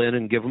people in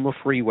and give them a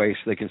free way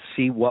so they can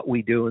see what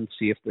we do and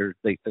see if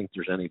they think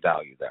there's any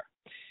value there.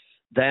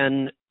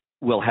 Then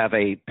we'll have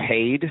a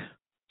paid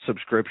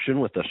subscription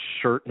with a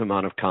certain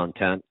amount of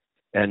content,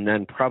 and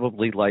then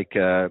probably like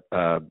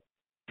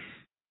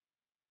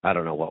I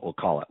don't know what we'll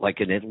call it, like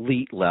an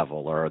elite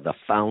level or the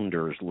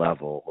founders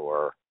level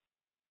or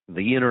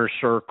the inner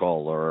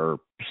circle or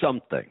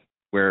something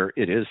where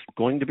it is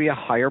going to be a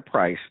higher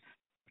price,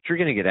 but you're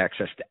going to get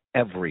access to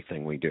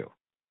everything we do.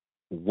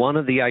 One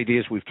of the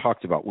ideas we've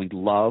talked about, we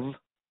love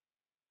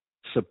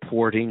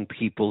supporting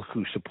people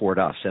who support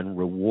us and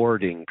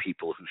rewarding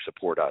people who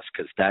support us,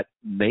 because that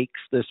makes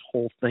this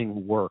whole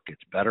thing work.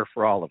 It's better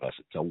for all of us.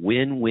 It's a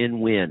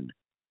win-win-win.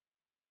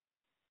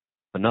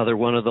 Another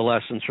one of the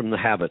lessons from the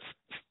habits,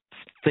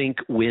 think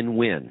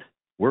win-win.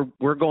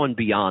 We're going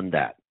beyond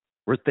that.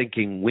 We're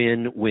thinking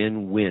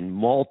win-win-win.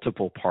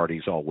 Multiple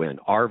parties all win.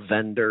 Our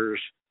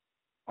vendors,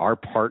 our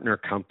partner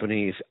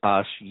companies,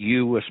 us,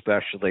 you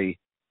especially.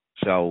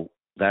 So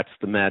that's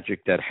the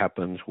magic that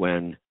happens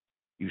when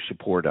you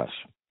support us.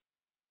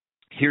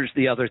 Here's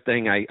the other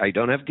thing. I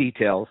don't have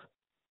details,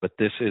 but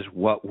this is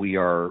what we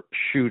are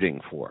shooting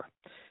for.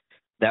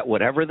 That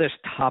whatever this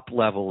top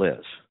level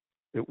is,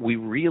 We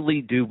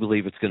really do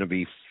believe it's going to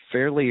be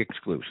fairly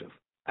exclusive.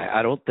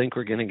 I don't think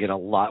we're going to get a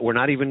lot. We're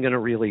not even going to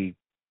really,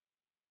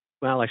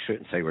 well, I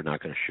shouldn't say we're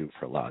not going to shoot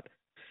for a lot.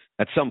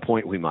 At some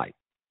point we might.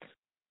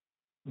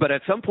 But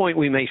at some point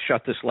we may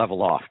shut this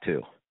level off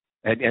too,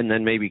 and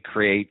then maybe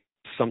create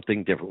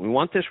something different. We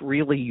want this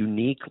really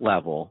unique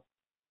level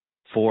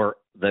for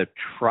the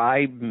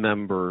tribe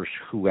members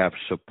who have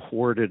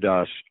supported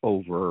us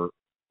over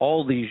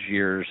all these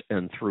years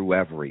and through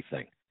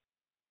everything.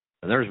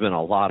 And there's been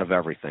a lot of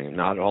everything.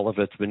 Not all of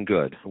it's been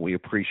good. We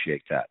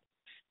appreciate that.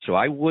 So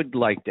I would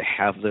like to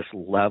have this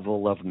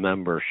level of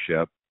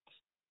membership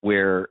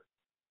where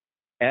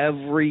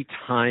every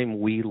time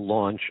we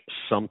launch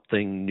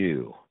something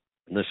new,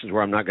 and this is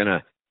where I'm not going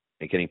to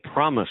make any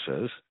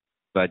promises,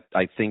 but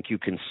I think you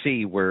can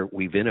see where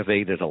we've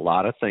innovated a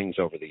lot of things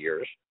over the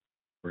years.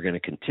 We're going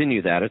to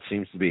continue that. It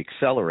seems to be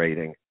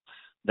accelerating.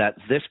 That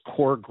this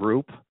core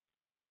group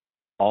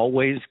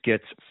always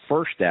gets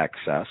first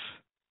access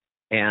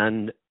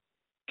and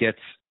gets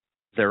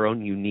their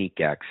own unique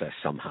access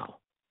somehow.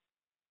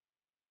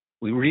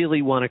 We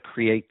really want to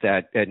create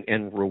that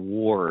and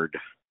reward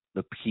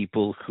the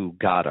people who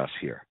got us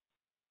here.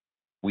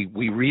 We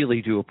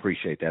really do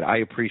appreciate that. I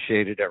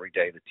appreciate it every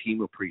day. The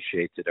team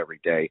appreciates it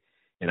every day.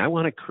 And I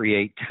want to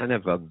create kind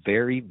of a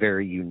very,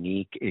 very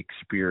unique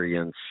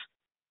experience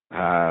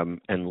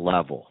and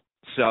level.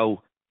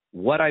 So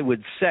what I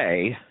would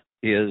say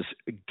is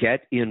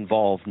get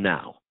involved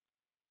now.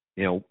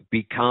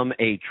 Become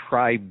a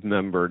tribe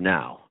member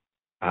now.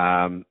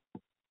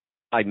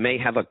 I may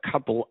have a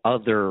couple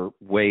other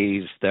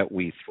ways that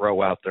we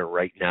throw out there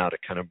right now to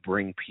kind of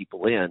bring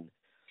people in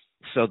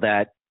so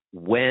that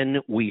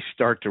when we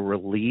start to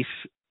release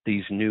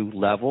these new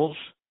levels,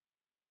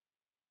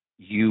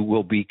 you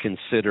will be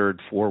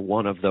considered for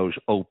one of those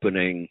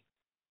opening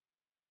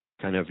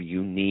kind of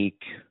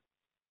unique,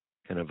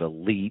 kind of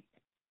elite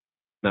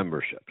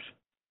memberships,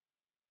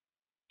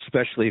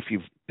 especially if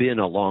you've been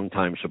a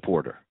long-time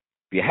supporter.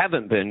 If you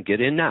haven't been,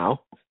 get in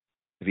now.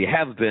 If you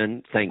have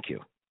been, thank you.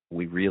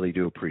 We really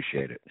do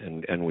appreciate it,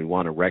 and we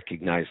want to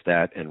recognize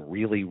that and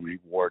really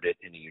reward it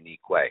in a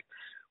unique way.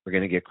 We're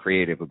going to get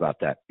creative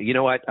about that. You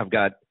know what? I've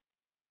got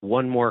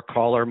one more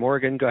caller.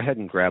 Morgan, go ahead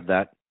and grab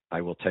that.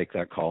 I will take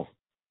that call.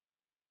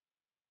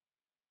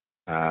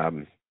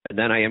 And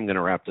then I am going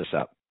to wrap this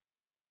up.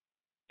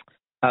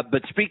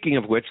 But speaking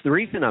of which, the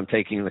reason I'm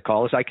taking the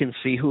call is I can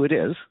see who it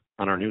is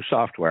on our new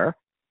software,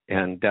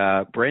 and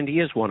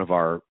Brandy is one of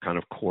our kind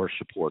of core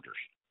supporters.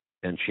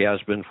 And she has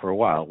been for a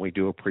while. We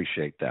do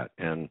appreciate that.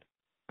 And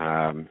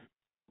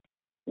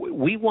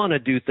we want to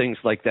do things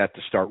like that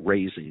to start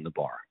raising the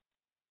bar.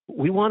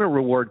 We want to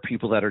reward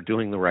people that are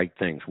doing the right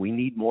things. We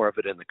need more of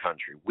it in the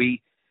country.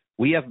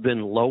 We have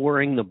been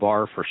lowering the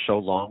bar for so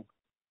long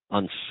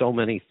on so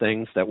many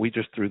things that we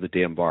just threw the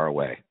damn bar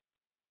away.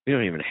 We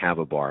don't even have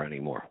a bar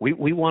anymore.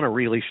 We want to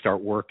really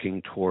start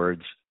working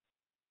towards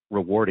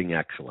rewarding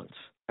excellence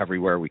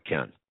everywhere we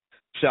can.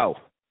 So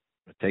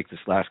I'll take this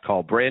last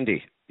call.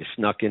 Brandy, you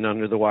snuck in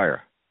under the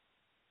wire.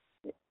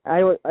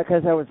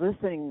 Because I was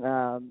listening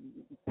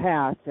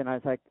past, and I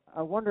was like,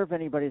 I wonder if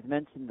anybody's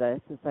mentioned this.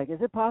 It's like, is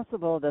it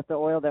possible that the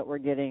oil that we're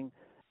getting,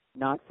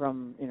 not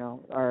from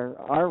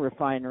our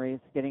refineries,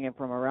 getting it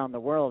from around the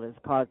world, is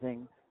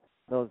causing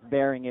those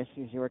bearing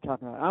issues you were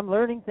talking about? I'm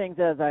learning things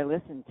as I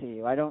listen to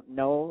you. I don't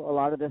know a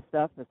lot of this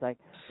stuff. It's like,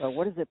 well,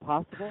 what is it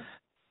possible?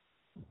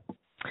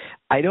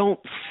 I don't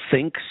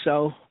think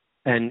so,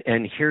 and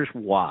here's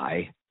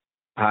why.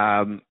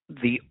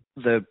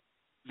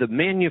 The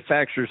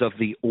manufacturers of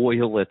the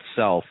oil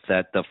itself,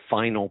 that the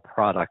final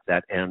product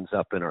that ends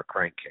up in our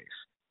crankcase,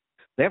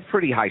 they have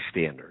pretty high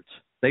standards.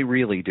 They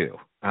really do.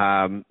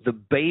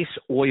 The base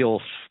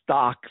oil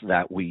stock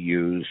that we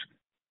use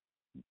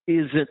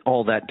isn't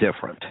all that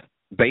different.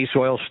 Base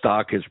oil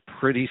stock is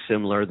pretty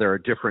similar. There are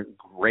different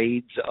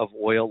grades of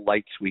oil,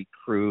 light sweet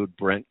crude,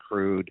 Brent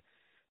crude,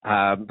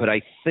 but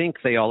I think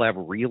they all have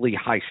really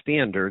high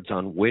standards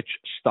on which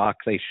stock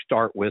they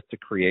start with to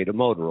create a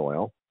motor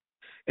oil.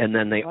 And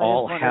then they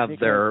all have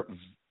their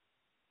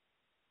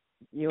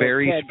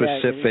very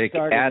specific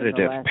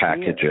additive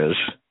packages.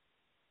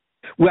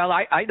 Well,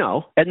 I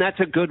know, and that's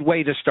a good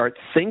way to start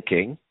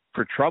thinking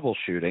for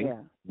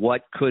troubleshooting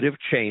what could have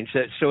changed.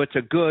 So it's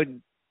a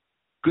good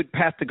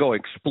path to go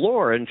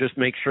explore and just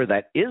make sure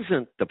that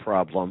isn't the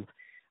problem.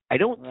 I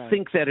don't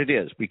think that it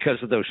is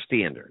because of those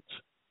standards,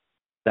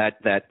 that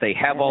they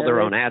have all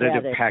their own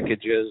additive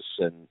packages.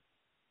 And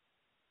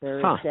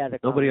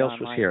nobody else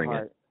was hearing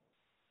it.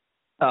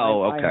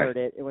 Oh, okay. I heard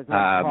it. It was when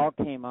the call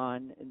came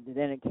on, and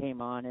then it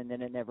came on, and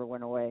then it never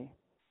went away.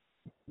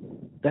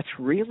 That's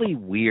really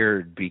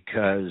weird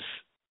because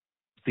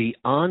the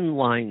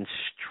online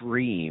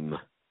stream,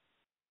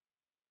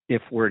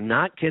 if we're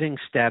not getting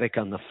static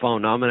on the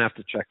phone, now I'm going to have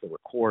to check the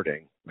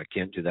recording. I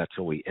can't do that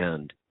till we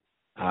end.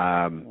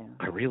 I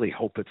really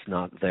hope it's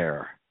not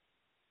there.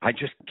 I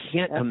just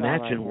can't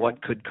imagine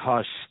what could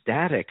cause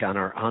static on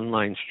our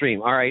online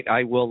stream. All right,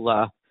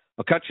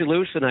 I'll cut you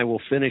loose, and I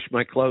will finish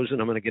my close, and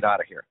I'm going to get out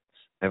of here.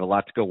 I have a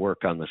lot to go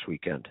work on this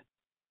weekend.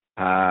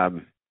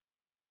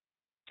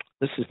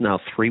 This is now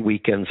 3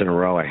 weekends in a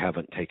row I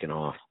haven't taken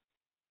off.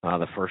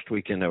 The first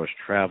weekend I was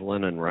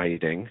traveling and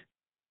writing.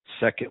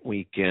 Second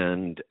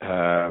weekend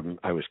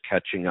I was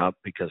catching up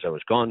because I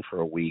was gone for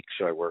a week,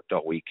 so I worked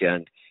all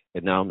weekend.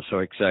 And now I'm so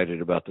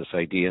excited about this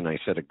idea, and I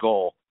set a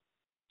goal.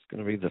 It's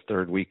going to be the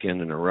third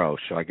weekend in a row,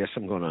 so I guess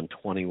I'm going on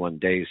 21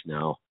 days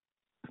now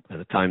by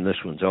the time this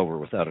one's over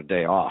without a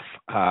day off.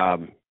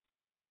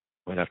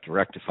 Might have to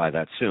rectify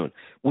that soon.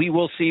 We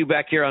will see you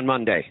back here on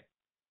Monday.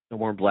 No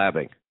more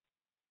blabbing.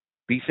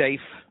 Be safe,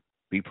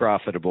 be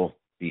profitable,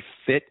 be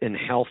fit and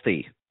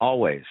healthy,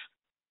 always.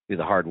 Do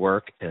the hard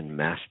work and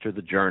master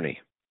the journey.